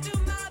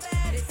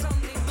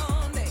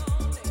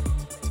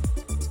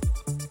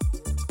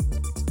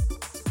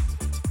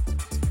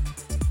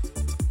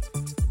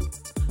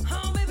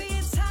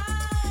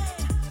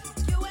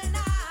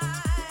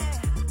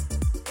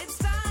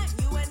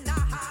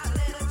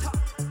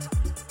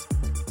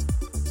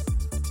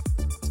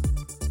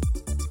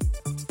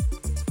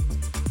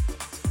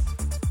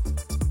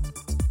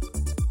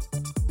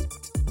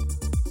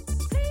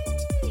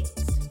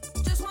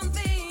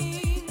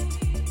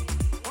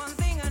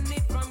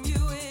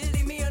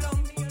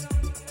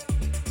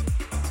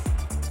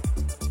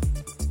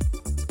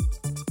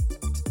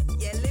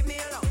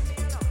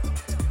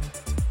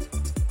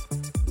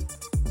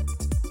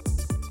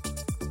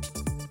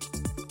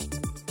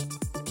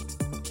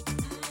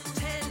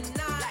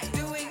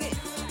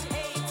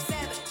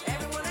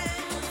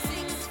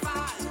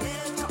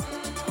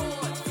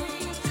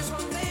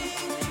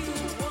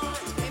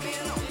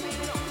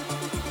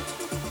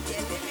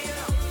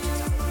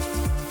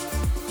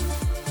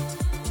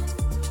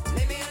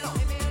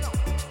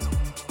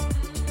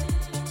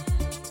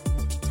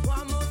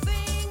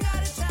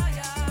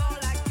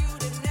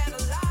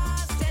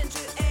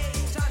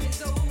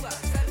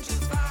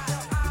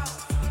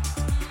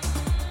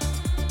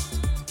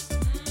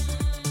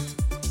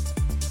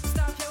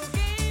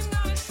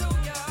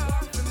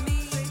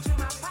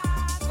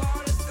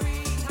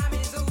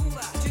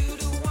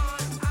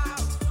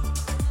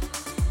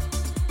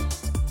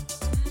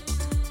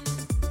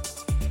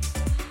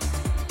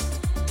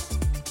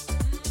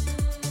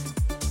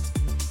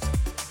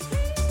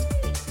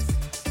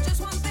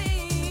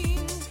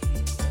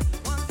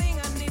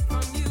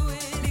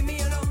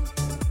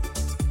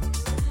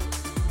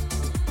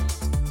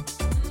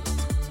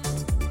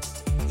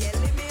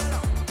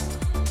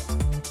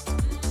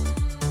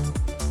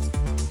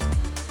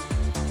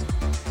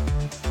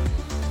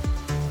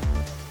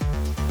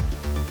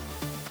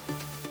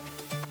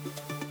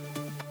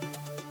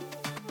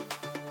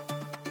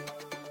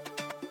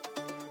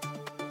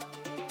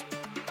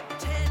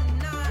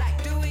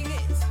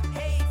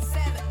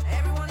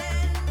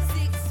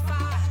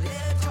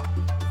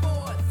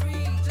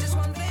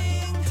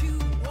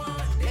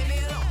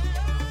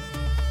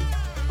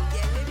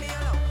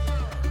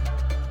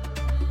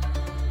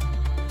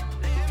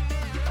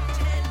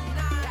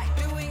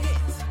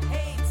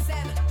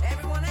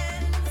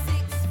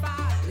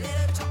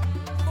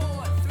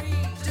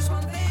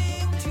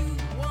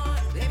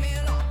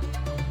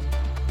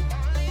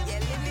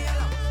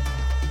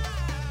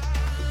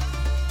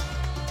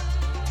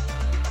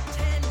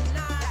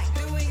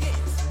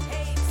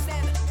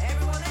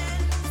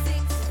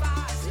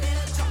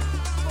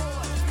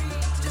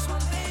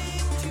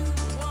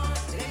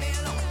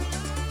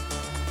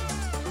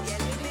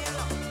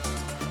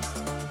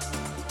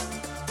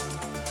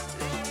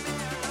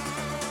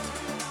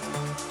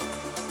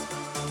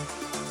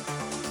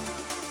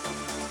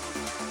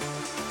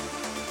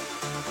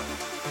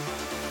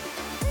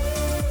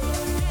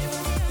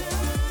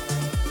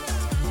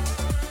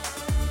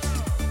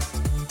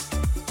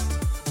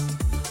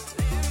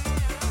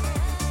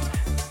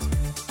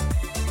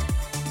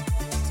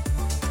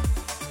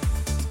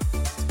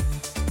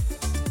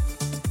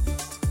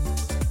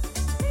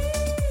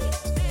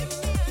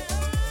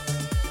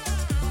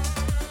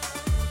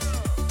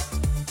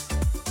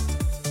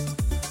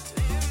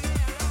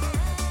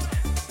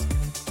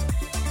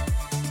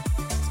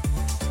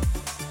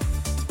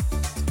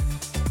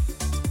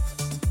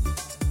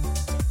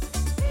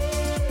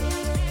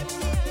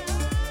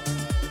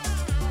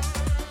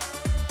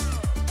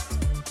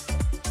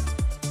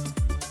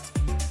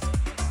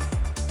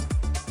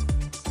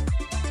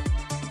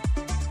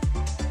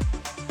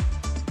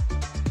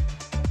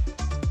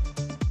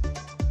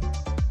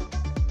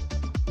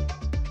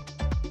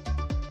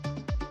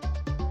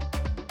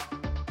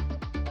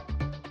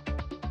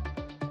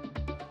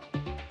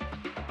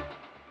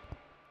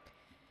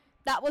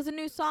That was a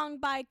new song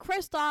by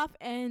Christoph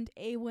and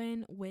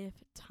Awen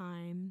with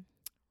Time.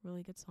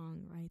 Really good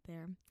song right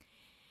there.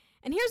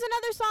 And here's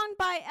another song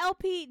by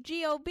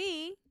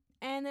LPGOB,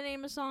 and the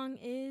name of the song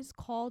is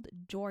called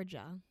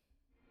Georgia.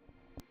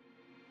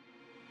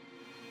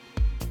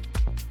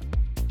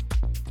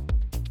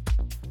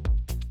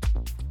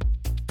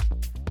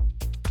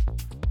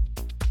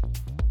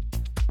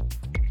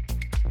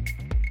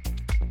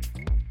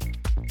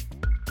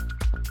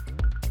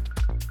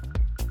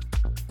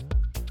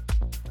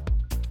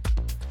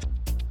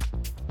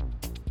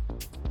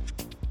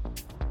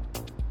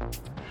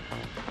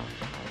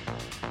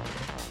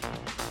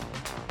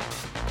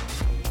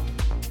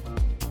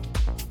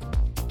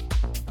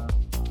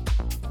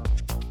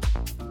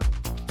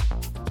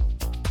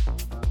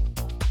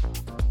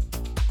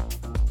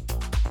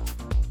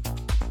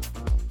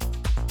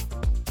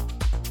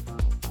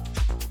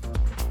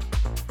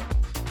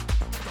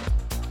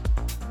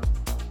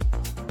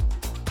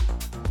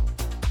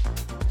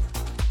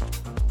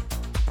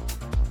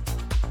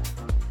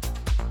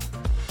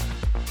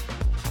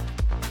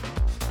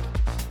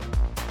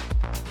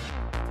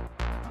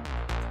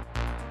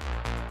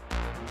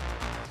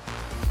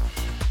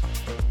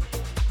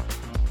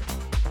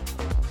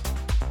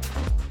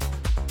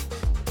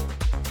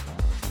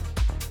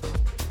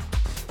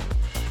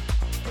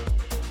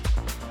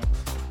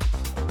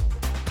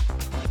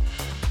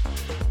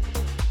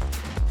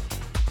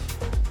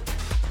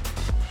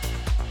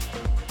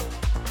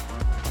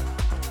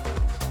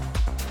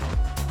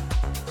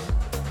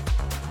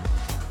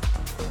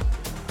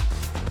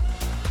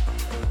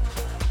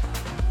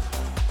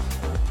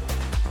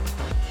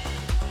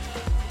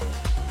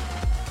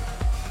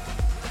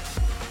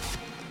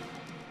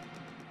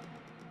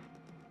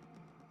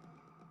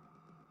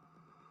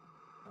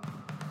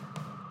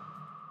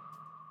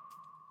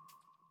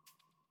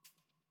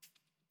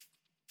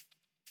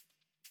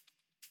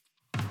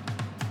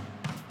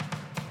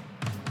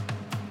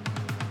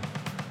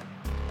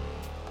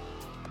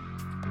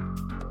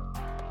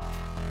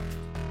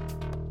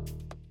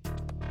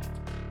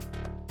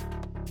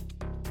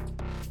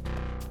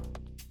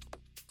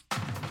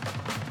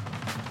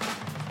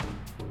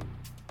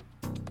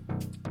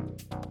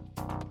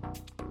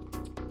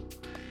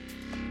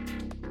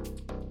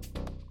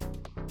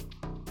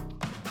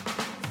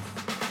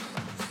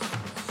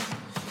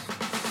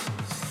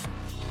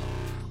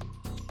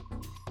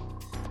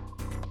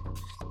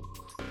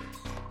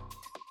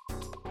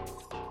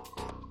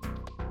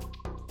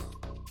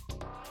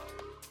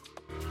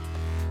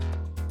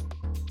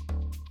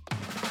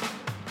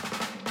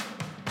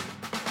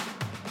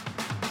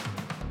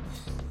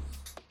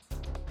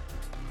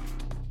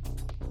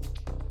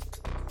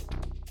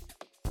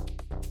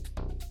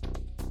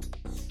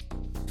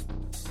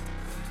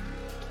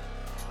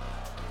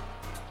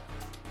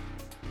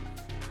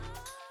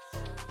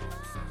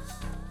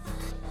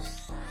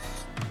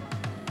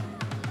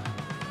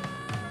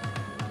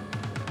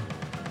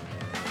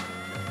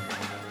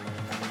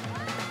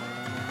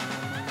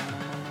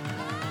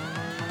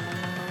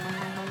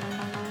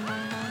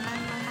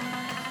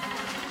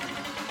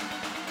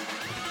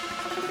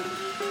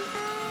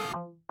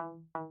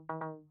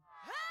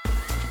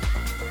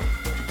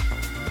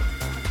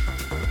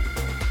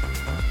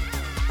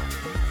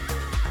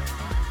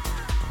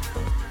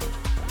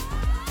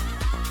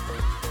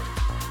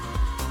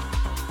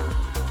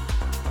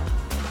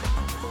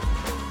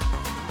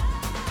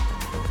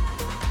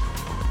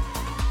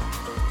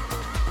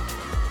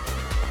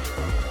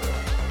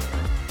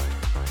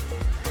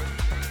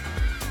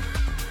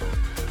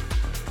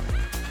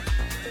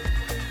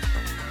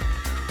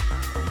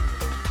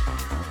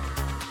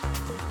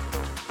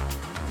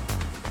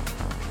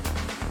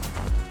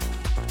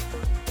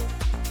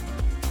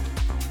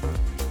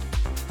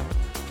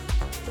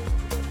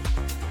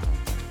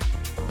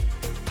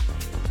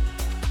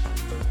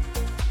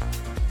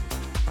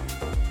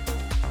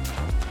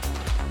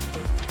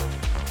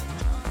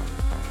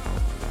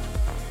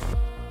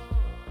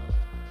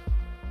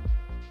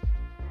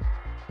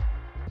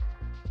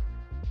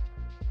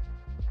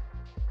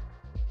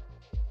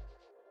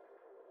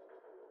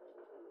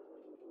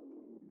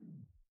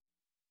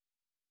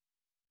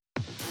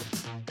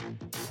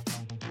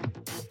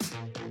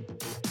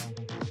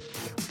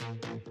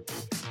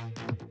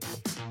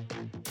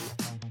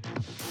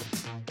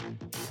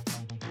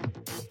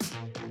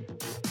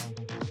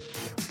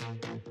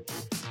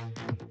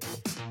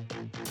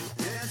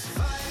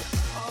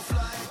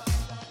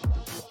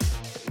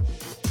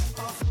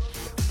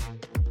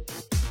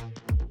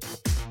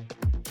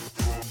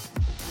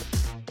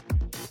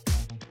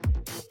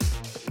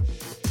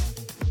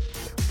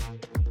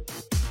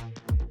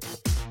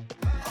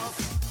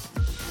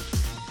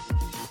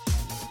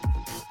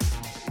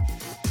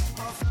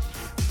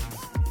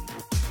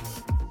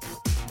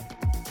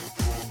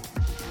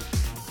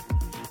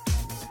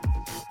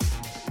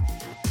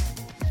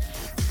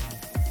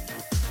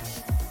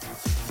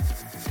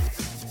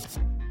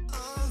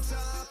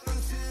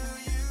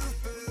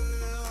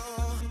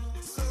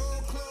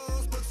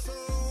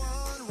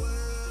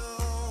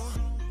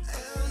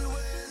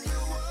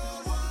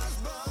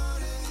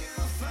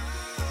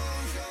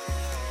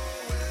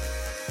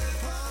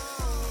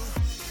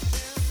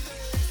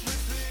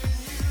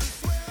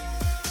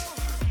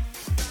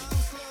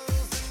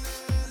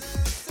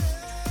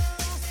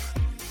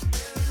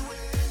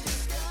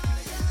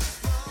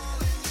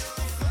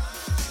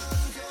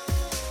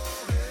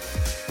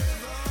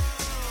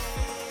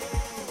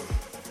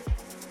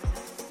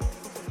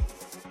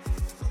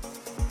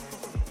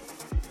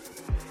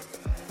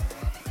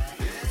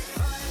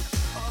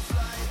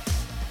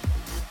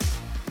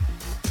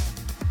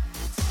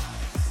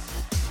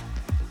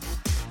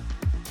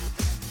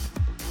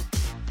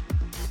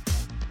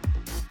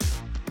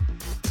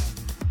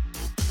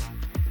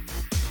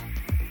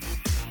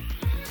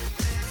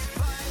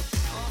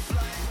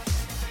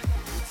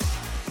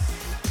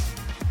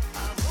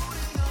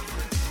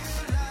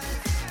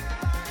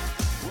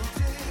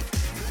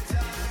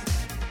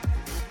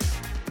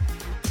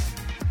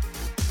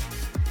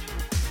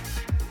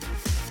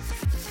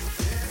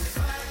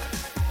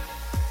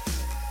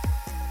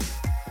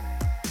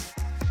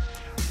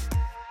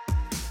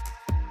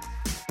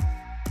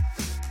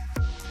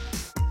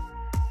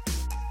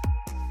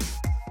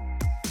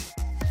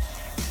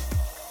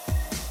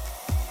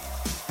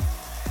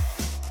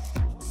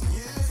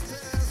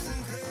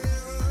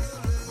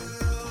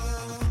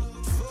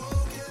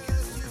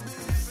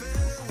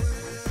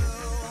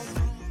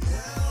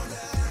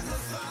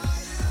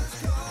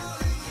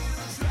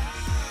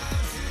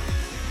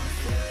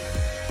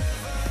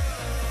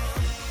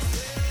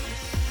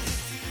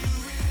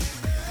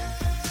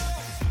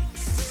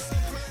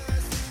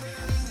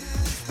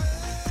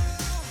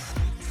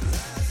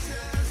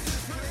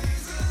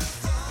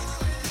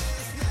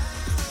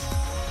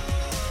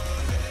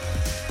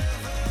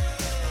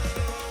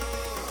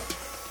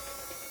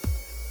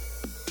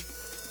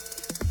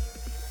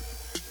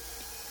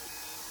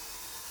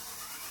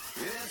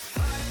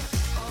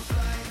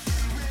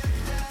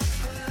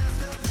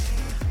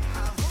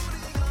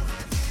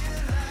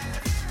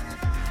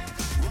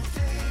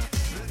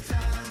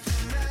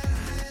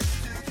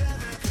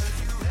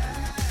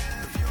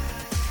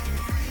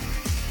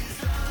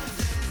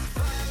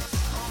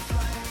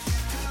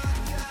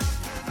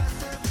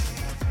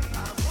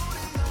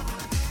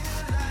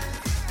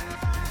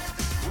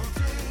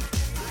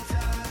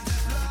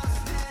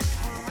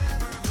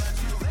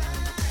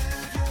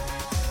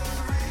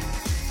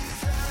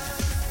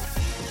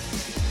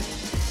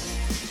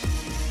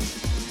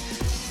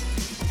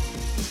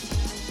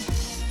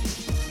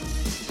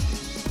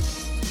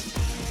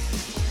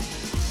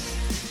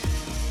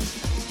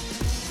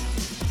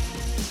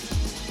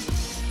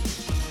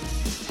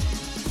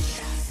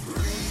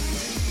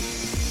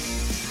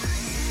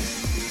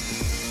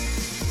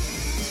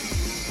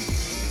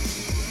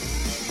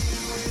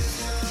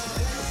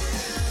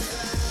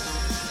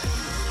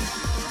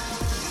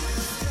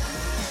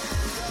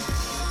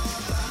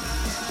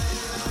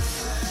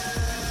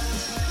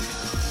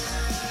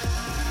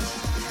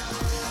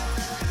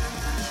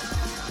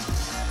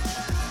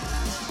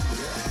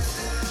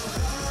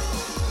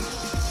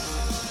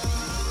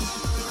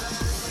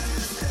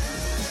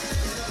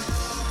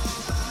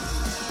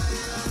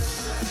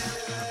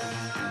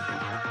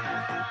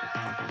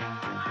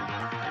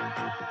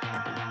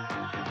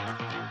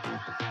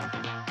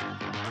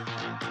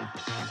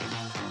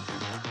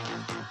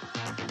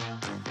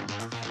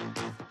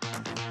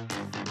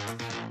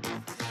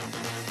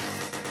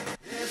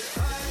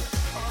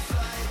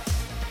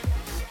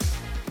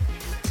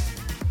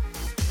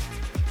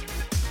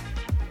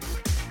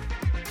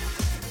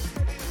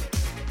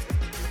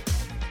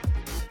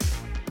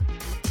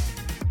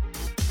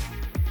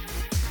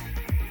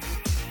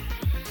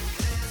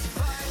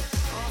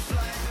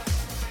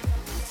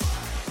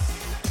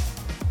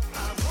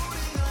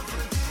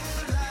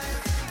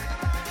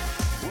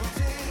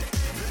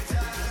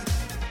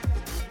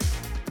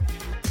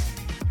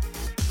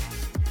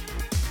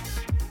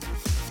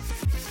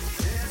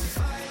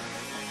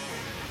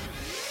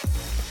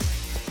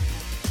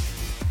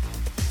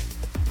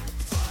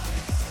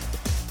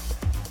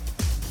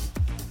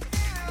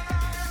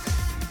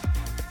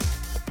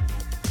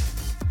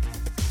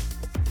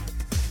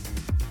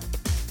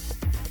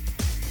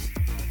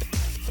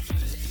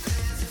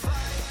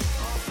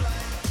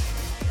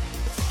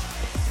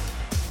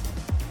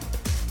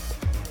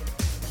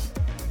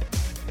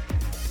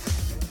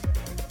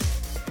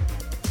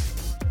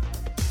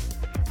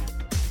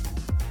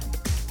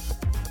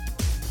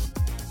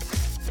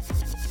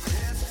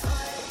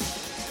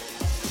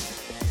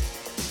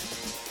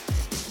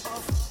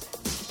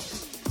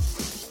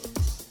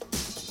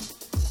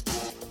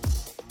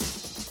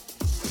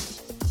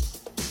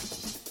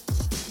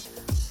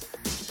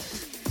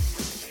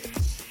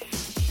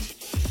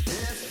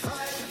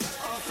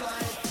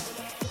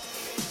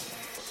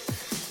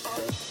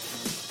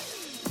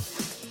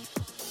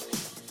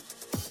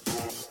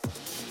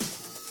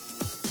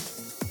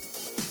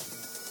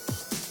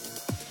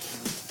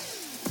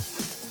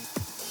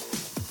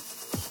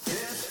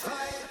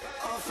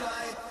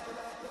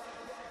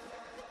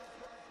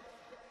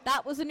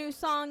 that was a new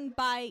song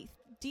by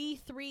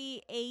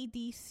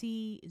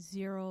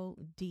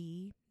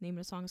D3ADC0D. Name of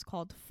the song is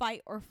called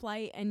Fight or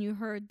Flight, and you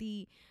heard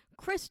the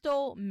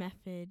Crystal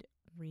Method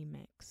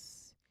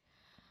remix.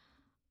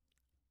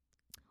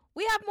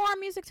 We have more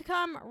music to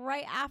come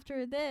right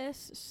after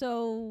this,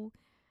 so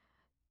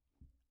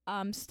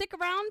stick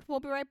around.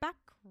 We'll be right back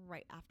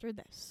right after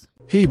this.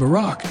 Hey,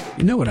 Barack,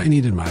 you know what I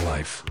need in my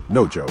life?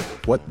 No, Joe.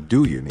 What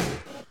do you need?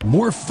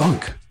 More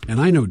funk,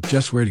 and I know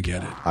just where to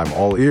get it. I'm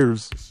all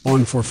ears.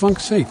 On For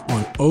Funk's Sake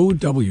on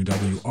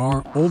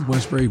OWWR Old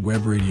Westbury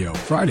Web Radio,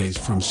 Fridays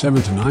from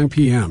 7 to 9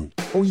 p.m.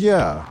 Oh,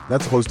 yeah.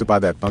 That's hosted by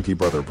that funky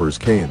brother, Bruce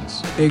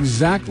Keynes.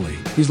 Exactly.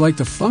 He's like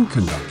the funk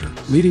conductor,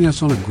 leading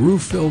us on a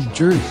groove-filled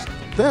journey.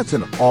 That's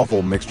an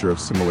awful mixture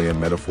of simile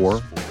and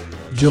metaphor.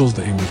 Jill's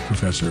the English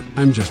professor.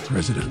 I'm just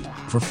president.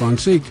 For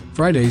Funk's Sake,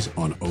 Fridays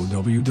on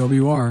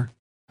OWWR.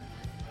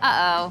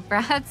 Uh-oh,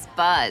 Brad's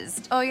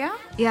buzzed. Oh, yeah?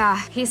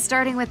 Yeah, he's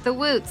starting with the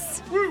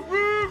woots.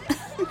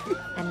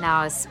 And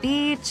now a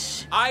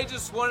speech. I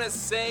just want to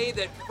say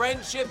that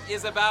friendship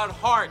is about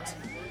heart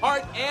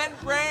and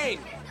brain.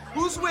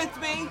 Who's with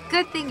me?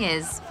 Good thing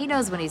is, he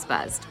knows when he's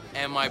buzzed.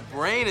 And my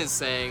brain is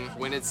saying,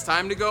 when it's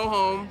time to go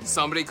home,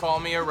 somebody call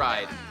me a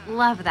ride.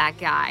 Love that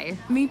guy.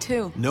 Me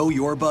too. Know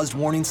your buzzed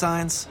warning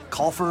signs?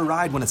 Call for a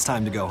ride when it's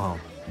time to go home.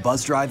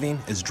 Buzz driving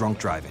is drunk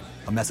driving.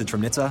 A message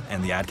from NHTSA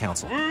and the Ad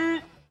Council.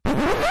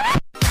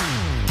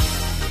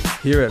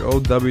 Here at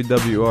Old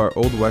WWR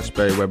Old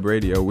Westbury Web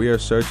Radio, we are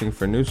searching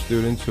for new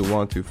students who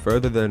want to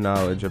further their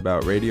knowledge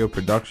about radio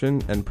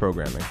production and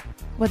programming.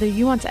 Whether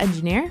you want to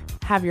engineer,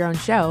 have your own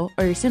show,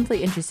 or you're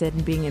simply interested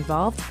in being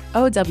involved,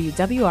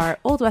 OWWR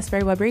Old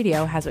Westbury Web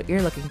Radio has what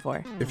you're looking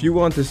for. If you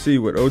want to see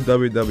what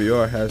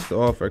OWWR has to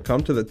offer,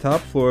 come to the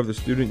top floor of the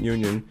Student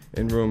Union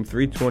in room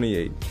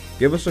 328.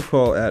 Give us a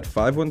call at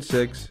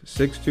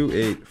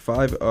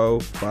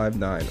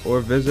 516-628-5059 or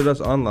visit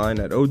us online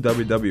at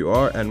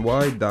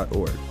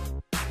owwrny.org.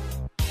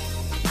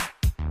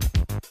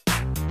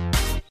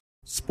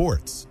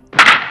 Sports.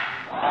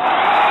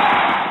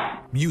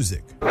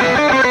 Music.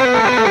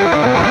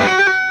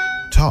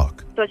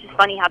 Talk. So it's just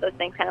funny how those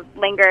things kind of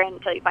linger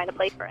until you find a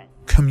place for it.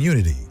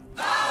 Community.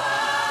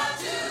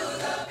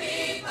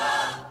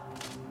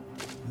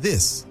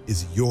 This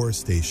is your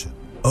station.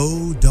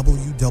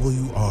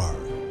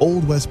 OWWR,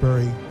 Old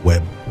Westbury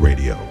Web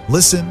Radio.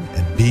 Listen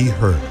and be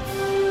heard.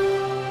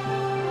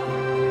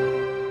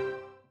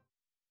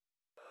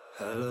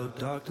 Hello,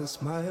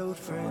 darkness, my old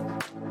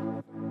friend.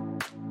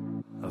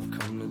 I've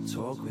come to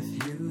talk with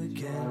you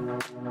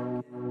again.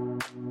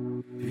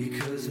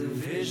 Because a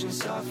vision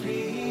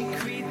softly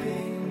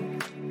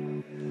creeping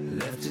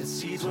left its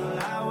seeds while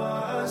I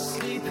was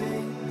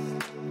sleeping.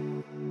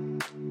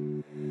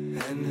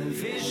 And the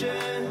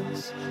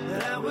visions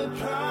that were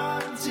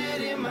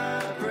planted in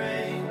my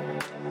brain,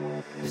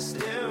 it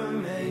still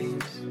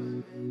remains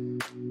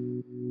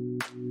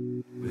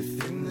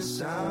within the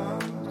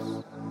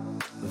sounds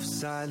of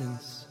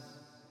silence.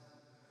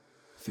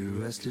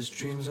 Through restless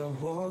dreams I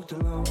walked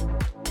alone,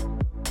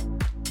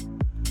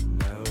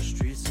 narrow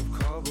streets of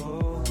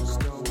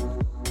cobblestone,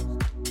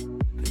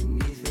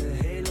 beneath the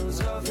halos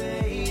of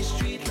a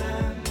street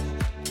lamp.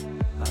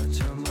 I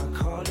turned my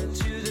collar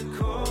to the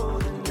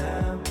cold and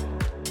damp.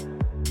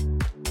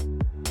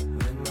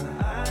 When my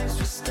eyes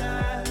were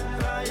stabbed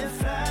by a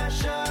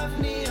flash of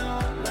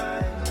neon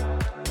light,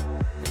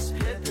 it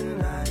split the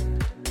night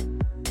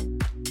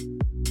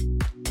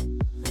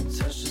and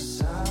touched the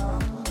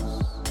sounds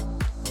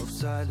of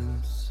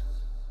silence.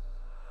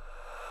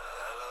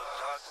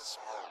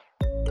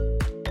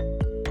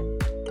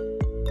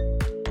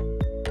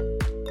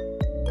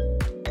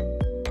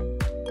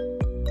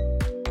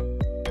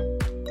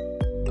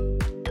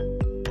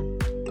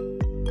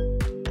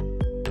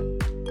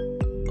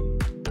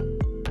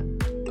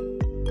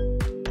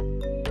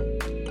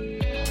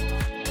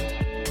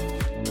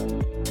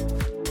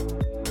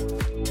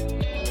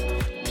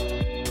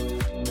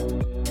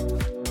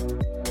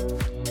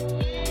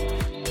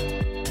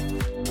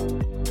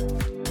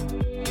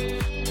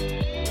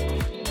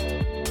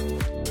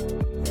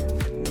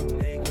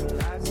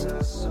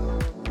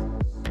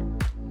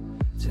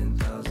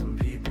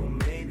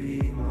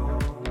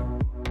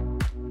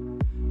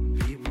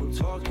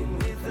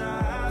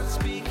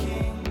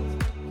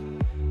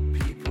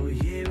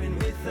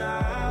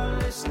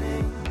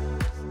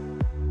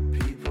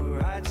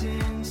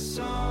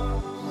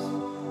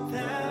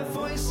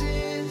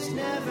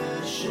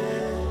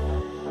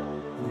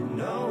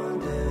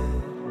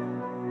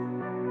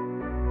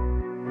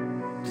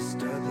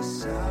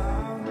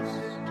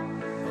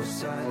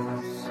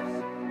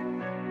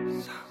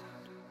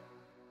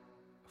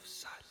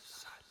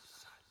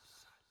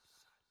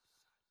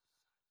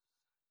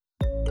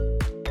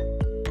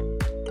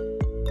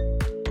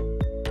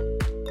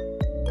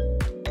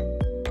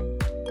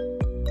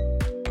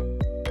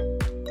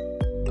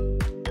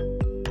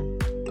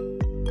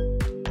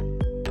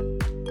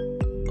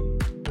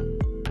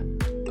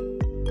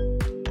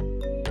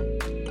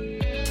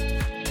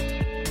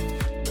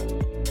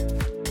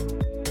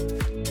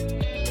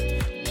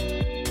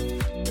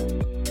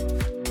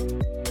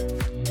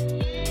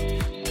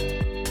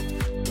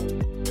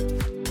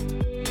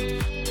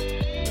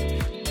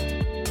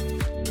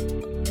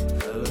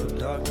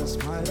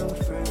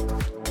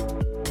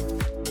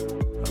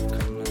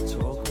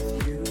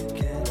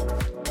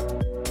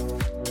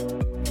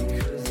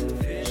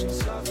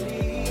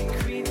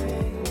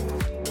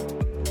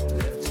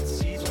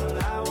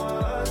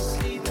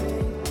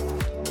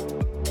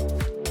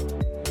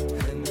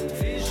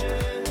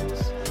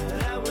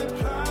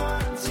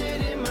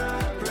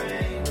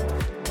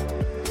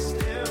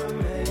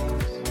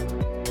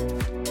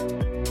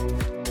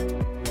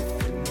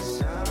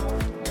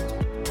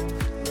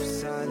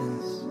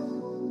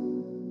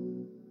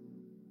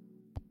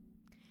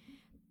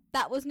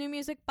 That was new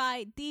music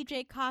by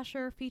DJ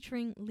Kosher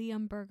featuring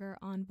Liam Berger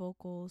on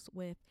vocals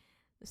with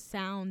The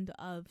Sound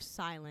of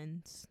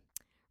Silence.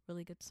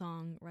 Really good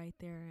song right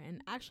there.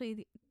 And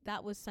actually,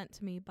 that was sent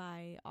to me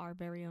by our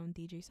very own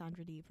DJ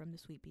Sandra D from the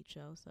Sweet Beat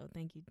Show. So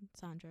thank you,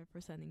 Sandra,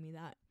 for sending me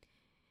that.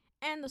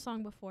 And the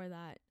song before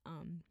that,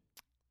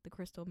 the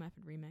Crystal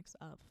Method remix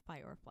of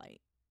Fight or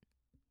Flight.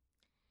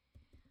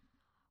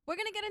 We're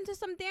going to get into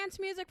some dance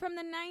music from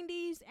the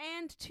 90s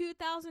and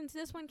 2000s.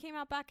 This one came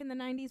out back in the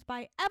 90s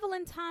by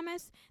Evelyn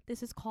Thomas.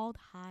 This is called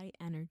High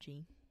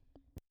Energy.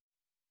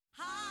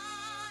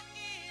 High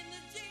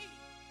energy,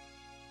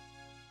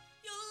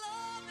 your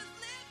love is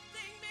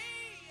lifting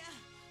me.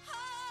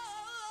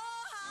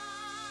 Oh,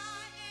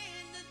 high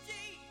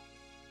energy,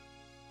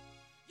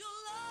 your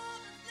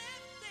love is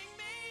lifting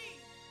me,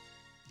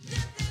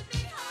 lifting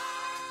me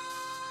high.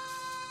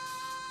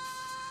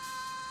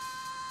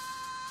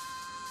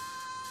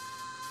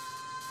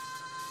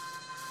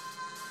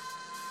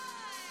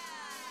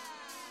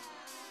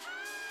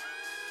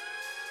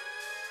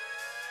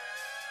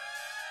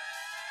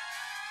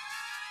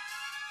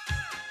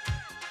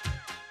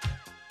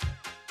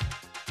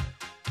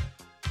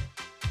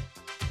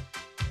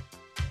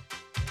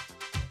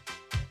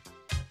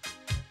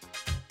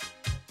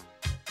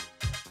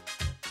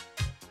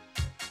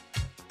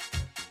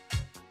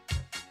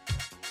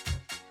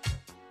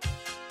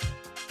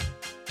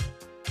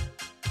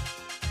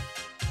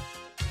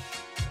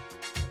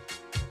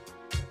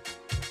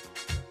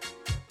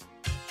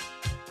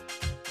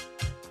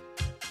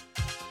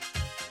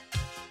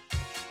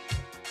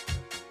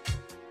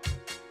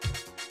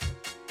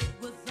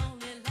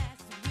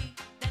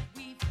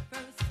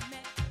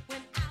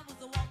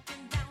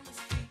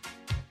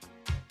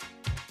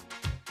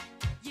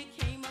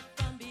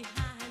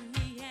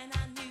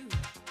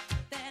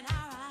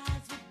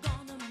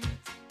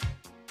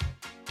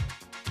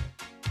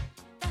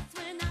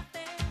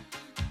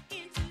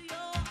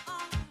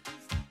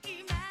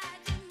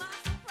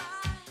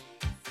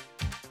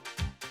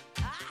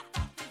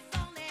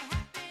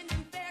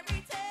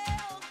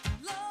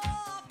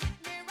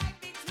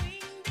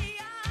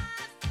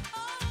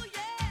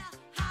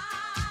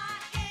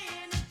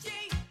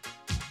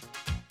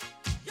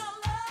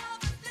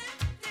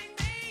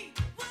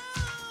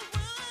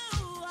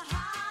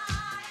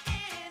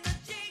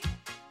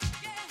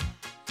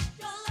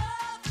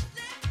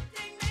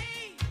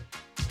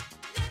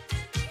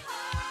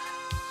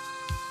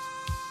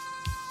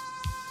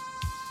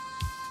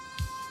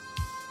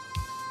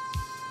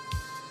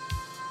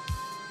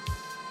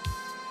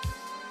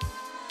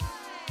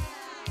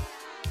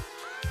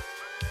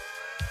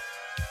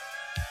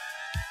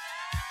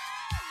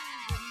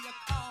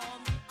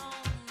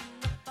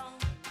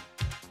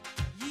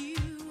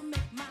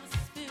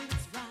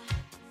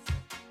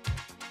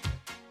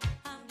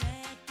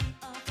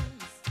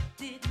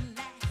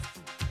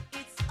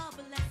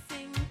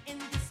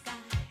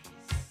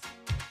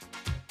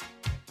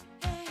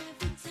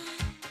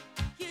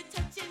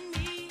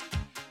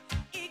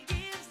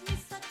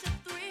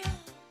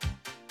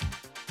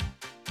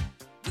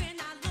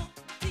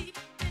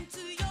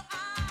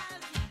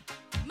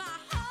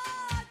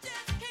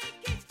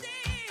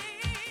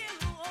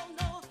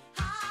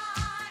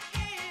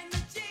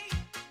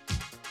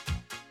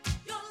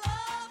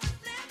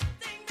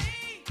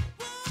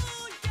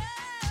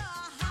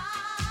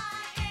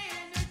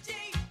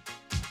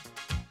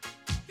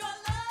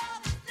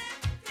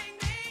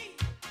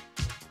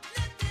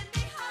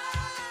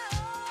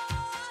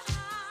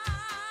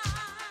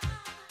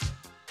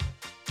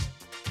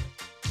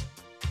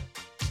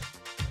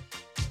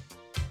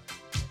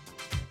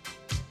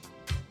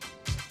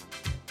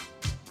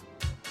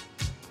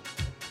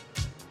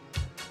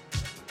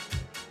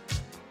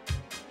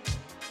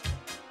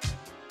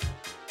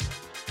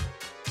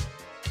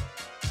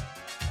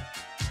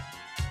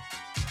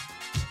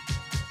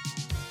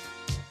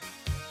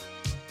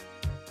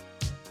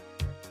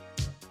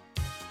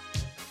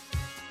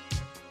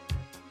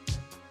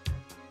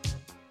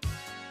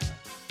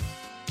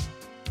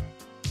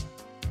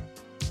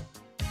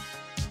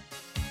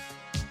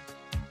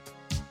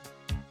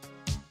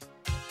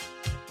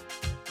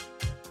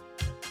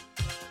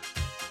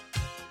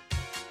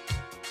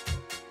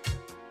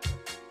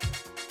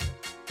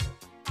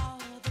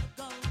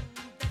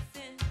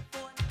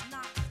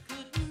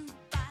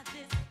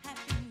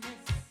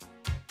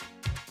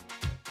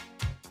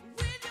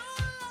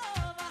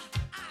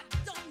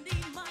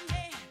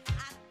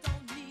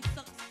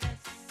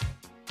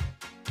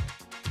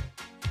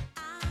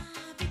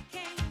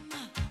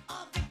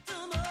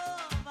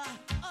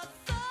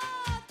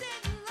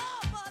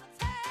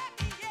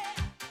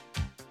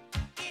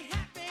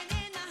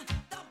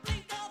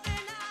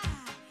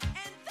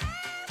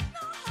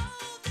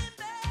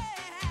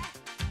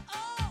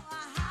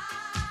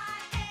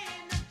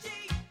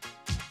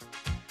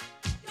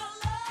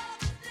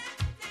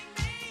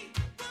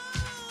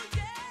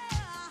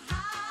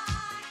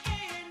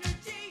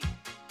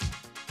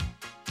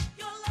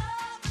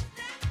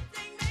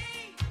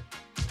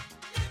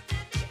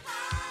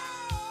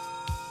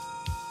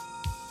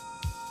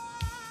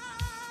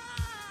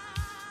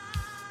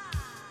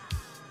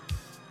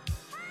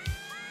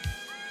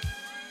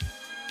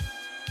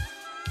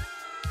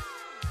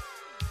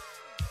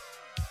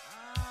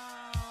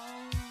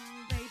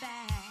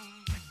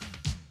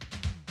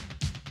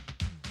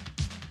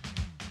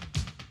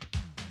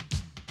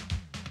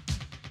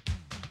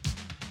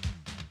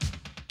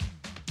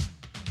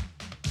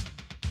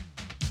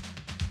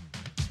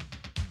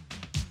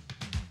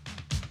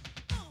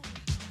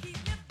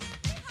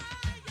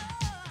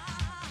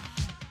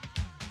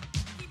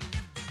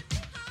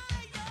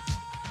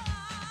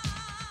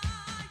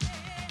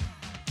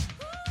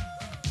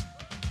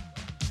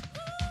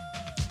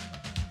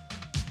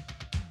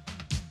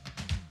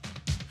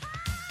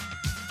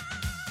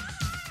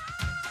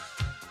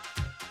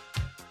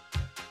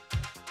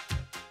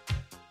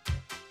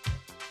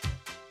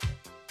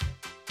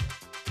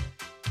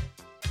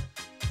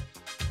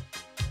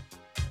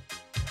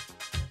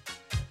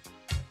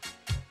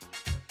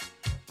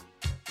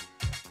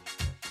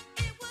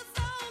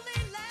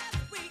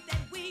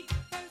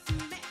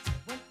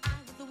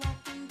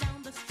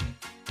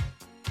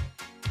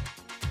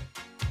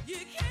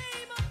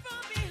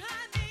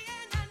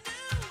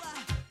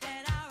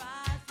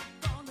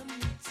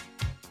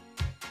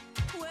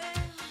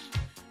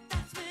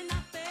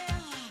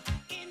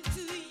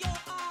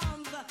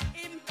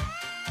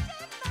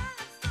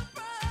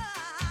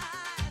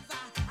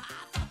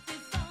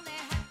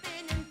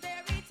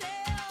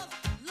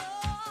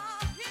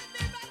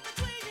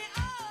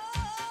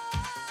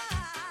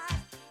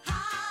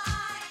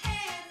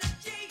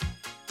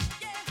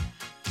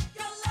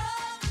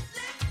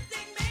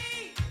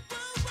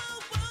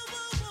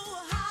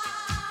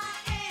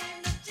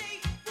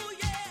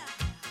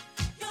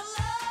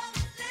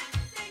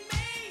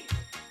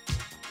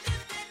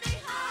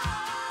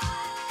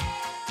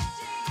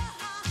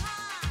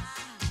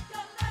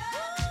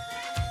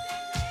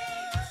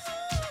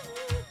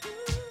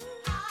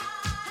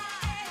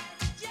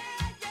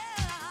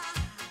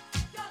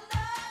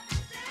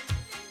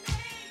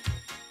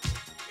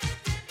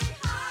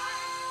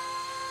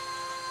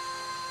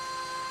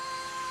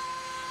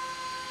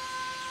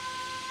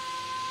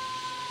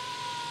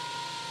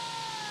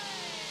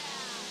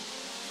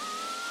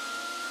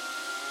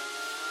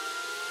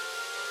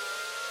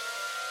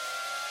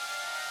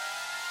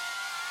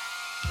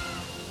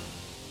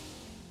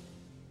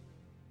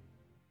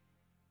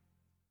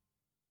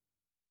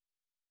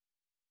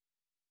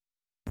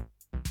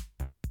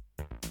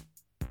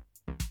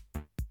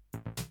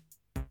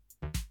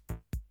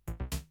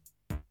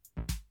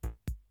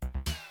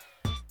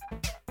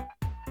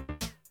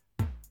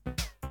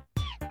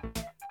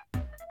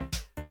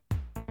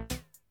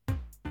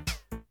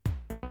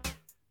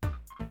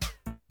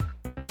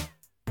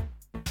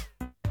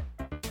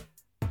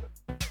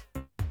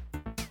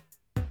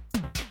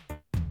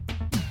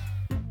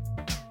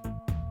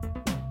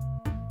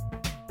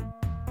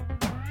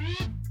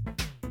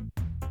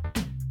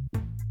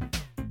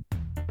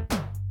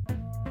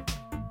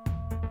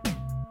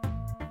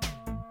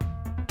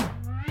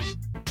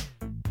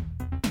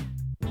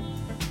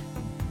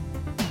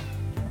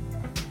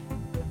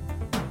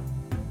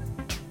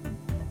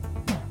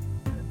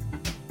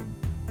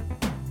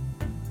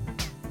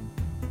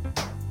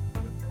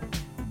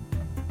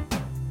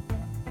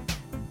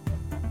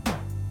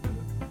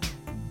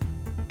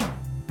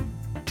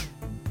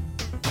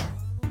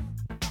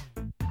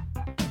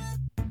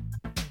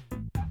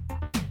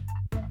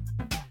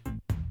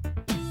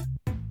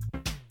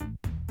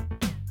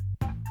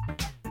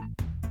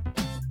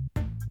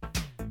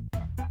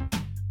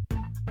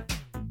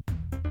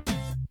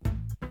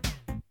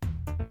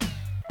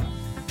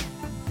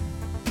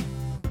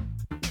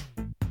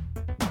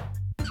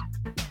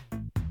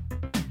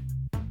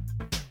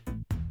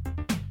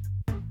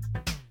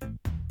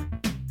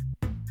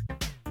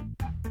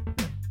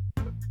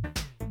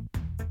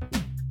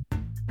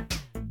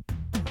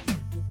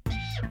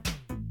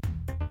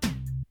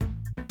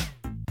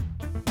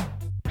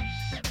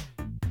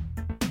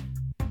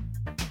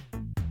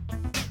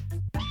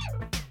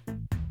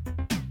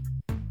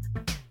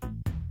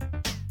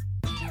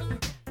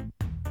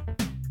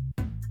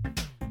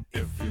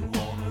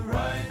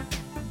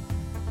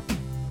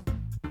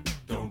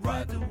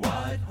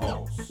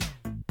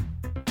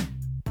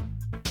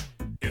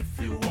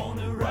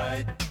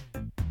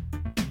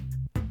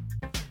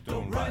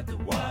 Don't ride the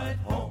white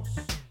horse.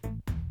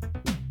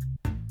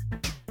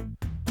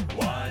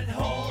 White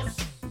horse.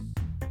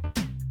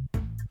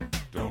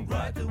 Don't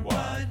ride the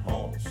white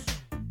horse.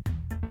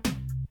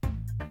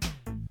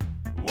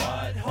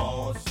 White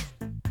horse.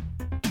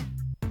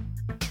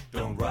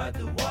 Don't ride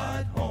the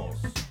white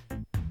horse.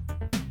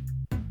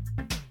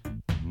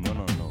 No,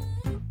 no, no.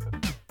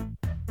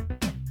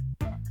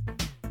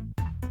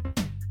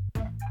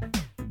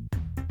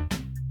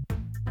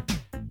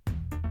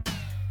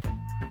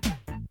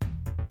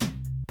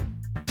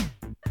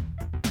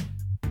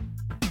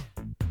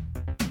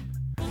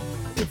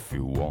 If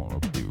you wanna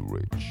be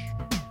rich,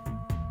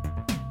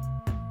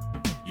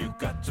 you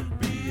got to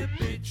be a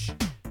bitch.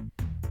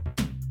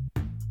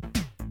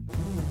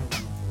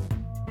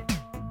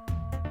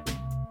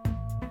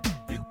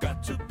 You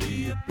got to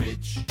be a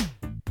bitch.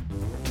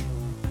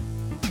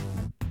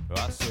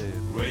 I said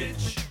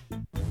rich.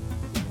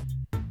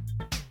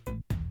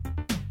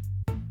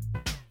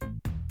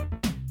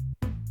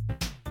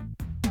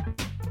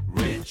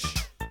 Rich.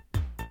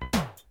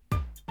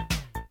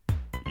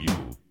 You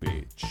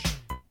bitch.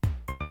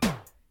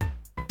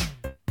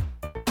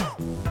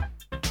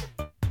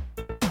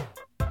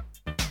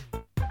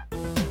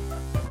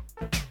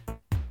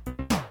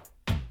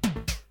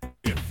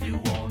 If you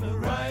wanna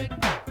ride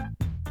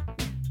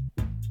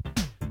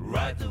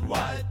the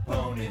white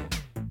pony.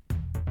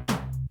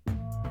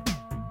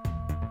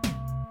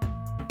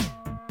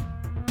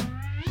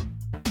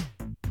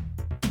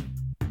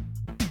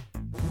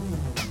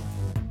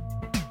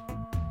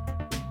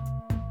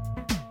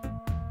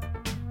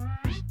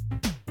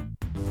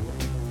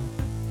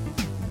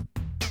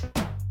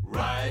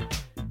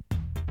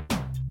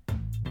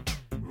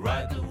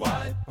 Ride the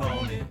white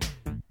pony.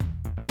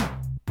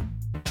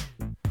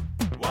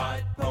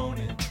 White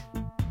pony.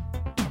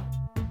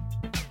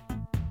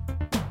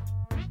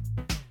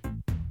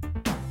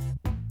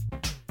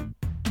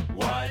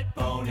 White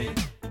pony.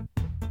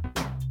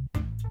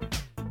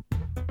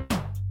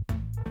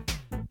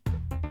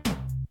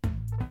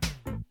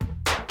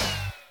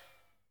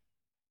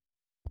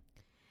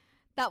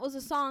 That was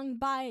a song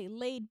by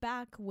Laid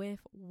Back with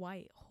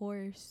White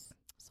Horse.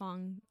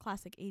 Song,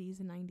 classic 80s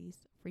and 90s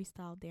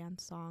freestyle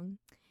dance song.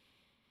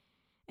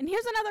 And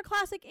here's another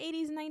classic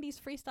 80s and 90s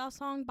freestyle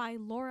song by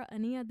Laura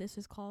Ania. This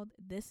is called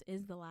This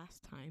Is the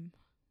Last Time.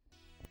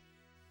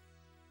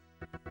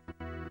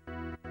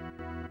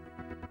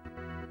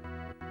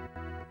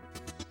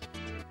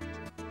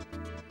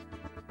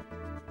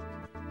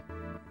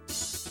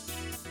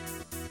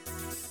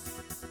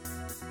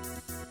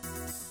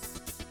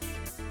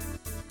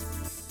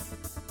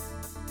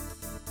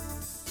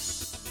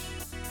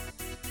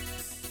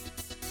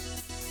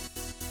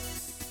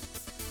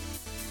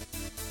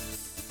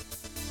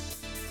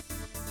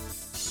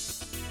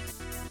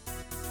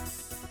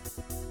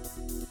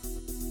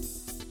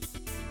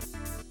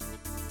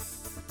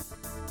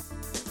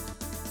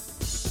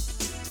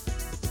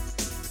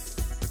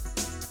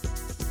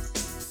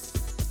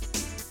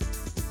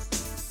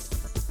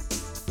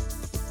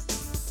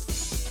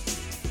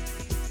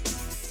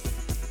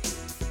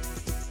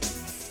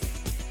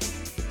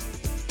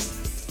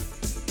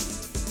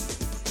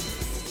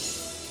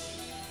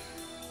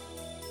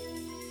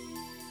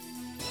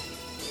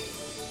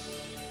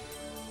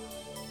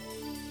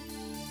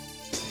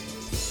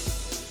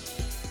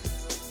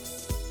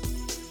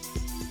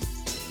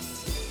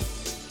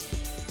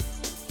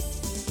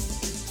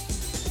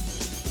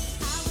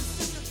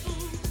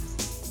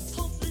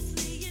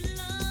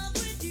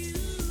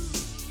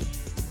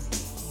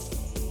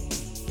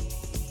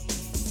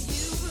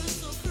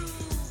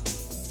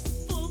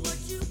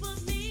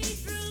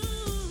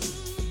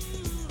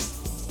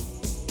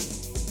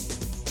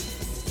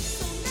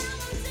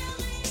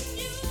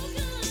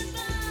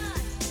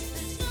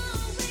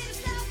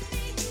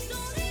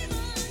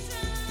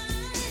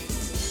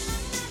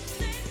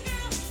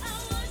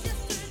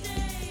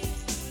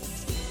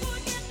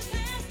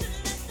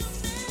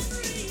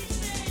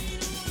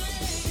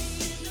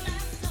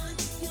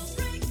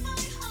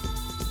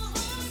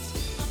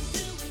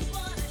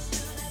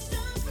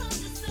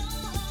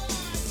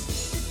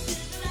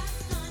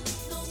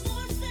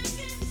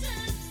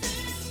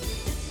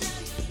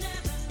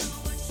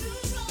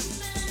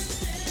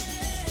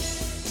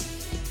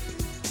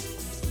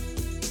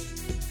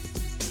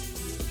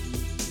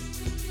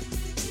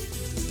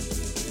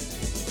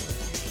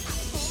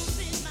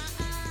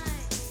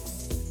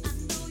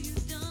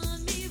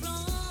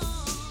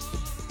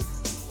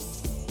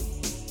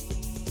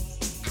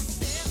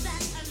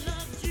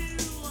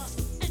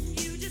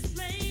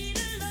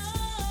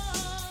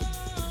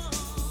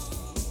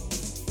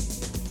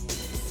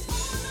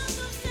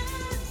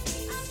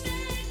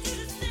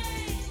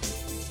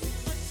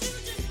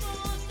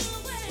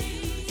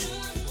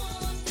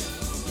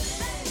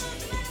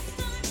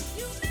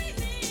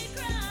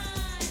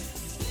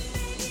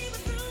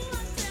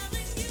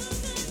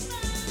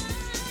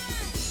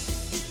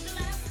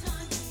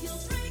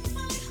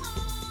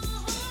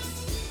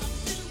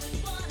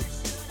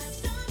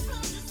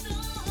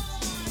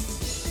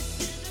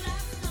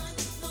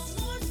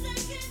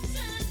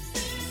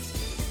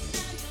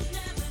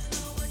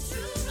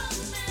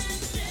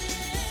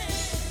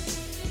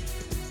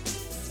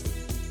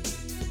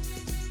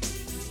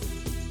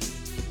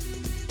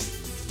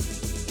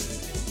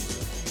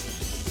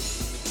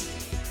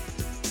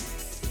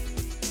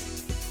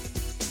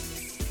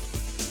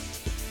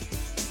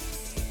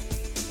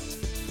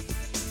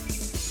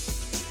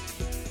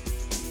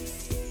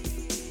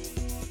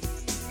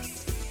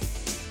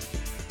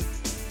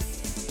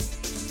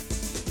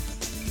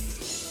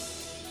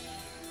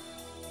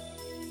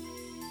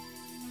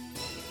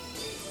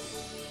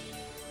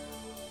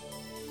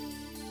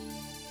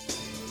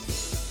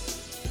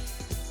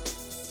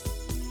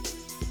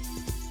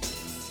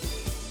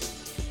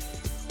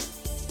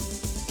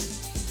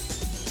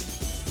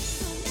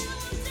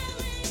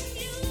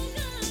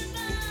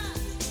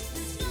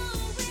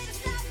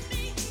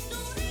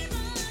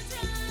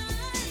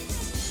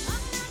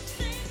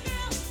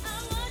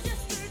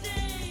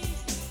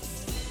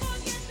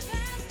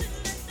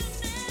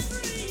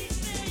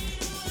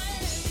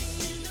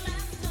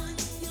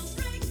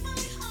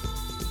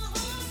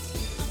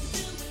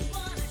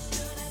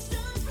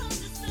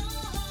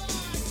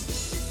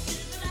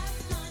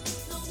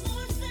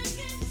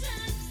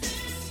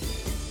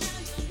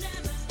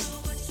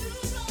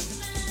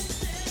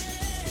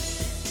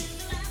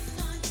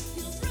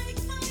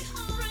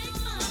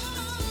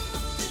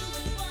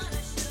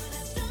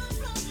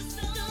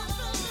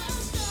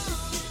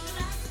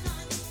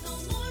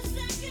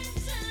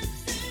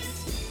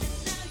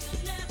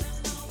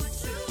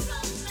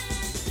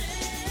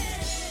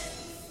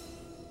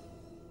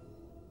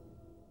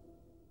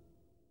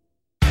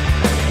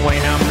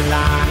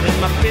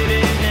 my pity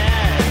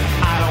now.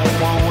 I don't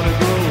wanna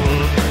grow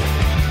up.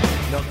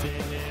 Nothing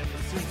in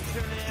the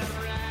system is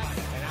right,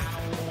 and I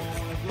don't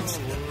wanna grow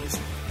up.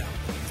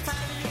 How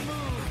do you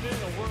move in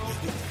a world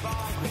that's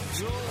far from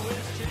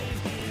always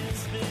changing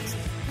things?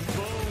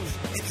 Boom.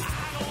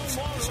 I don't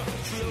wanna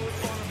blow it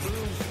on a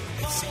boom.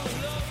 Fall in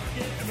love,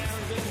 get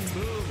married and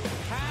move.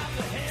 How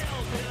the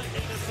hell did I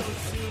get it so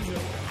soon?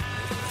 No, I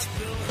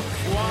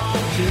don't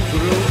want to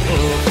grow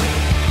up.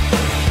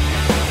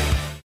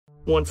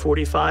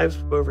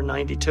 145 over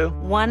 92.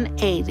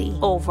 180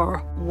 over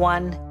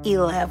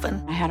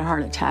 111. I had a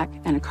heart attack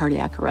and a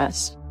cardiac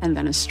arrest and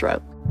then a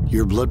stroke.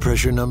 Your blood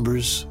pressure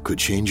numbers could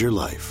change your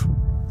life.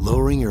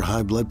 Lowering your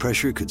high blood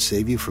pressure could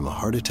save you from a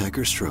heart attack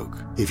or stroke.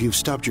 If you've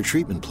stopped your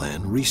treatment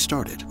plan,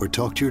 restart it or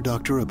talk to your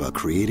doctor about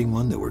creating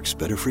one that works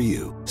better for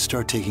you.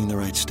 Start taking the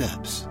right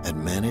steps at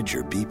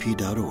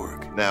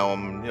manageyourbp.org. Now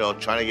I'm,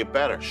 trying to get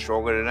better,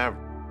 stronger than ever.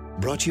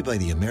 Brought to you by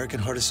the American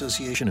Heart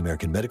Association,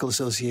 American Medical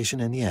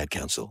Association, and the Ad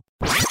Council.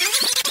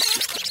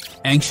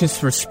 Anxious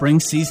for spring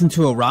season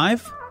to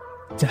arrive?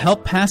 To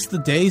help pass the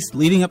days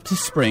leading up to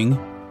spring,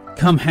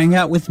 come hang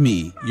out with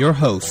me, your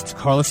host,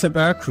 Carlos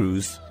Ibarra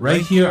Cruz,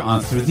 right here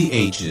on Through the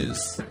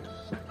Ages.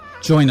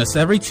 Join us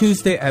every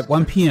Tuesday at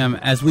 1 p.m.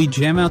 as we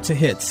jam out to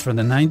hits from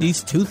the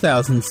 90s,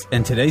 2000s,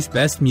 and today's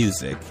best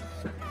music.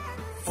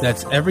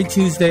 That's every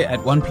Tuesday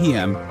at 1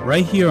 p.m.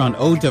 right here on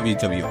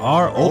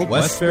OWWR Old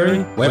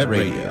Westbury Web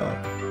Radio.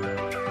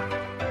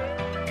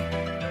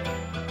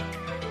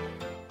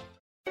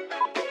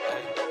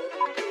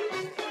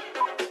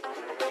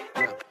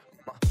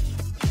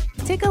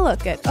 Take a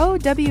look at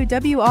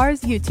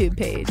OWWR's YouTube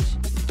page.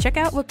 Check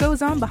out what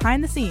goes on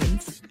behind the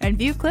scenes and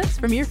view clips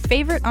from your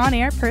favorite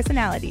on-air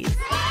personalities.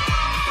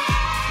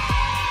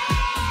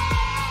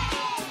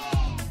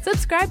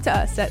 Subscribe to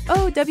us at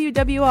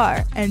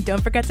OWWR and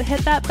don't forget to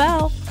hit that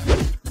bell.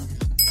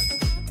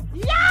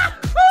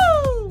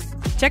 Yahoo!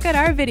 Check out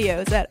our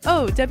videos at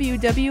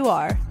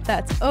OWWR.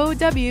 That's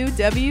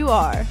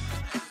OWWR.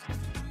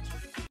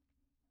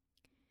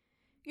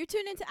 You're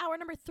tuned into hour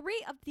number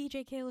 3 of the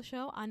DJ Keila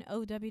Show on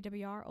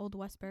OWWR, Old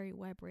Westbury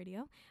Web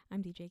Radio.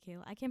 I'm DJ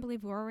Keila. I can't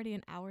believe we're already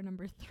in hour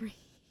number 3.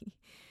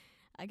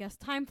 I guess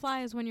time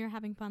flies when you're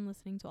having fun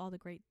listening to all the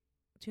great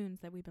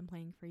tunes that we've been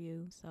playing for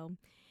you.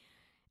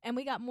 And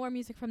we got more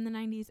music from the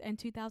 90s and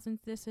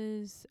 2000s. This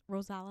is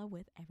Rosala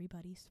with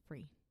Everybody's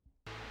Free.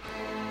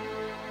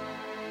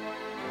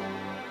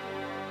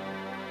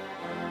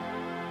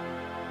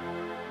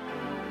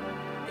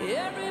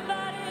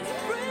 Everybody's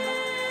free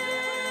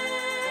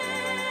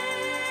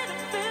to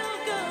feel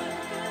good.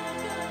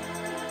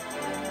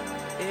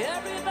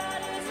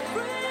 Everybody's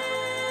free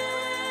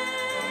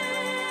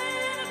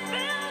to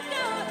feel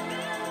good.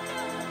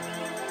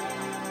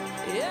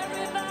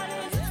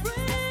 Everybody's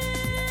free.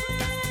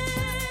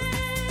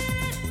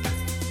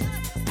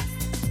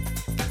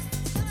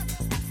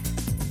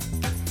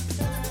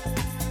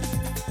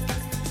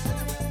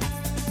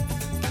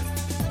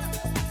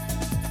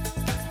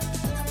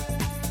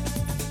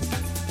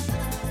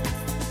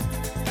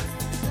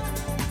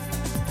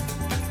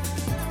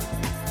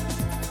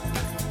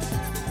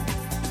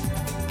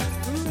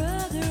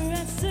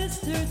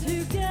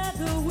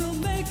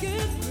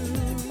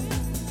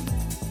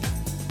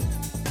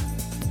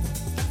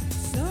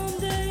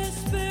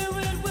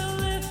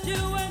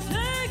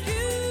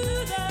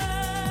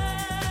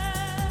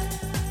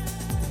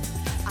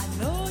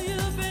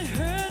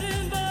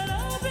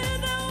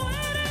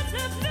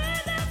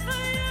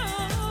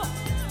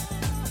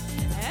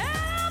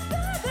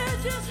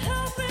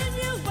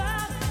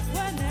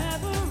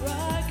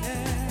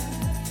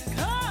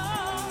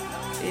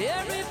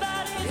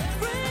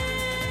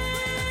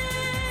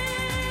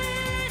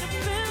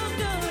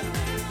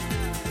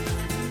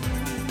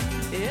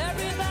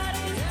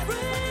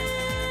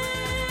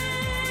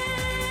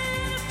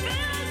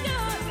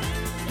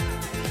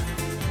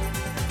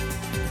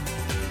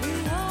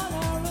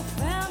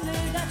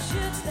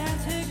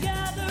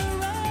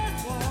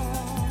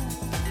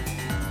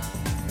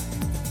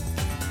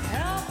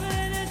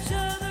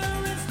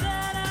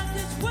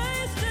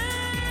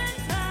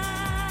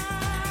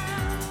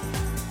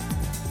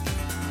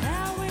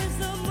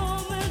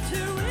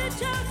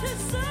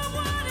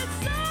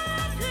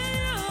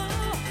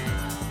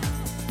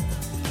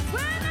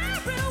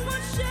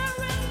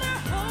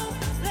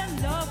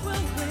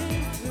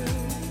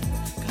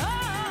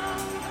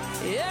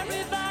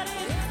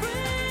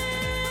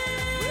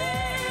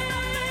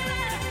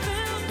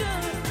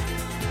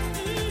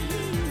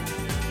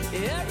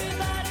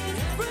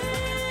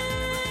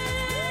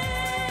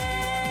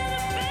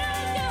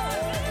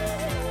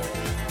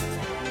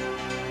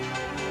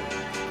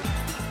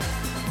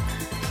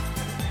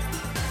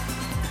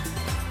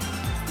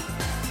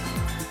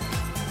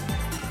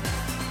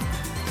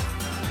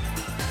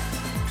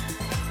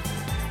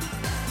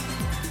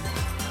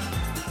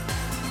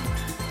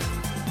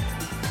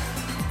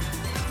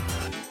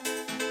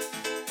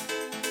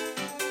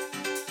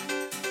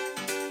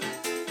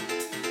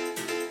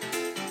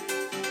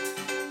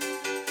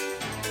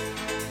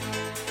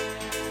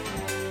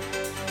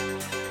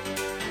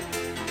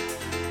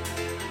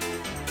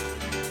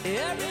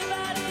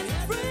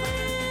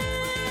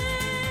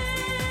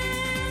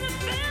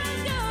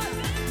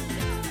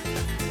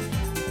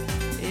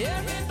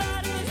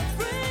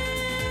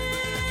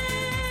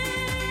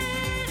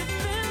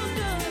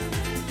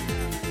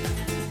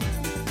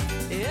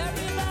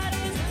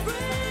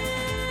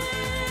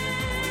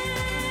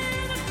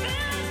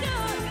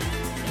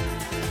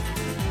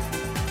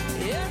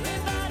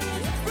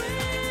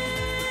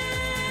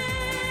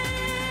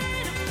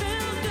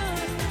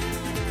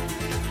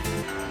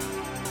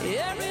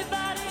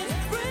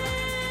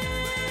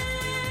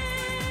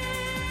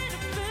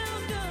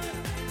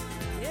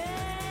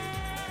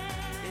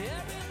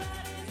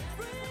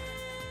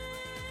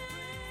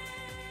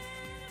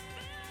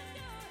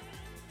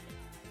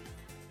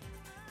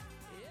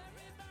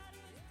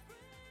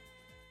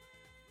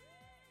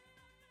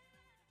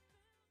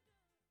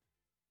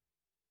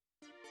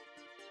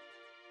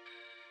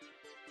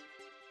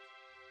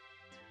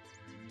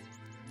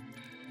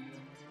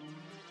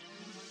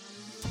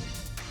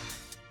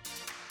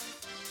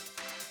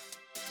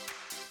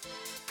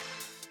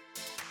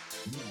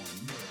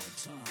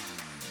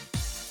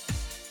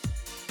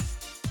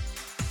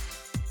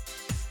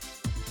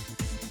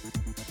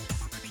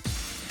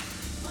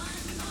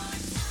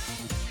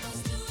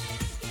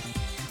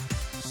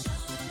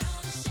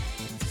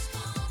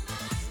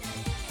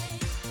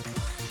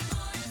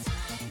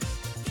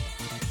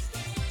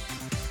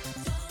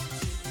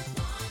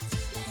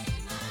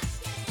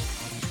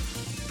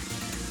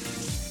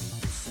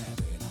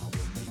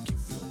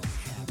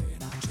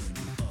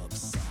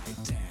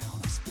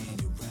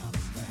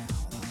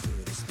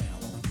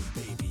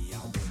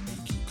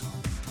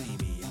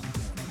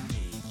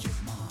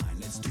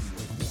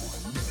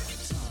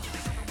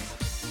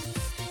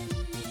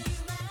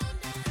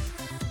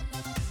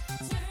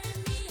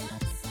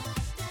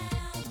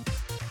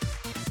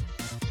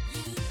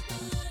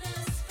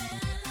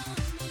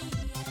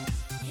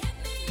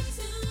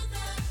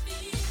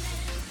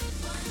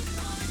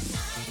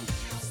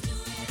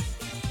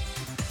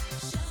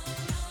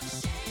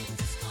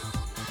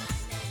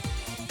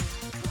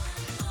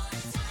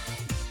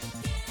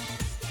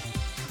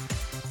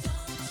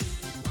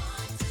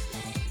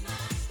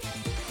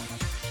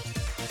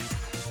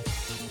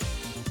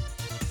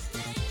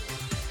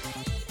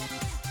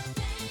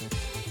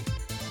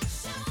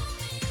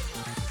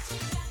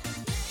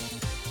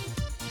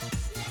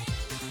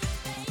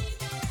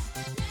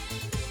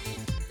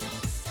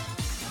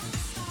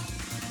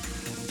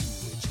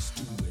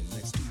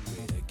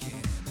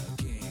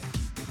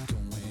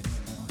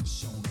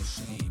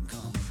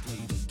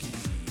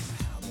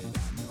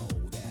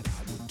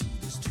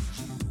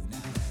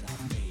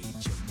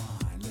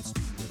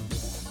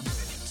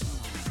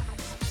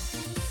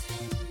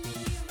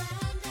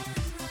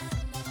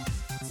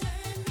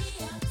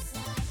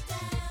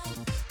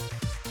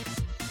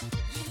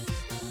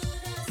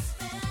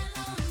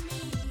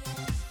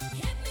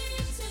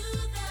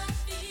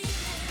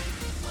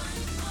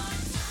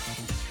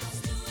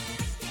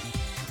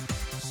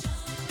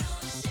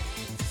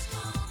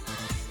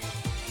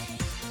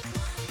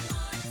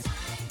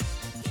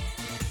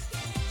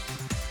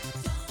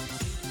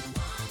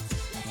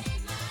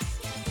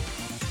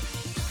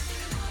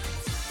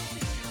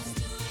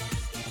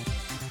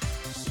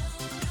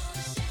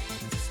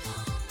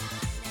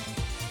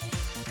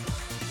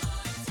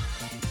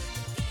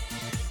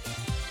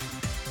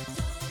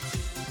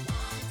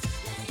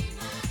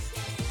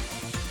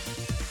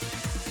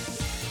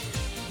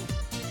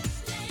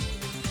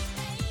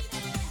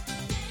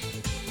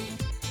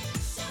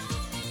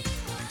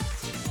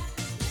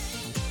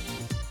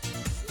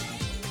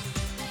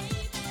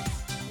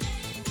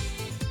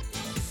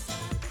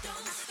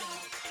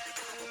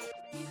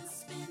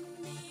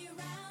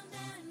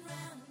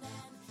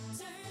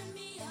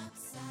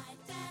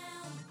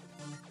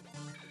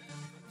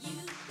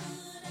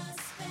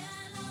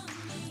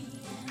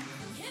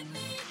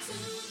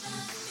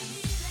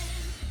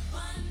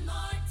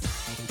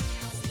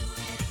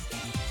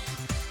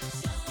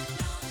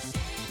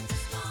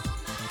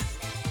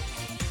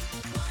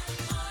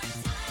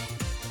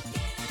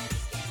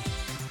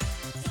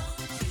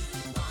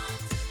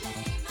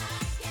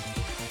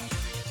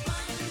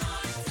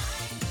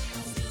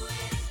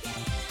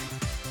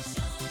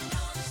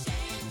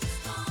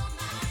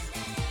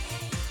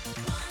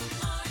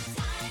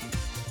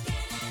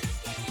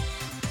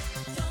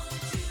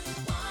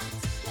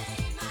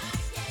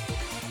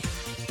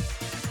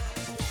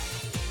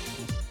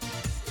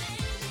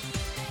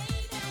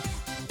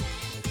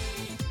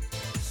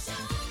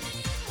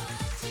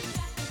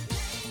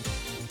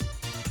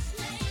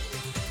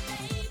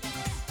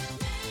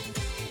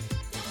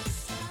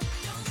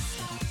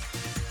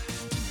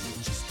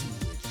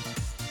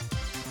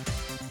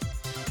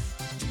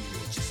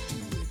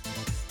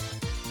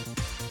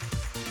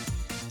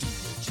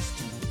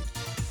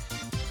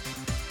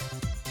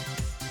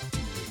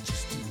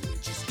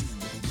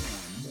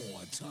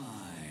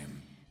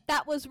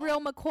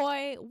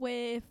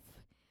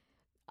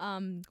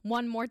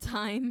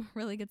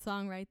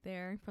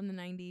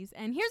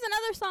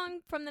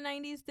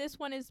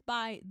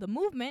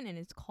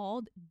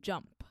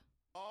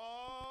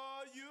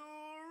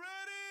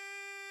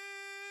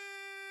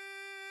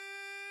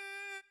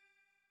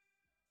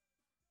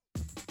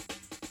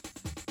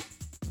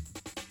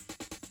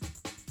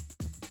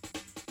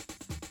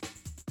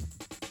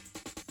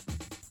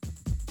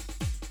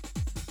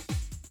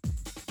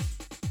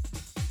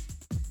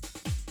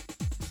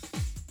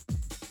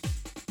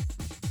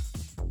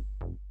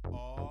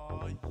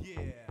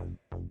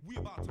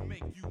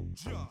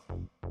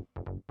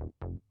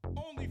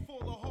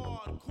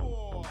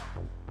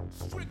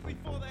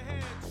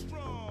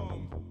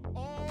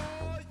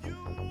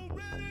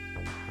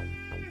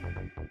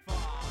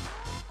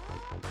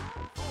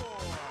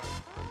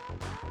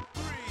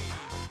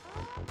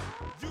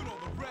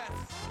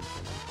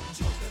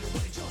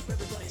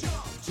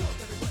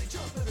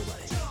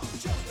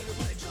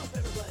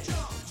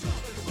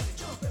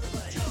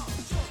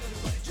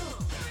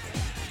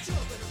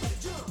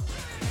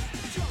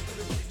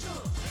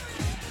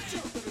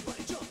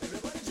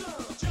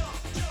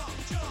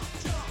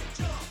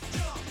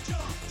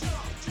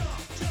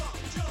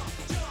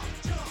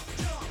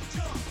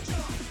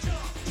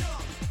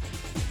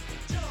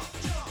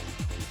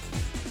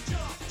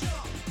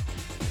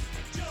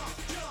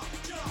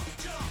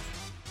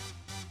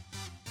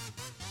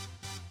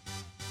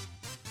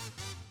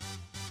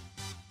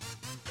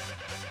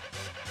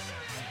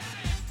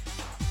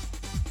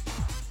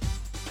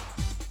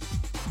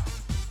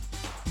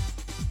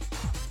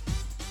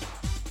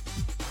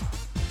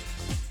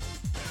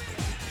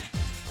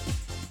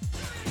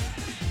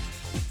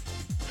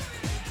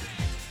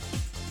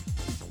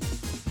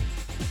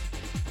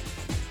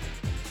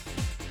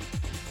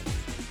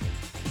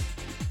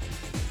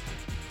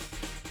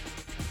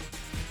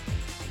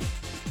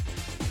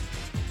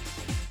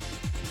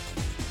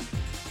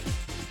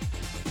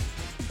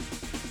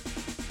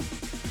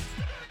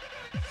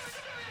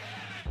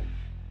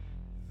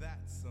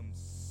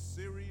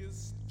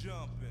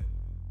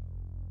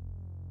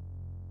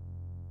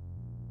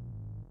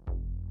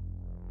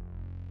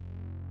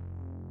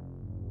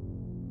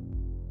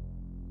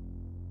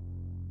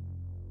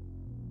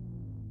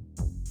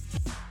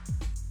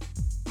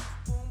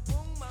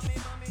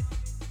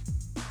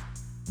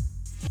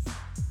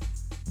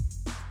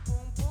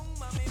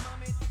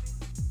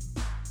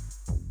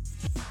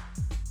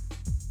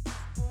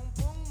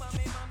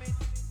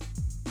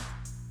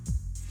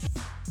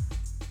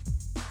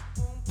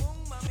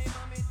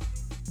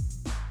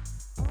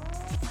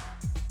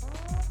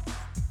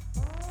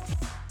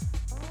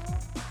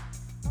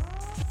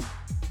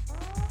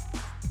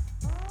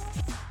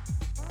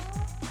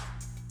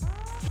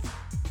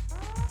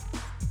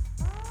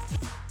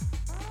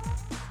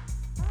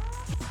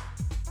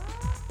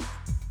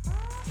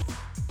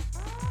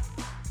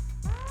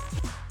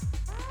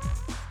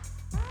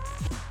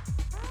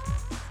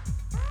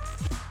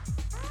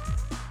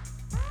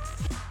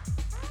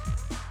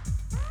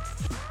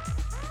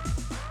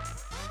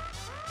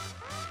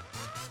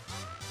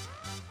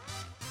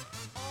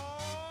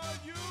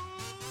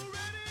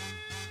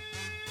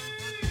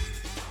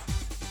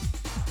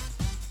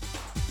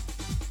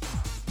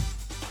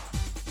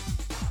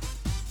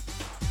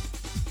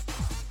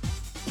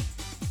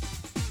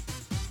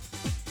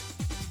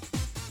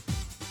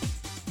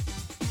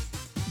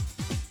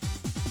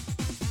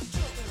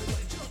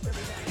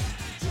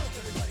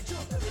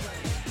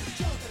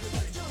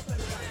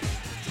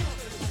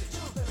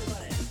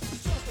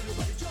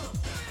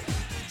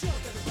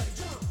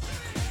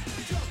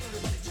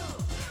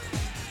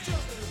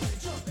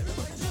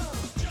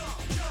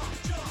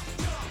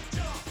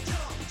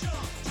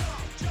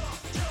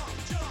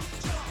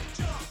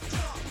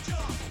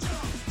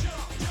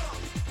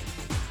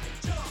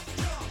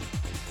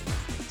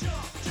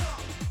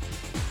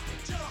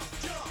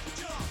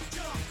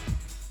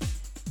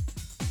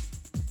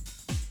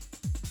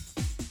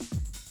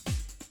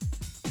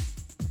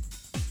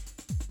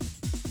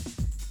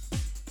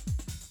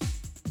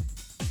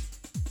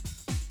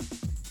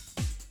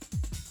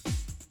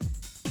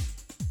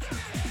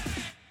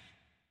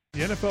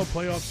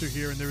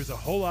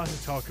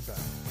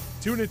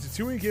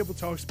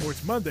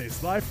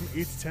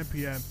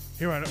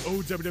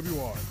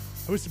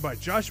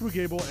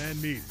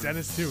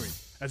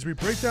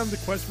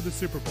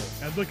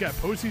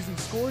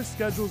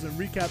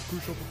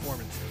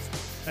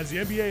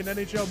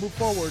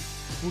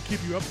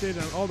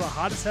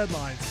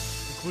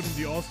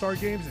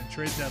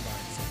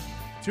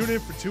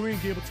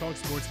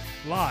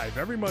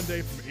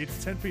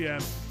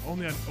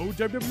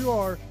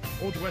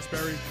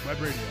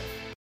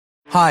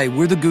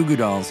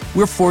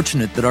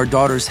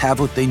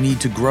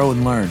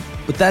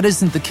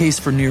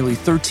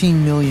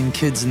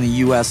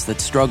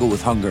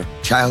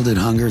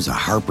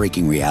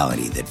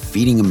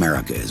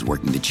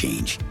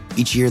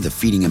 Each year, the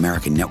Feeding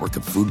America network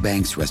of food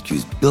banks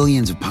rescues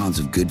billions of pounds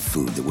of good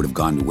food that would have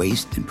gone to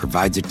waste and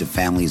provides it to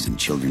families and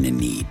children in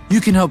need.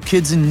 You can help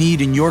kids in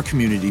need in your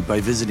community by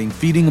visiting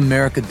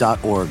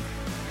feedingamerica.org.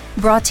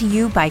 Brought to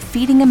you by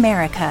Feeding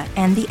America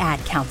and the Ad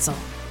Council.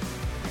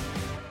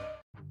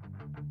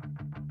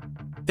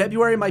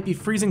 February might be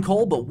freezing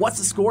cold, but What's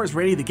the Score is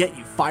ready to get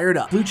you fired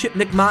up. Blue Chip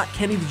Nick Mott,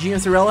 Kenny the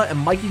Giancarella, and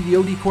Mikey the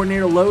OD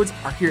Coordinator Loads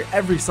are here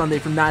every Sunday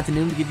from 9 to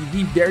noon to give you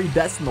the very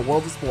best in the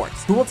world of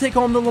sports. Who will take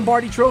home the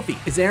Lombardi Trophy?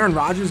 Is Aaron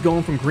Rodgers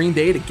going from Green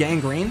Bay to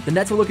gangrene? The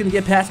Nets are looking to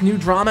get past new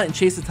drama and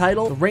chase the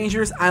title. The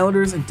Rangers,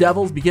 Islanders, and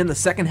Devils begin the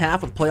second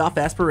half with playoff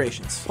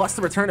aspirations. Plus,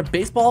 the return of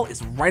baseball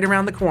is right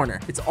around the corner.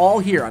 It's all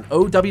here on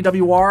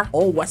OWWR,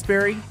 Old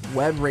Westbury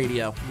Web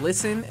Radio.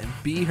 Listen and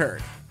be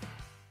heard.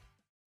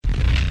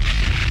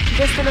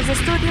 Desde los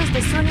estudios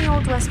de SUNY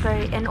Old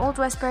Westbury en Old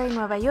Westbury,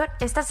 Nueva York,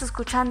 estás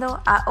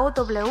escuchando a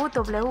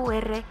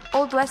OWWR,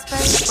 Old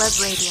Westbury Web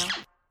Radio.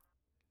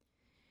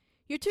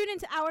 You're tuned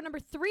into hour number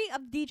 3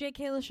 of DJ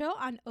Keila Show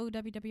on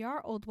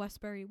OWWR, Old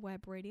Westbury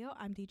Web Radio.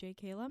 I'm DJ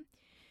Keila.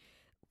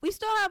 We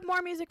still have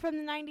more music from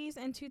the 90s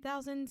and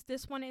 2000s.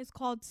 This one is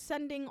called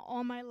Sending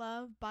All My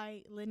Love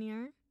by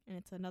Linear, and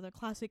it's another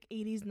classic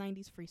 80s,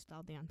 90s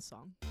freestyle dance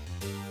song.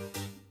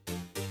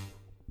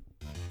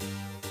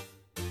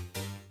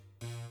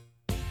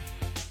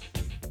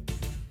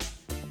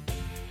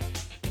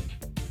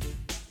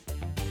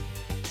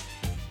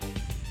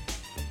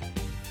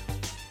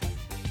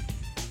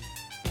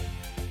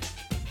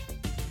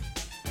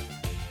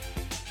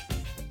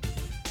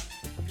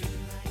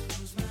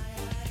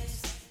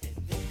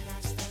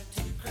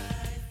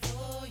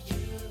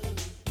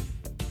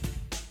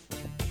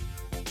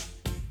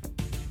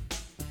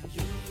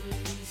 You're the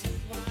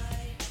reason why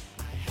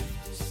I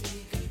have to say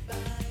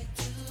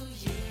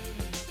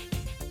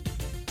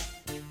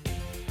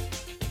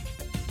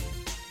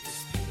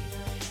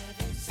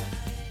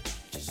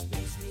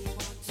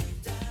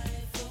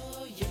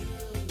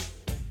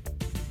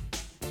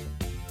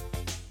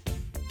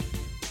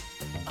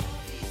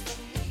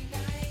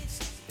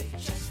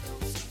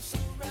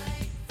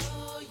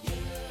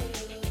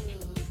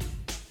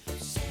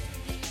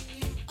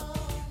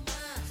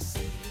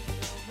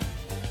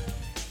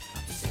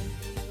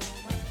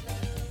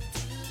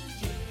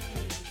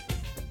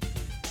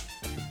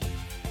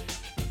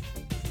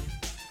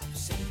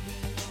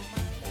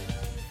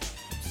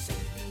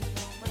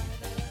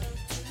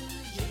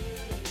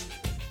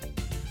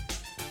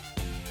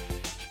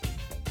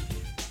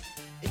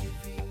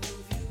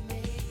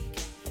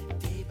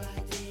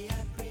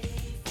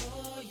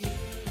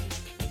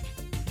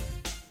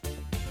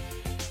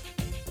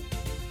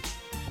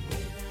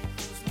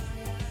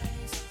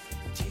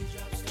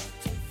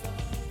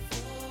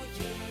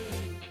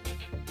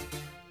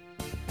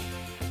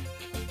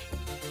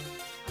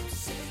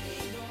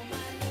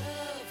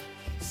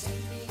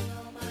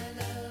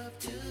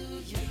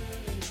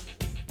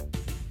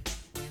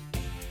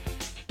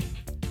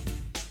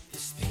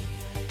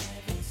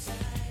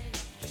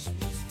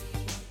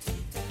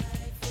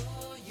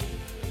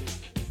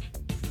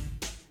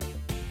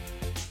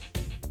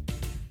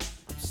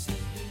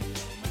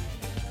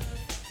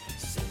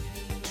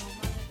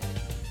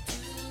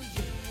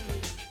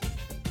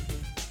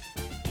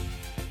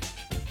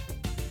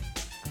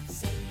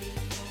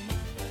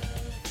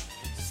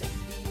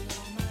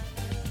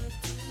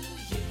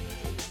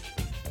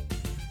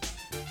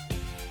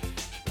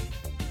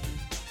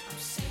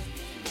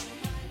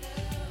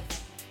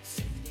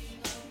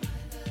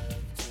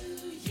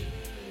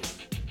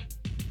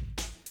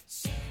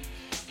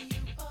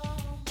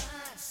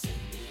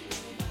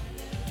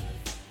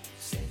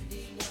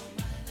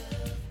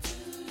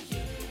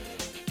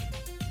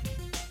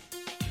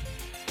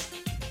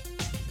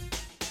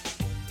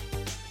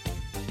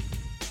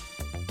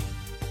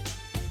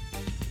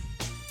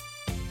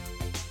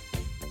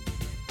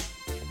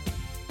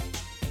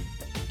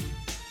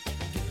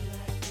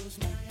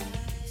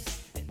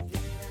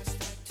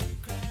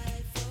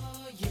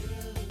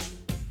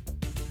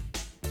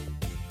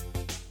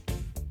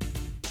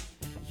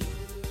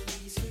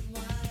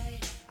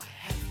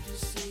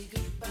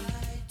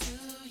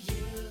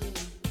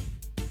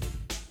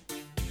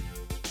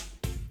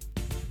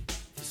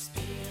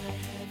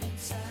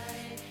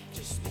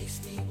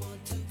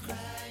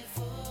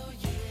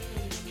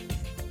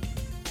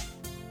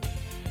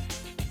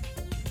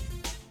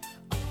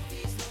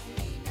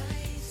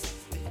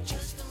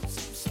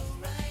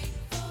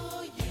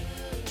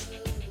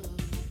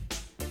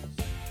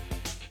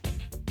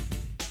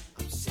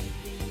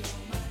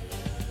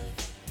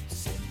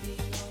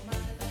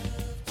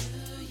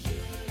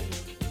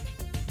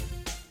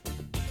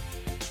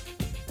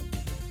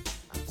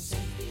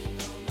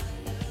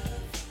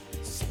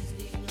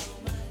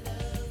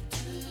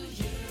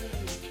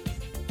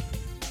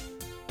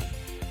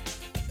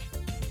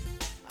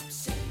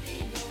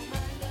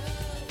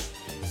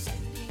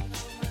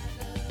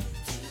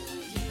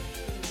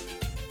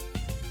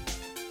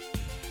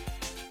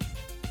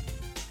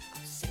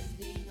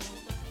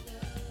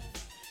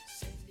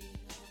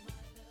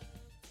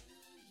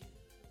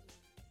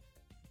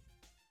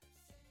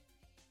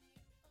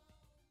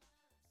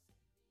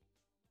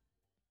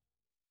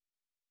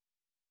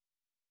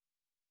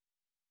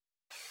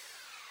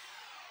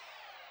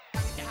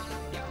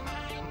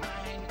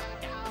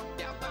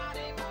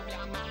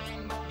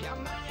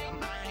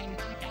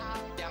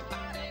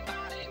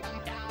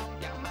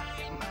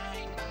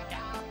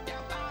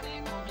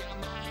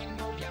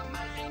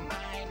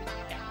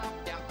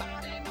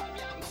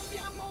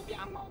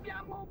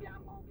Move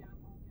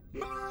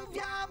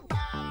your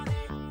body,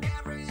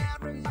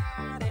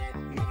 everybody,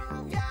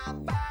 move your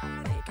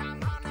body.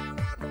 Come on now,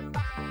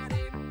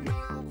 everybody,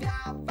 move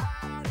your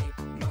body,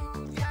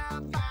 move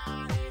your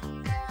body,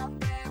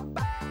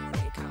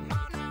 everybody. Come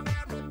on now,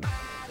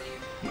 everybody,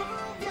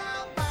 move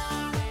your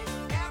body,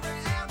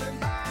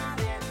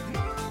 everybody,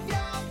 move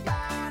your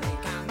body.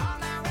 Come on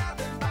now,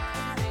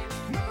 everybody,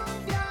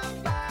 move your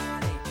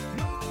body,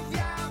 move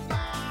your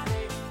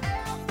body,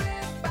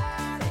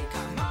 everybody.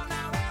 Come on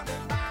now,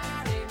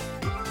 everybody,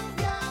 move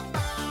your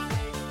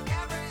body,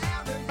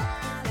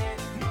 everybody,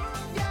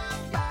 move your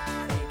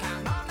body.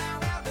 Come on now,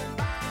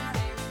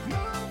 everybody,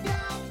 move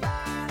your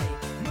body,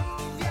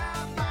 move your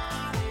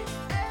body,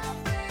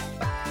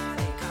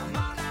 everybody. Come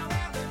on now,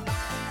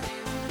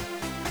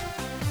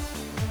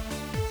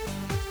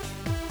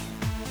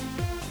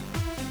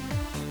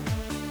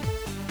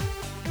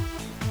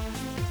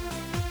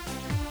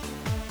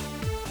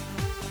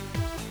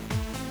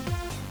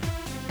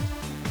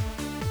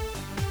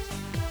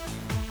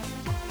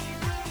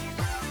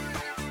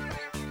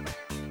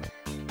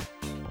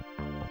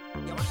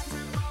 you want to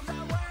move the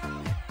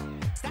world?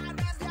 Start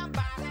with your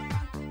body.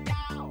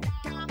 Yo,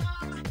 come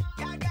on,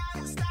 you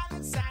gotta start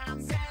with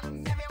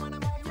something. If you wanna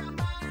move your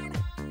mind,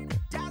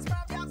 just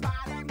move your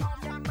body,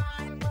 move your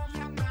mind, move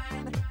your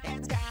mind.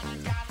 It's gonna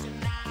cost you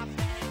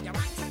nothing. You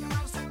want to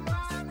move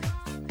someone?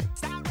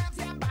 Start with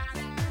your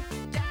body.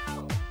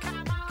 Yo,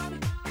 come on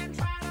and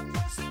try to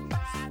move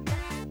somebody.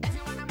 If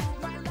you wanna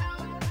move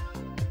alone,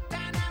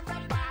 then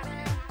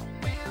everybody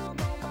will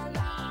move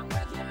along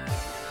with you.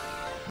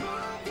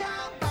 Move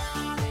your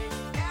body,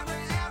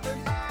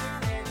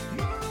 everybody,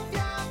 move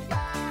your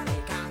body.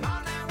 Come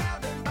on now,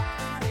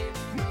 everybody,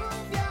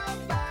 move your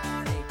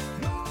body,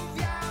 move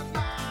your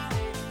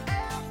body,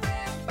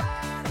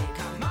 everybody.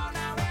 Come on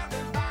now,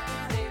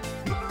 everybody,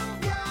 move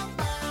your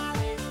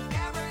body,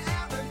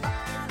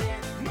 everybody,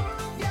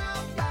 move your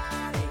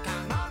body.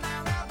 Come on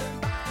now,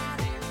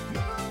 everybody,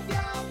 move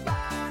your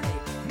body,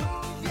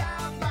 move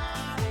your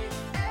body,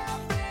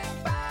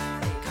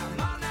 everybody. Come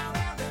on now,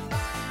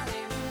 everybody.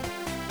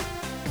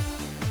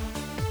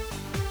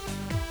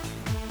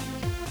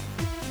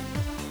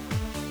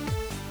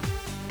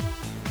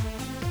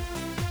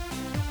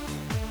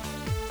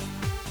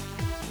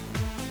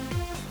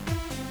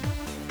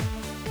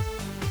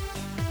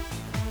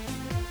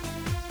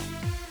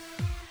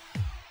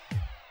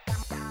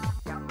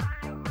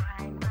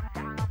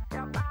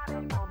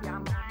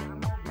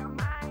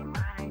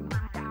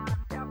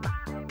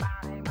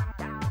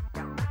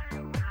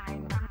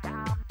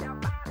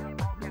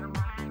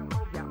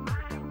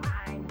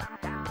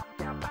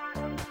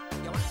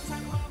 You want to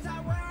move the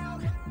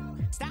world?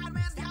 Start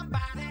with your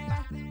body.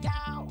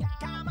 Yo,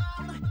 come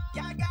on,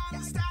 you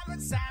gotta start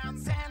with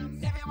something.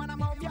 If you wanna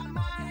move your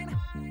mind,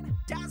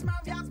 just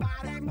move your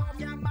body, move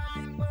your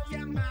mind, move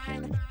your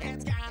mind.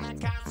 It's gonna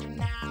cost you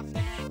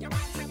nothing. You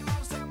want to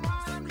move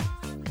someone?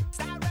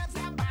 Start with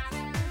your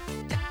body.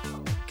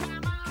 Yo,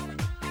 come on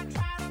and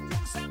try to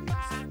move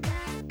somebody.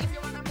 If you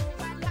wanna move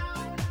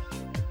alone,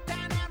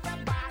 then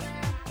everybody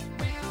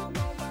will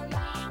move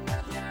along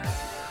with you.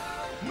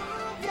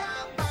 Move your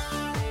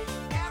body,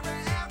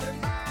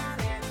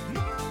 everybody,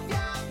 move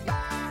your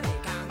body.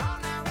 Come on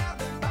now,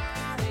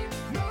 everybody,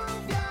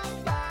 move your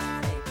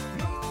body,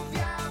 move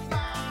your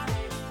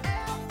body,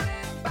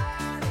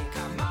 everybody.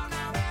 Come on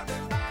now,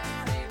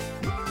 everybody,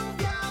 move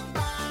your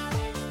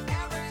body,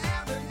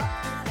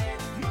 everybody,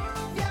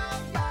 move your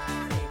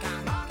body.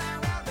 Come on now,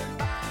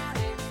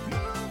 everybody,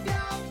 move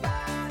your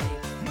body,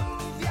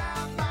 move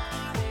your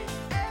body,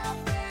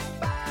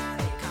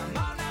 everybody. Come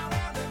on now,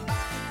 everybody,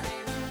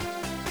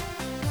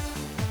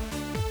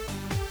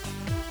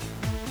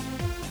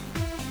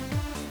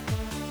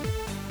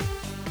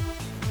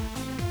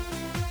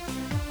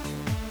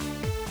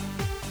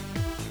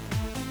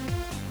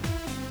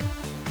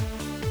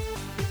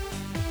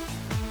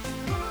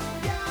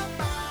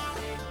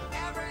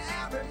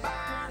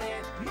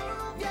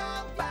 move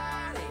your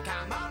body.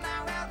 Come on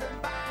now,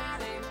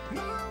 everybody,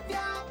 move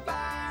your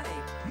body,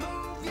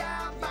 move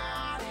your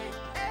body,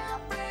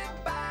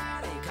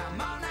 everybody.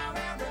 Come on now,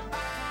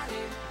 everybody.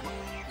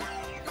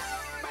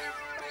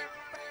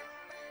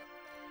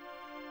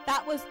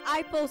 That was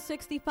Eiffel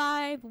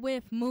 65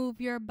 with Move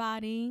Your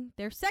Body.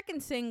 Their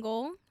second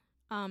single,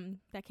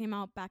 that came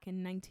out back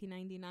in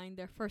 1999.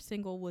 Their first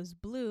single was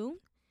Blue,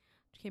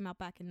 which came out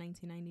back in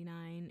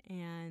 1999.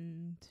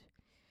 And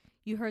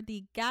you heard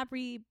the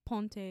Gabri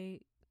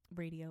Ponte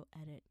radio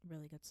edit.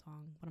 Really good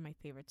song. One of my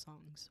favorite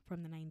songs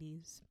from the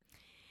 90s.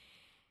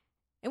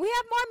 And we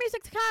have more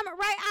music to come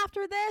right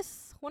after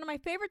this. One of my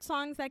favorite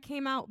songs that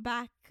came out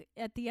back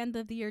at the end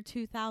of the year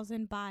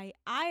 2000 by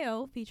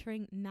Io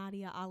featuring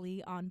Nadia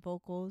Ali on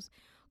vocals,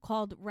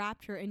 called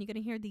Rapture. And you're going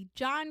to hear the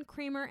John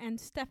Creamer and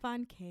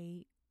Stefan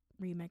K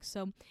remix.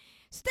 So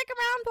stick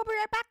around. We'll be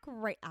right back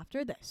right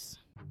after this.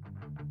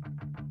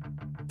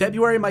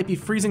 February might be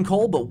freezing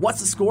cold, but What's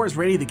the Score is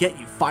ready to get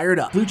you fired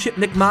up. Blue Chip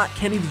Nick Mott,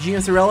 Kenny the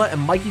GM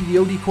and Mikey the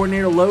OD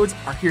Coordinator Loads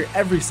are here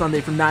every Sunday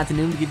from 9 to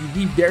noon to give you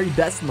the very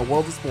best in the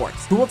world of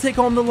sports. Who will take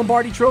home the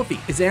Lombardi Trophy?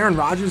 Is Aaron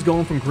Rodgers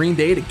going from Green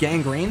Day to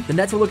gangrene? The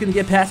Nets are looking to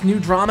get past new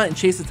drama and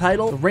chase the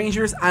title. The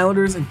Rangers,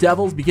 Islanders, and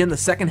Devils begin the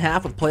second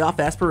half with playoff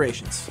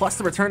aspirations. Plus,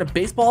 the return of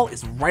baseball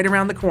is right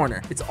around the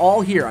corner. It's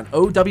all here on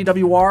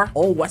OWWR,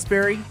 Old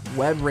Westbury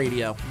Web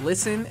Radio.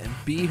 Listen and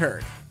be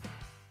heard.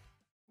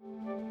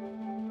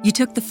 You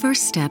took the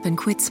first step and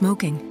quit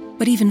smoking,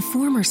 but even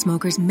former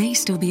smokers may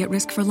still be at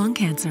risk for lung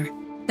cancer.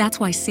 That's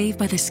why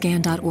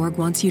SaveByTheScan.org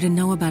wants you to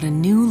know about a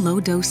new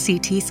low-dose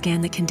CT scan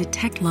that can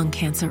detect lung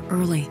cancer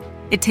early.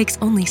 It takes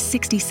only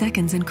 60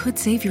 seconds and could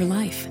save your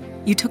life.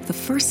 You took the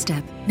first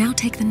step, now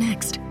take the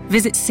next.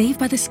 Visit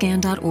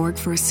SaveByTheScan.org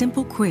for a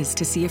simple quiz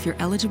to see if you're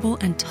eligible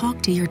and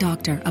talk to your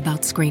doctor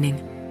about screening.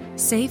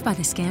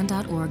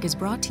 SaveByTheScan.org is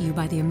brought to you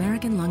by the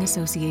American Lung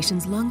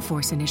Association's Lung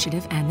Force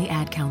Initiative and the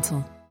Ad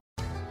Council.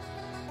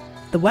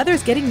 The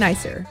weather's getting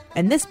nicer,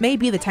 and this may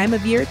be the time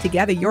of year to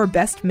gather your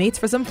best mates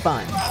for some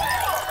fun.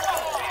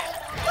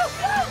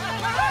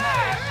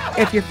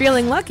 If you're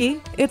feeling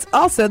lucky, it's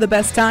also the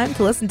best time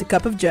to listen to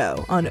Cup of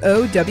Joe on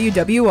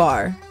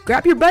OWWR.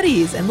 Grab your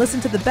buddies and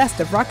listen to the best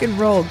of rock and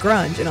roll,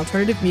 grunge, and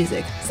alternative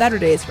music,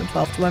 Saturdays from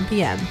 12 to 1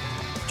 p.m.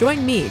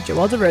 Join me,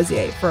 Joelle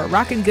DeRosier, for a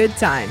rockin' good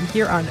time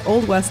here on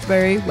Old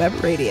Westbury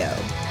Web Radio.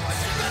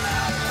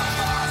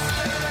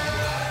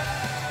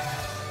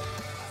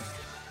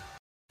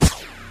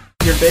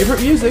 Your favorite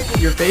music,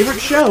 your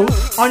favorite show,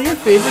 on your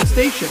favorite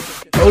station.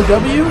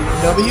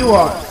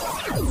 OWWR.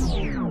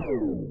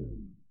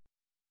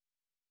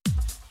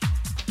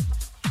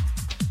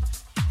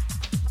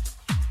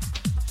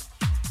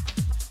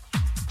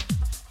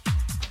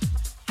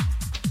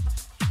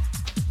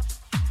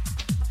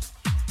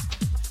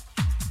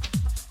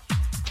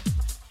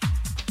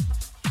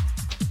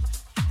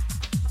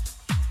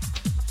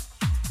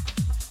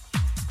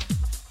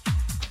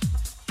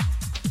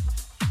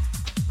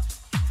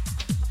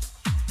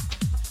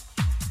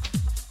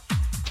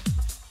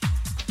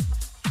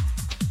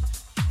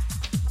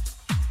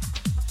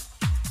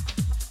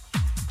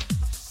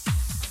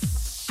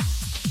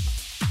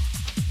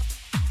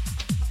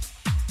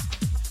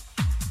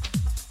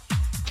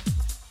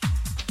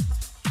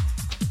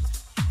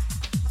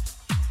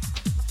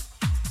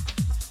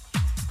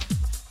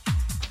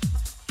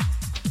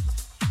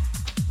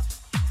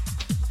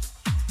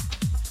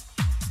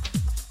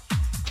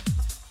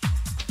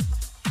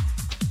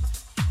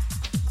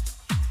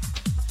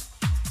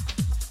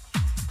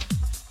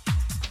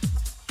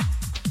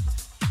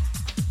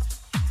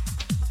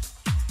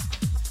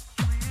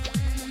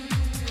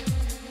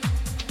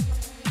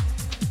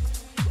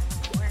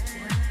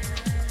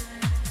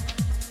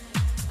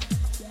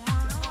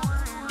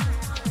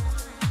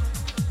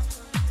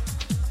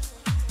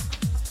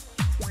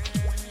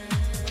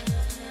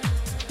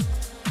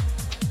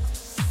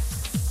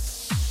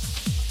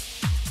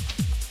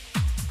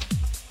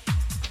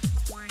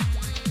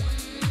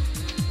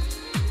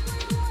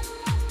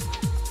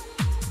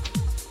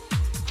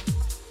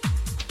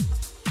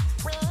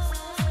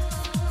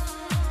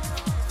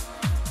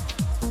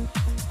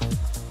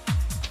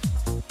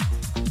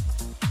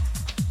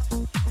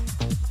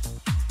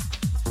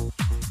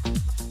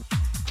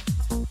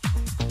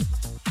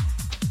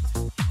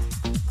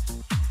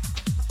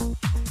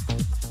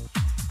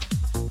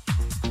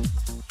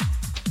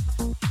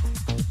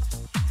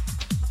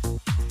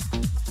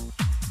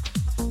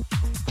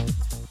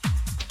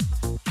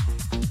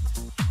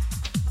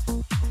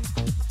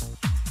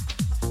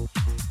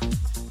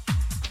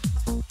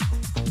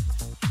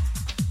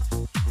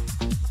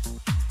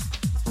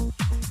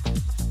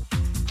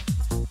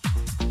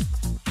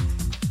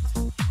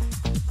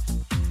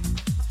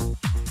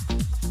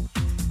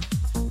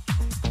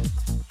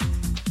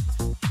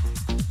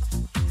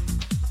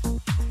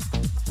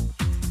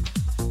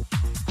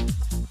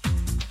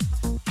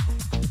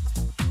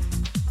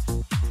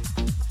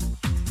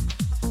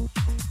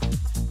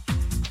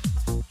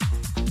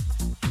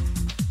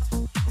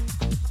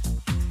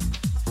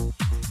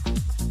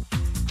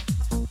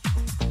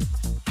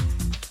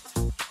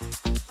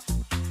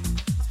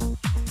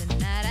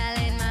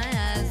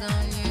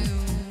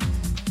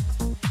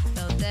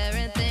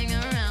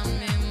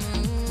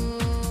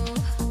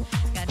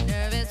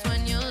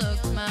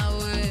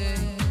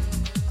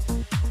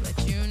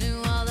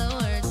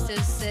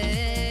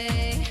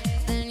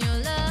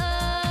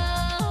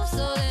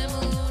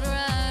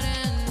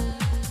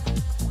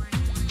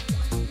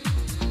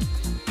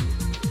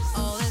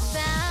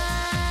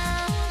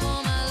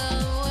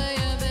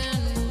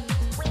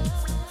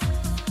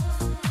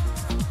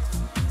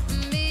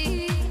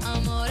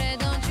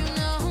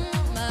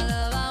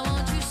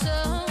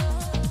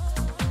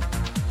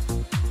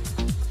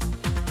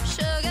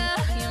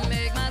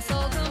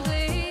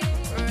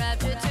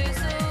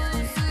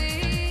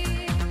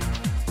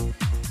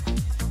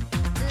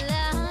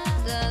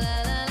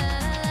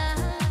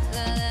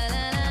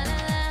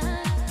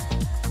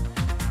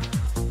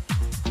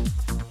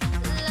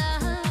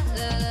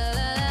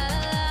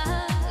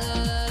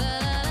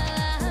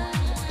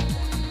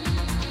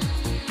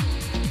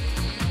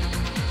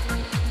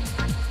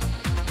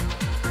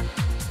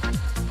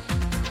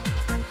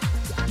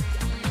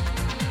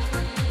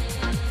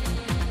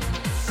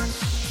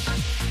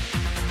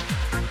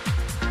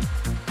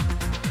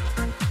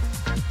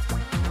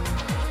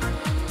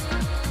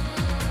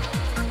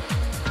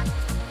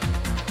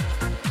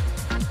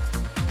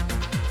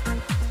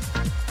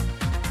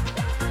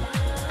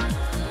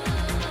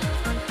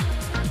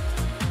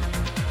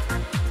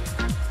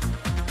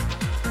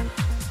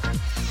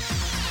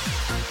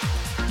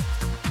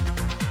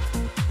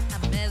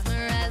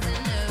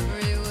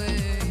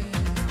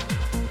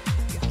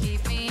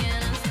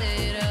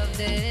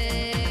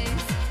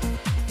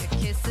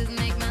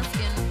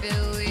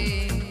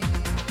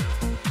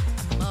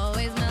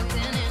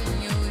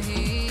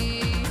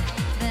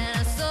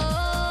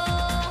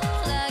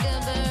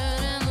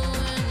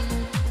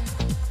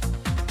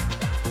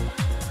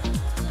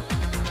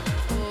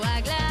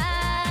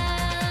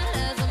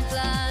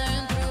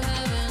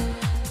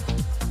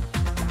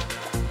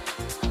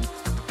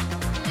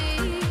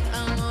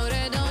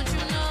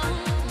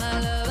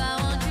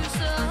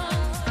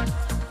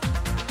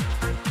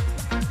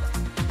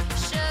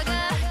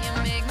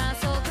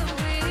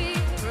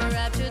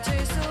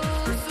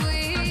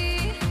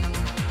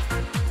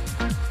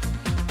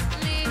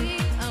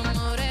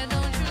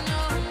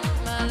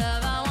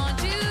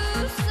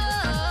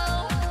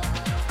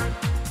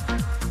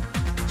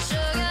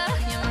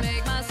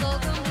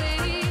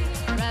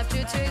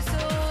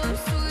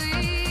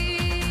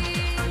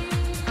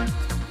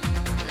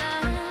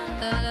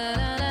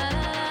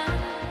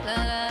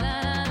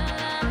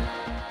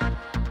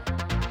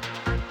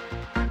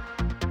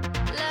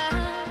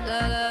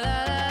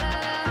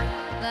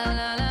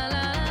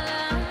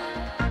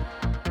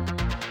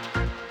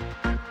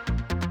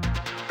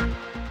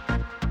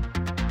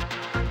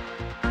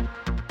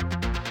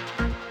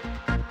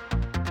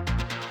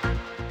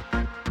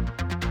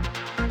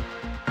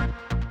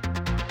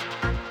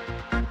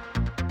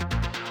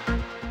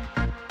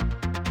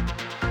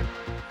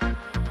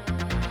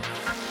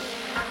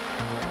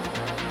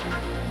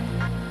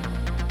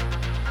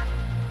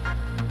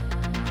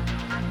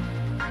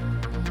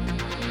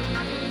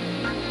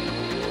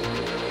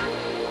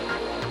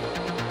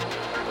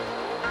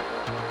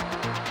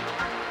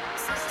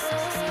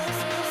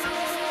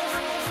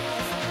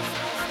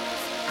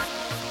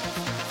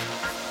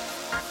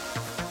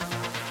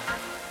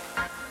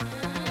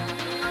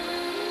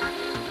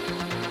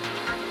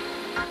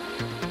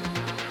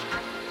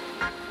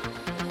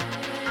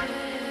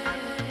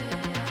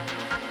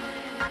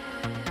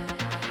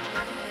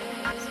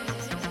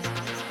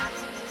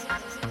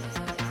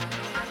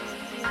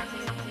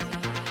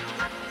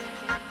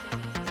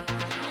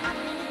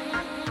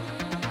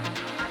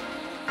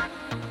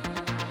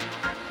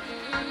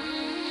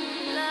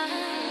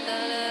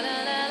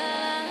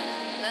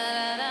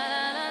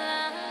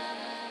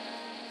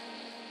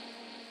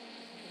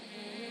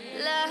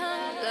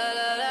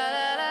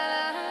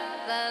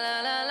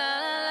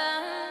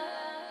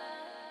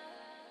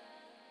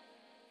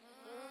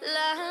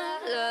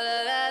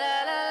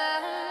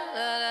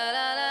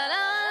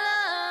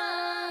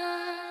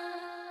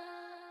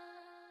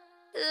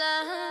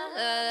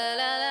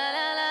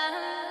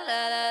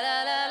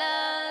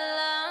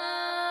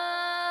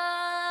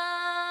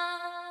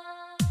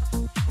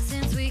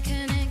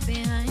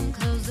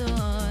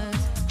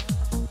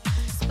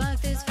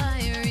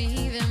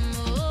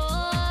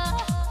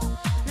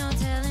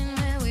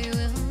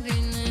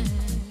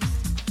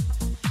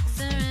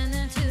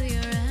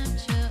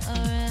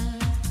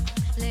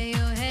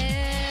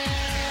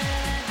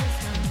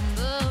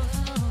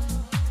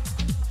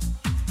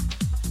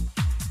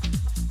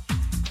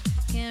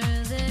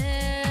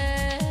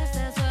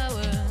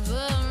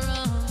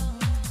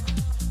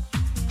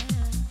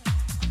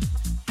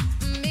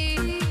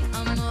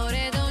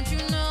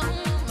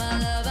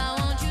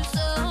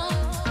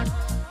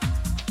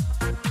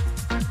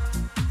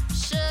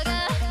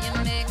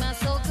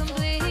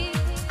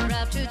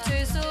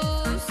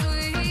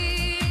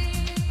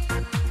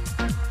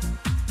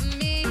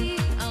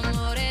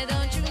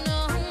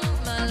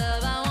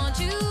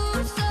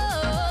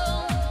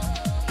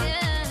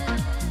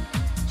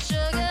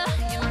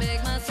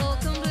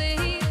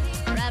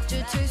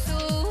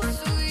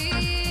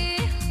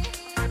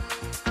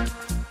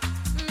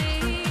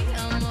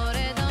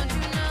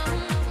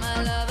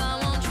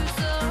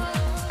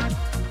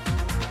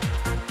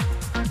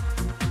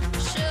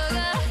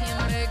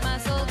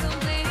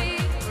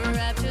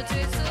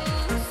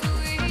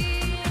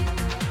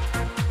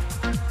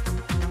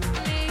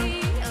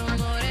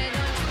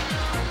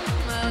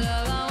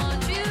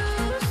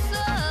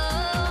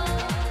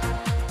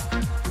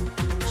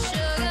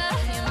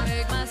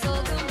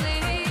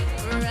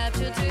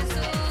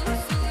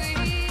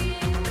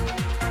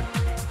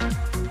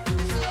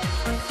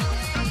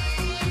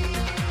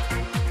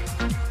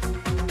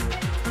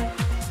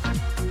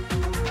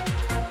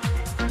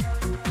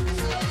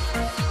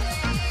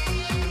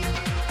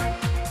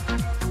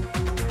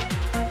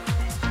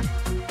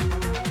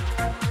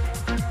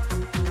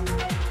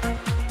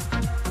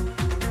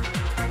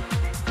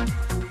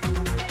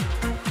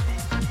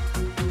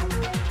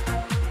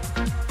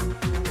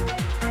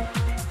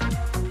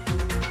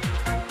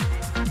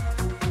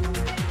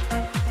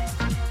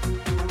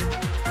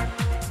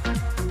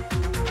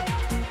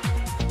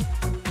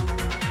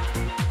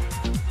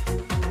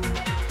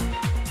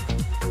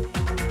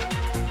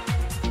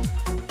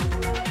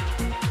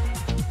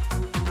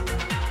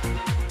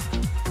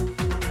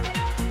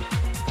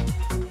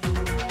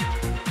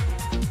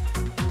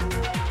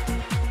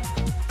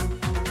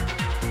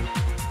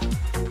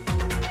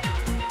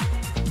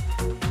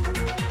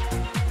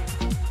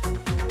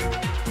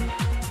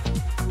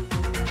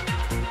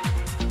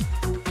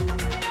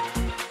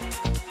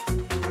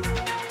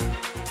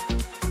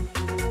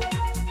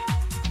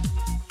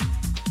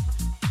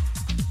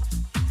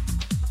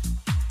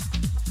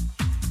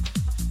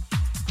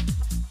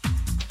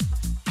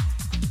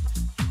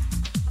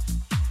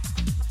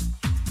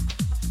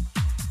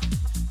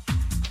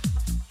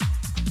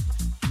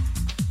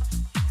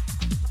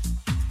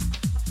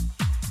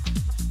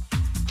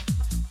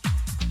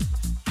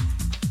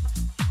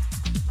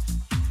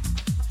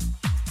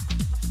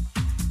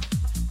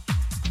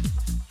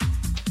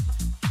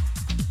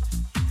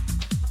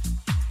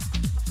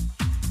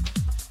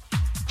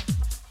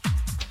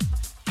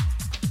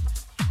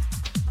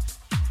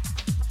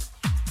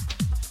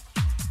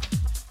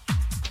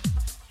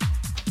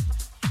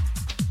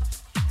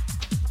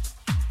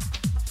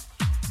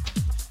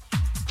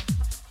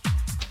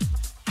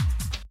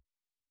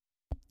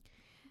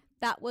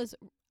 That was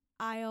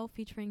IO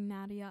featuring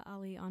Nadia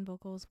Ali on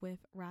vocals with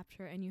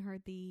Rapture, and you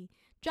heard the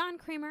John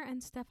Kramer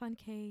and Stefan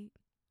K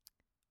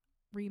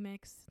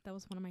remix. That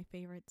was one of my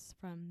favorites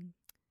from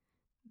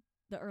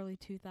the early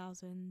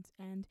 2000s.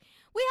 And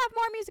we have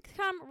more music to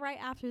come right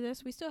after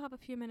this. We still have a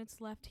few minutes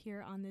left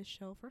here on this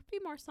show for a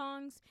few more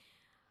songs.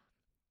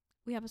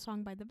 We have a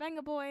song by the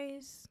Venga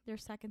Boys, their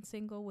second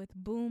single with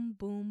Boom,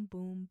 Boom,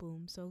 Boom,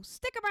 Boom. So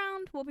stick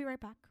around. We'll be right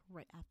back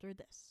right after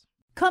this.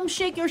 Come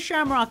shake your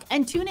shamrock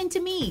and tune in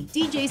to me,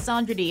 DJ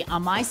Sandra D,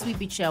 on my Sweet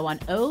Beat Show on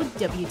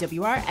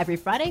OWWR every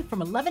Friday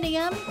from 11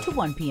 a.m. to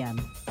 1 p.m.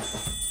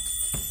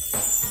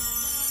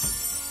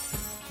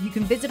 You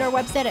can visit our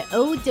website at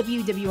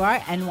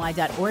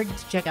owwrny.org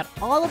to check out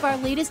all of our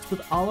latest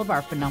with all of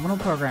our phenomenal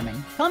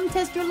programming. Come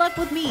test your luck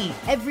with me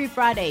every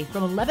Friday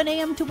from 11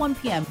 a.m. to 1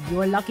 p.m.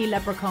 Your lucky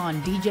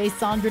leprechaun, DJ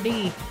Sandra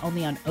D,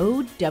 only on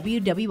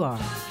OWWR.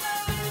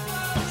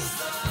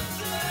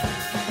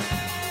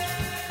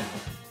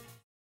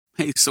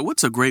 Hey, so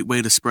what's a great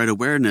way to spread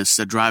awareness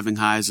that driving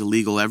high is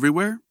illegal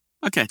everywhere?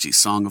 A catchy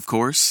song, of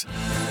course.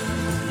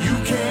 You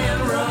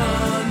can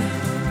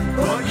run,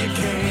 but you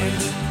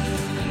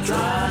can't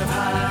drive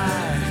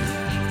high.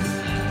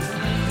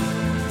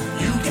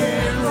 You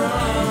can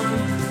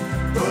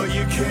run, but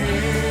you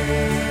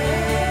can't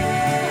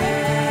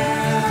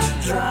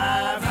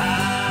drive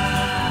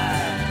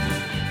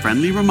high.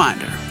 Friendly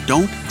reminder,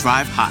 don't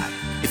drive high.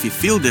 If you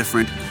feel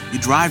different, you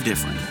drive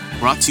different.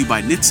 Brought to you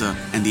by NHTSA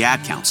and the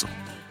Ad Council.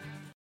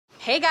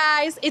 Hey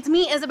guys, it's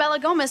me, Isabella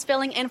Gomez,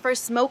 filling in for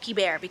Smokey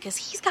Bear because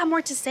he's got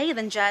more to say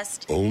than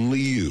just...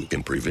 Only you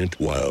can prevent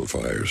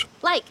wildfires.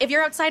 Like, if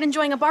you're outside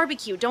enjoying a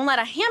barbecue, don't let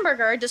a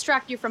hamburger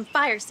distract you from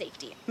fire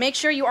safety. Make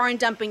sure you aren't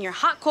dumping your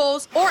hot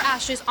coals or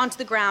ashes onto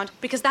the ground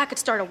because that could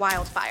start a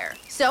wildfire.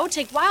 So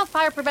take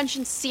wildfire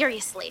prevention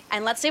seriously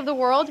and let's save the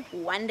world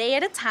one day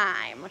at a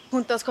time.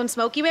 Juntos con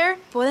Smokey Bear,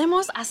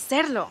 podemos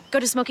hacerlo. Go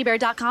to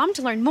smokeybear.com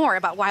to learn more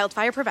about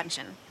wildfire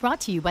prevention.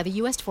 Brought to you by the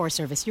U.S. Forest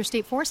Service, your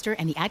state forester,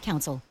 and the Ad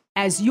Council.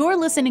 As you're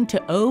listening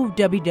to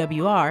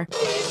OWWR,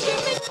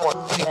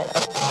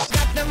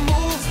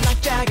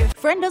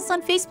 friend us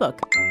on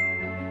Facebook.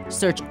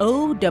 Search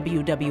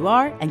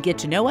OWWR and get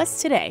to know us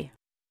today.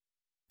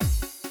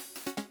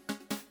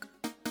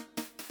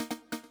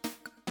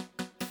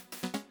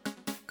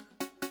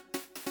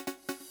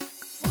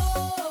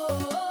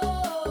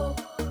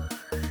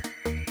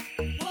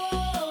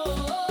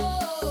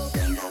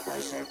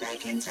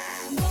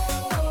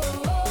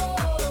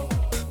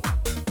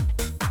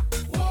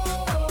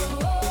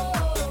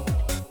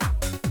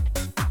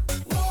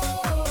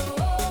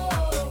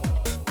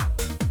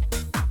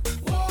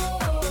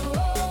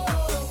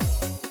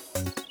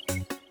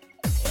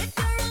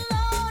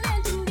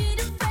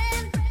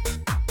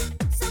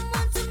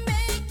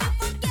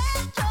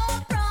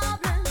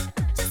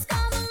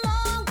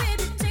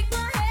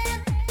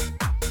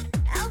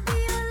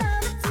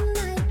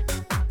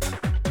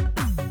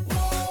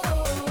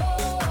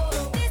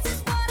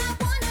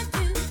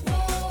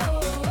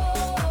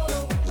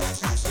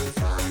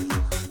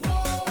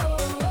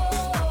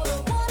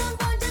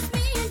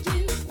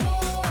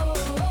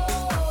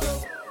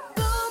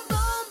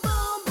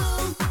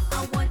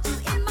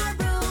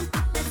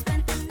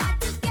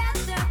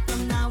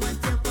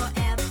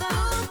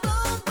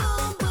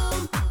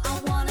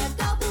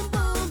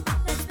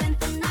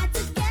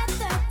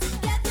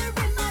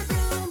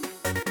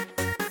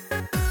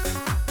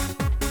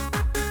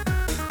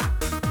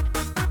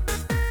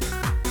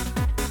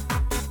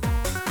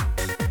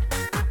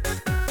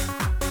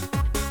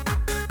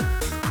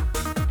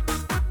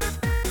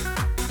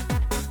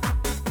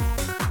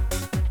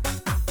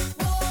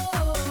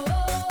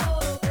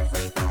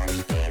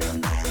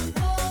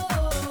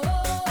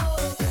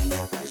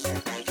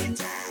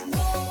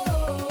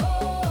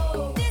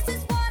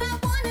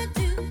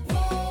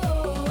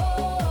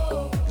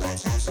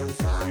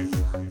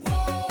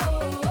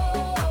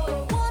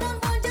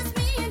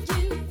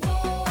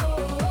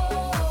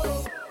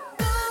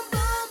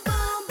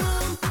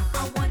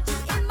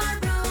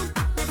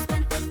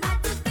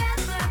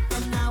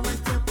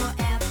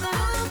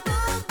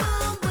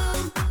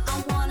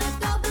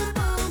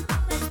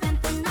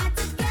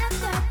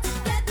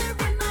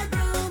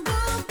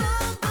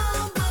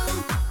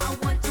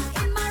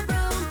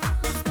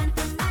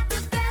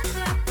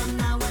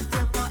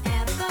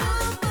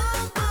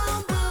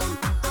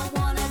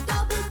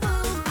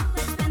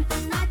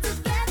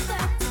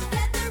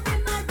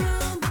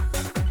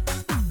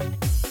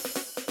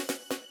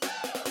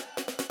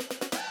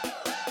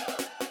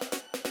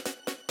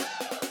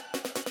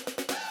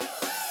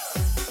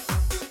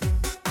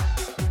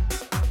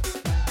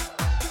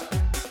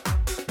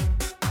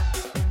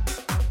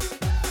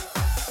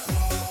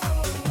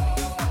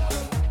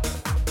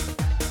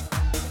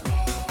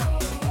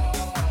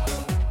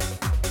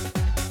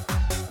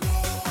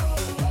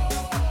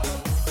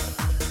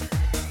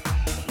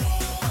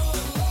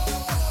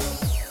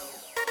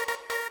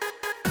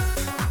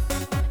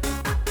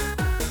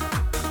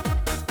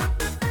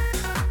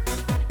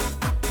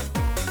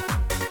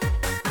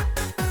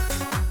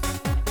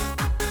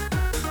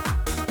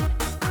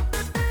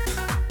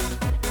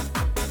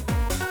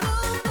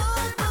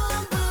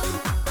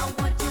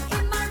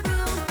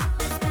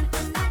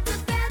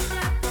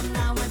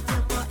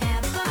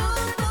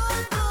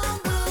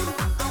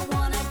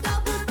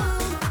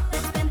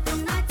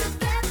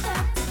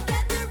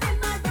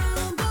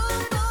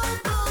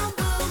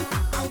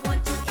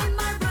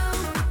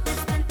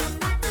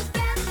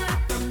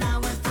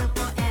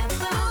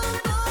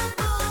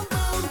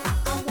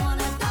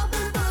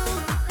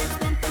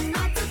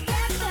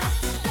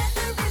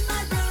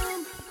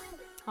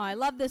 I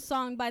love this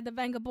song by the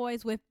Venga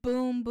Boys with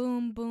Boom,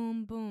 Boom,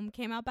 Boom, Boom.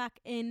 Came out back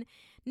in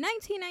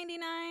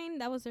 1999.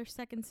 That was their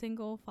second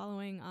single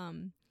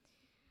following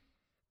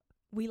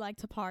We Like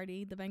to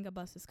Party, The Venga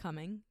Bus Is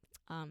Coming.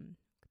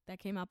 That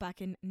came out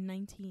back in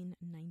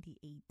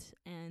 1998.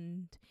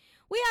 And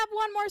we have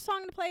one more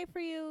song to play for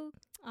you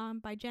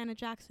by Janet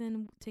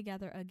Jackson,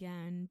 Together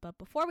Again. But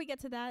before we get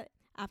to that,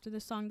 after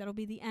this song, that'll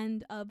be the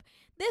end of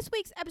this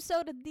week's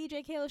episode of the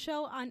DJ Keila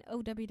Show on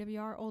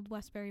OWWR, Old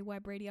Westbury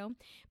Web Radio.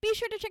 Be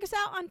sure to check us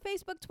out on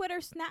Facebook, Twitter,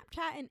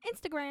 Snapchat, and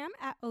Instagram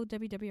at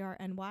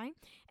OWWRNY.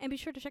 And be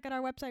sure to check out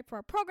our website for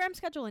our program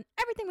schedule and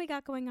everything we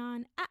got going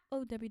on at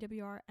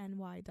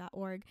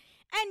OWWRNY.org.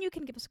 And you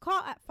can give us a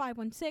call at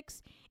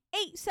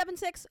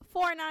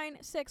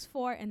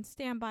 516-876-4964 and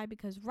stand by,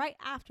 because right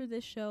after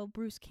this show,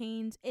 Bruce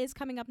Caines is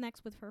coming up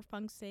next with For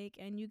Funk's Sake.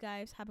 And you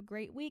guys have a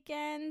great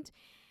weekend.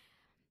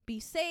 Be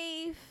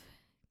safe,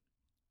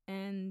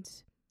 and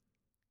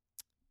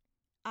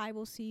I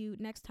will see you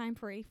next time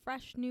for a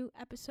fresh new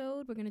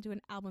episode. We're going to do an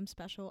album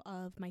special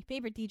of my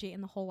favorite DJ in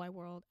the whole wide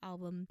world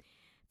album,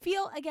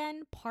 Feel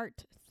Again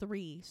Part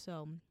 3.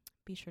 So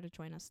be sure to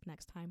join us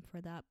next time for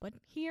that. But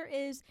here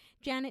is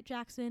Janet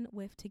Jackson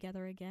with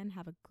Together Again.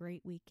 Have a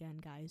great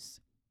weekend,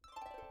 guys.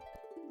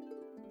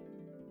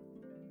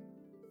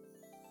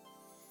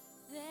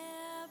 There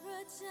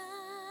are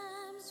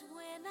times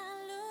when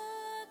I look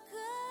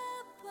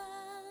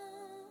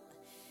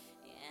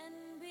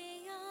and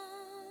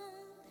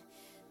beyond.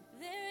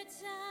 There are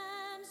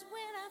times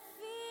when I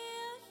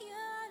feel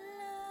your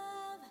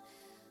love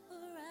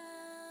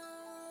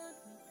around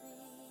me,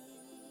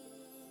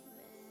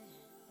 baby.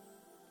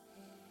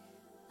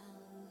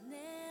 I'll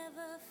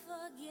never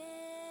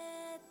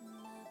forget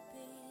my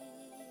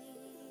baby.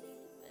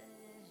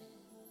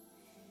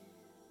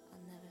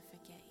 I'll never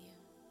forget you.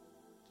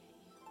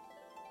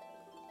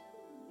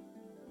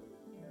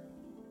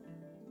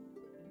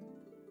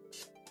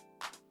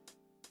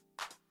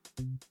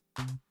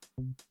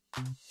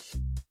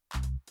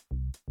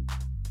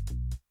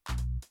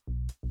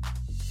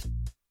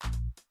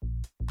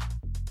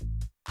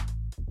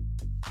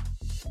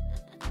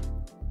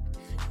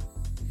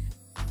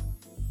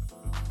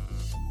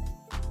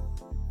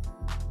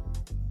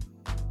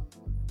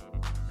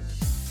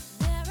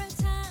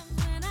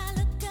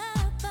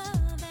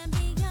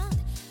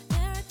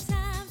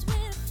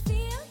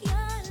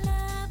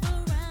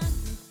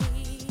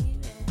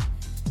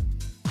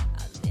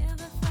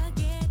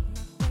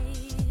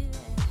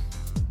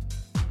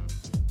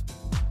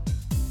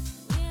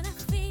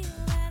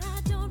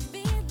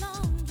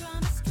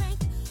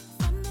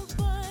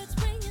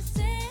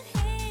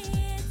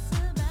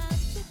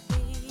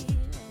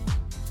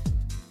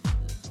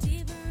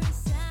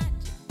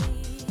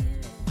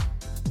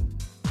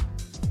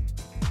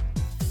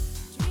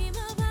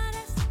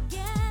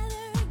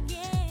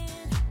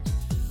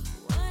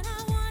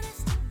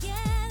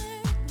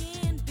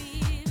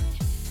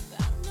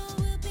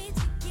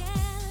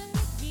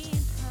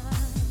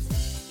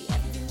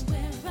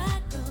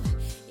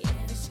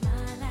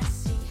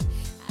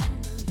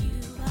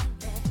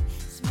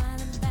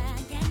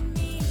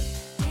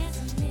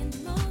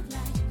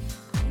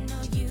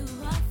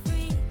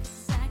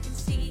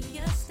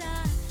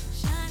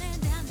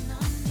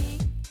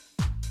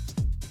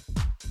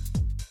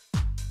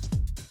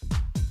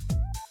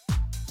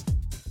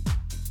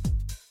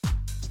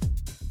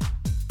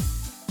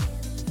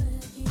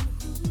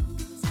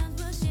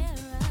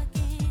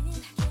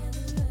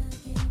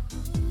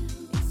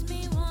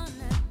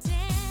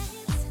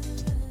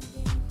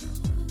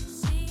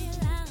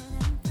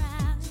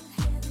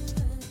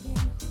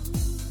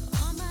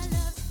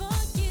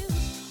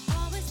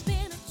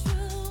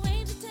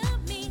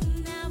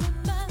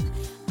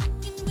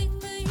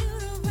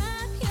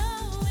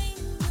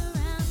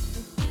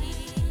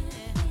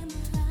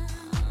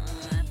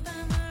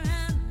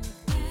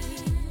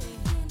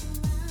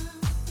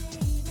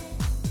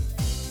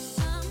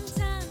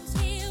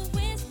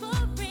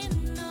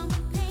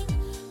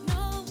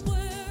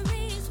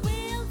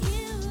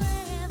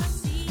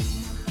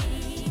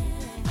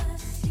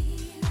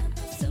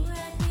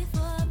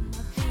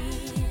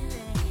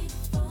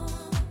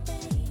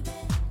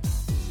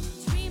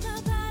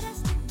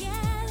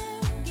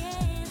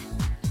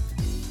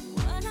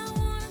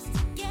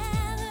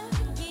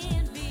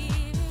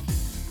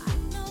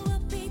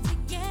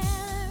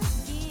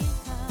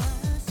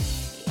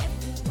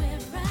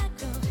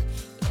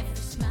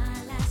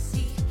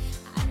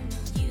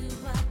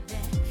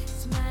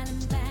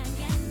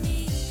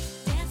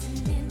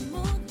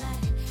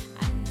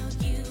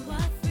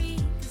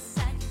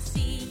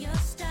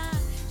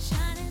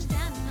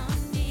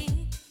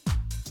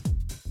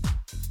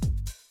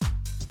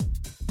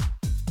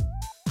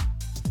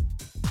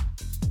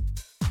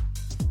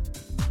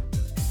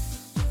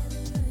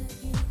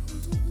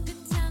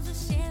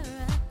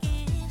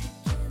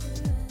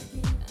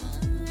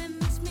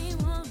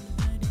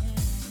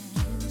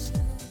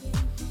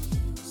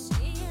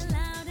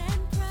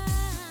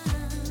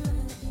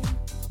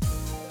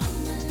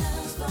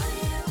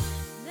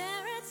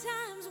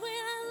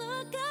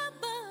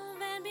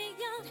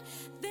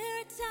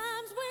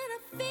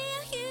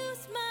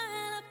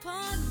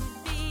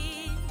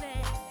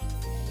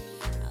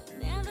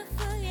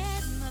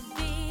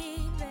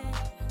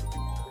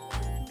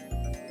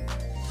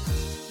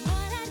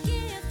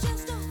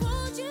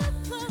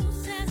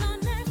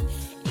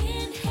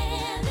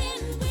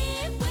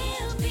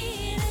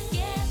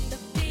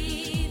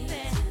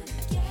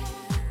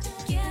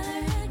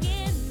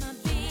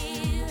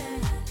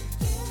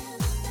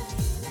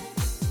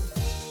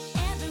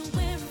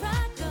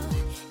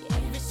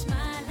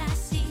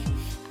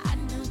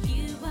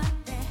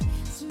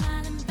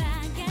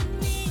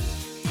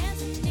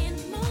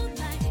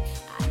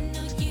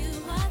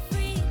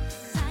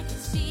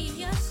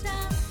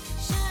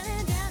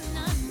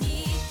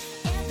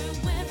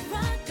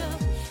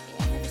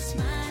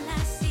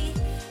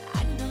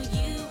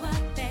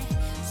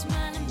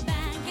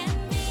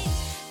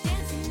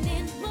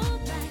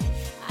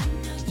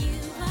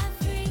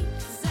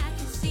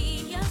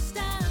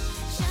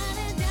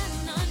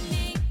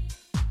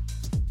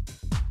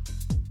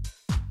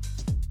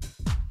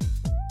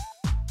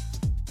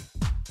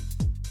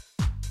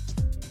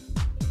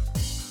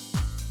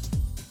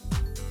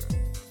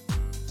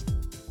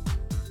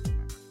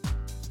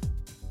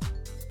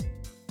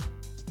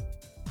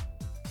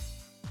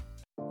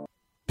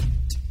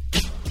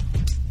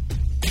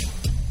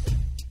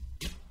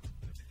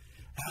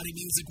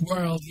 country music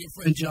world. Your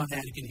friend John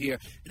Hannigan here.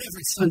 And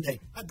every Sunday,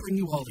 I bring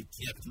you all a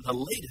gift, the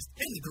latest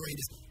and the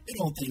greatest in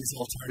all things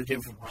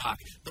alternative rock,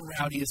 the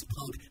rowdiest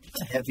punk,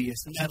 the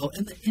heaviest metal,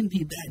 and the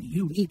indie that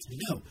you need to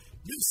know.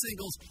 New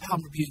singles,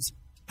 album reviews,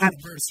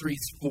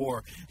 anniversaries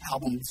for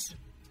albums,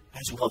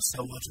 as well as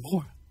so much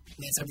more.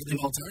 And that's Everything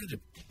Alternative,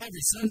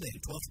 every Sunday,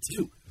 12 to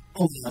 2,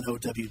 only on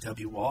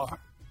OWWR.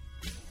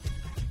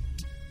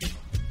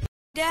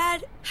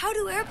 Dad, how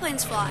do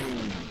airplanes fly?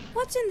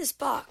 What's in this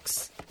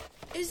box?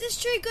 Is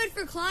this tree good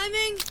for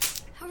climbing?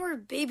 How are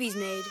babies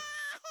made?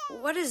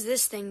 What does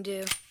this thing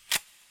do?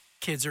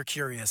 Kids are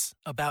curious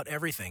about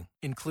everything,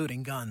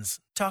 including guns.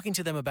 Talking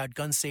to them about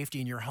gun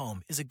safety in your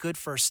home is a good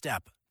first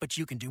step, but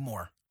you can do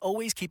more.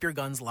 Always keep your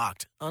guns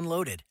locked,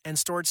 unloaded, and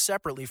stored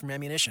separately from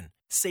ammunition.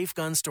 Safe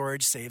gun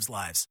storage saves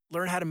lives.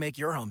 Learn how to make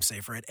your home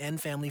safer at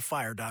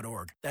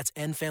endfamilyfire.org. That's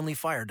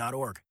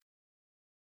endfamilyfire.org.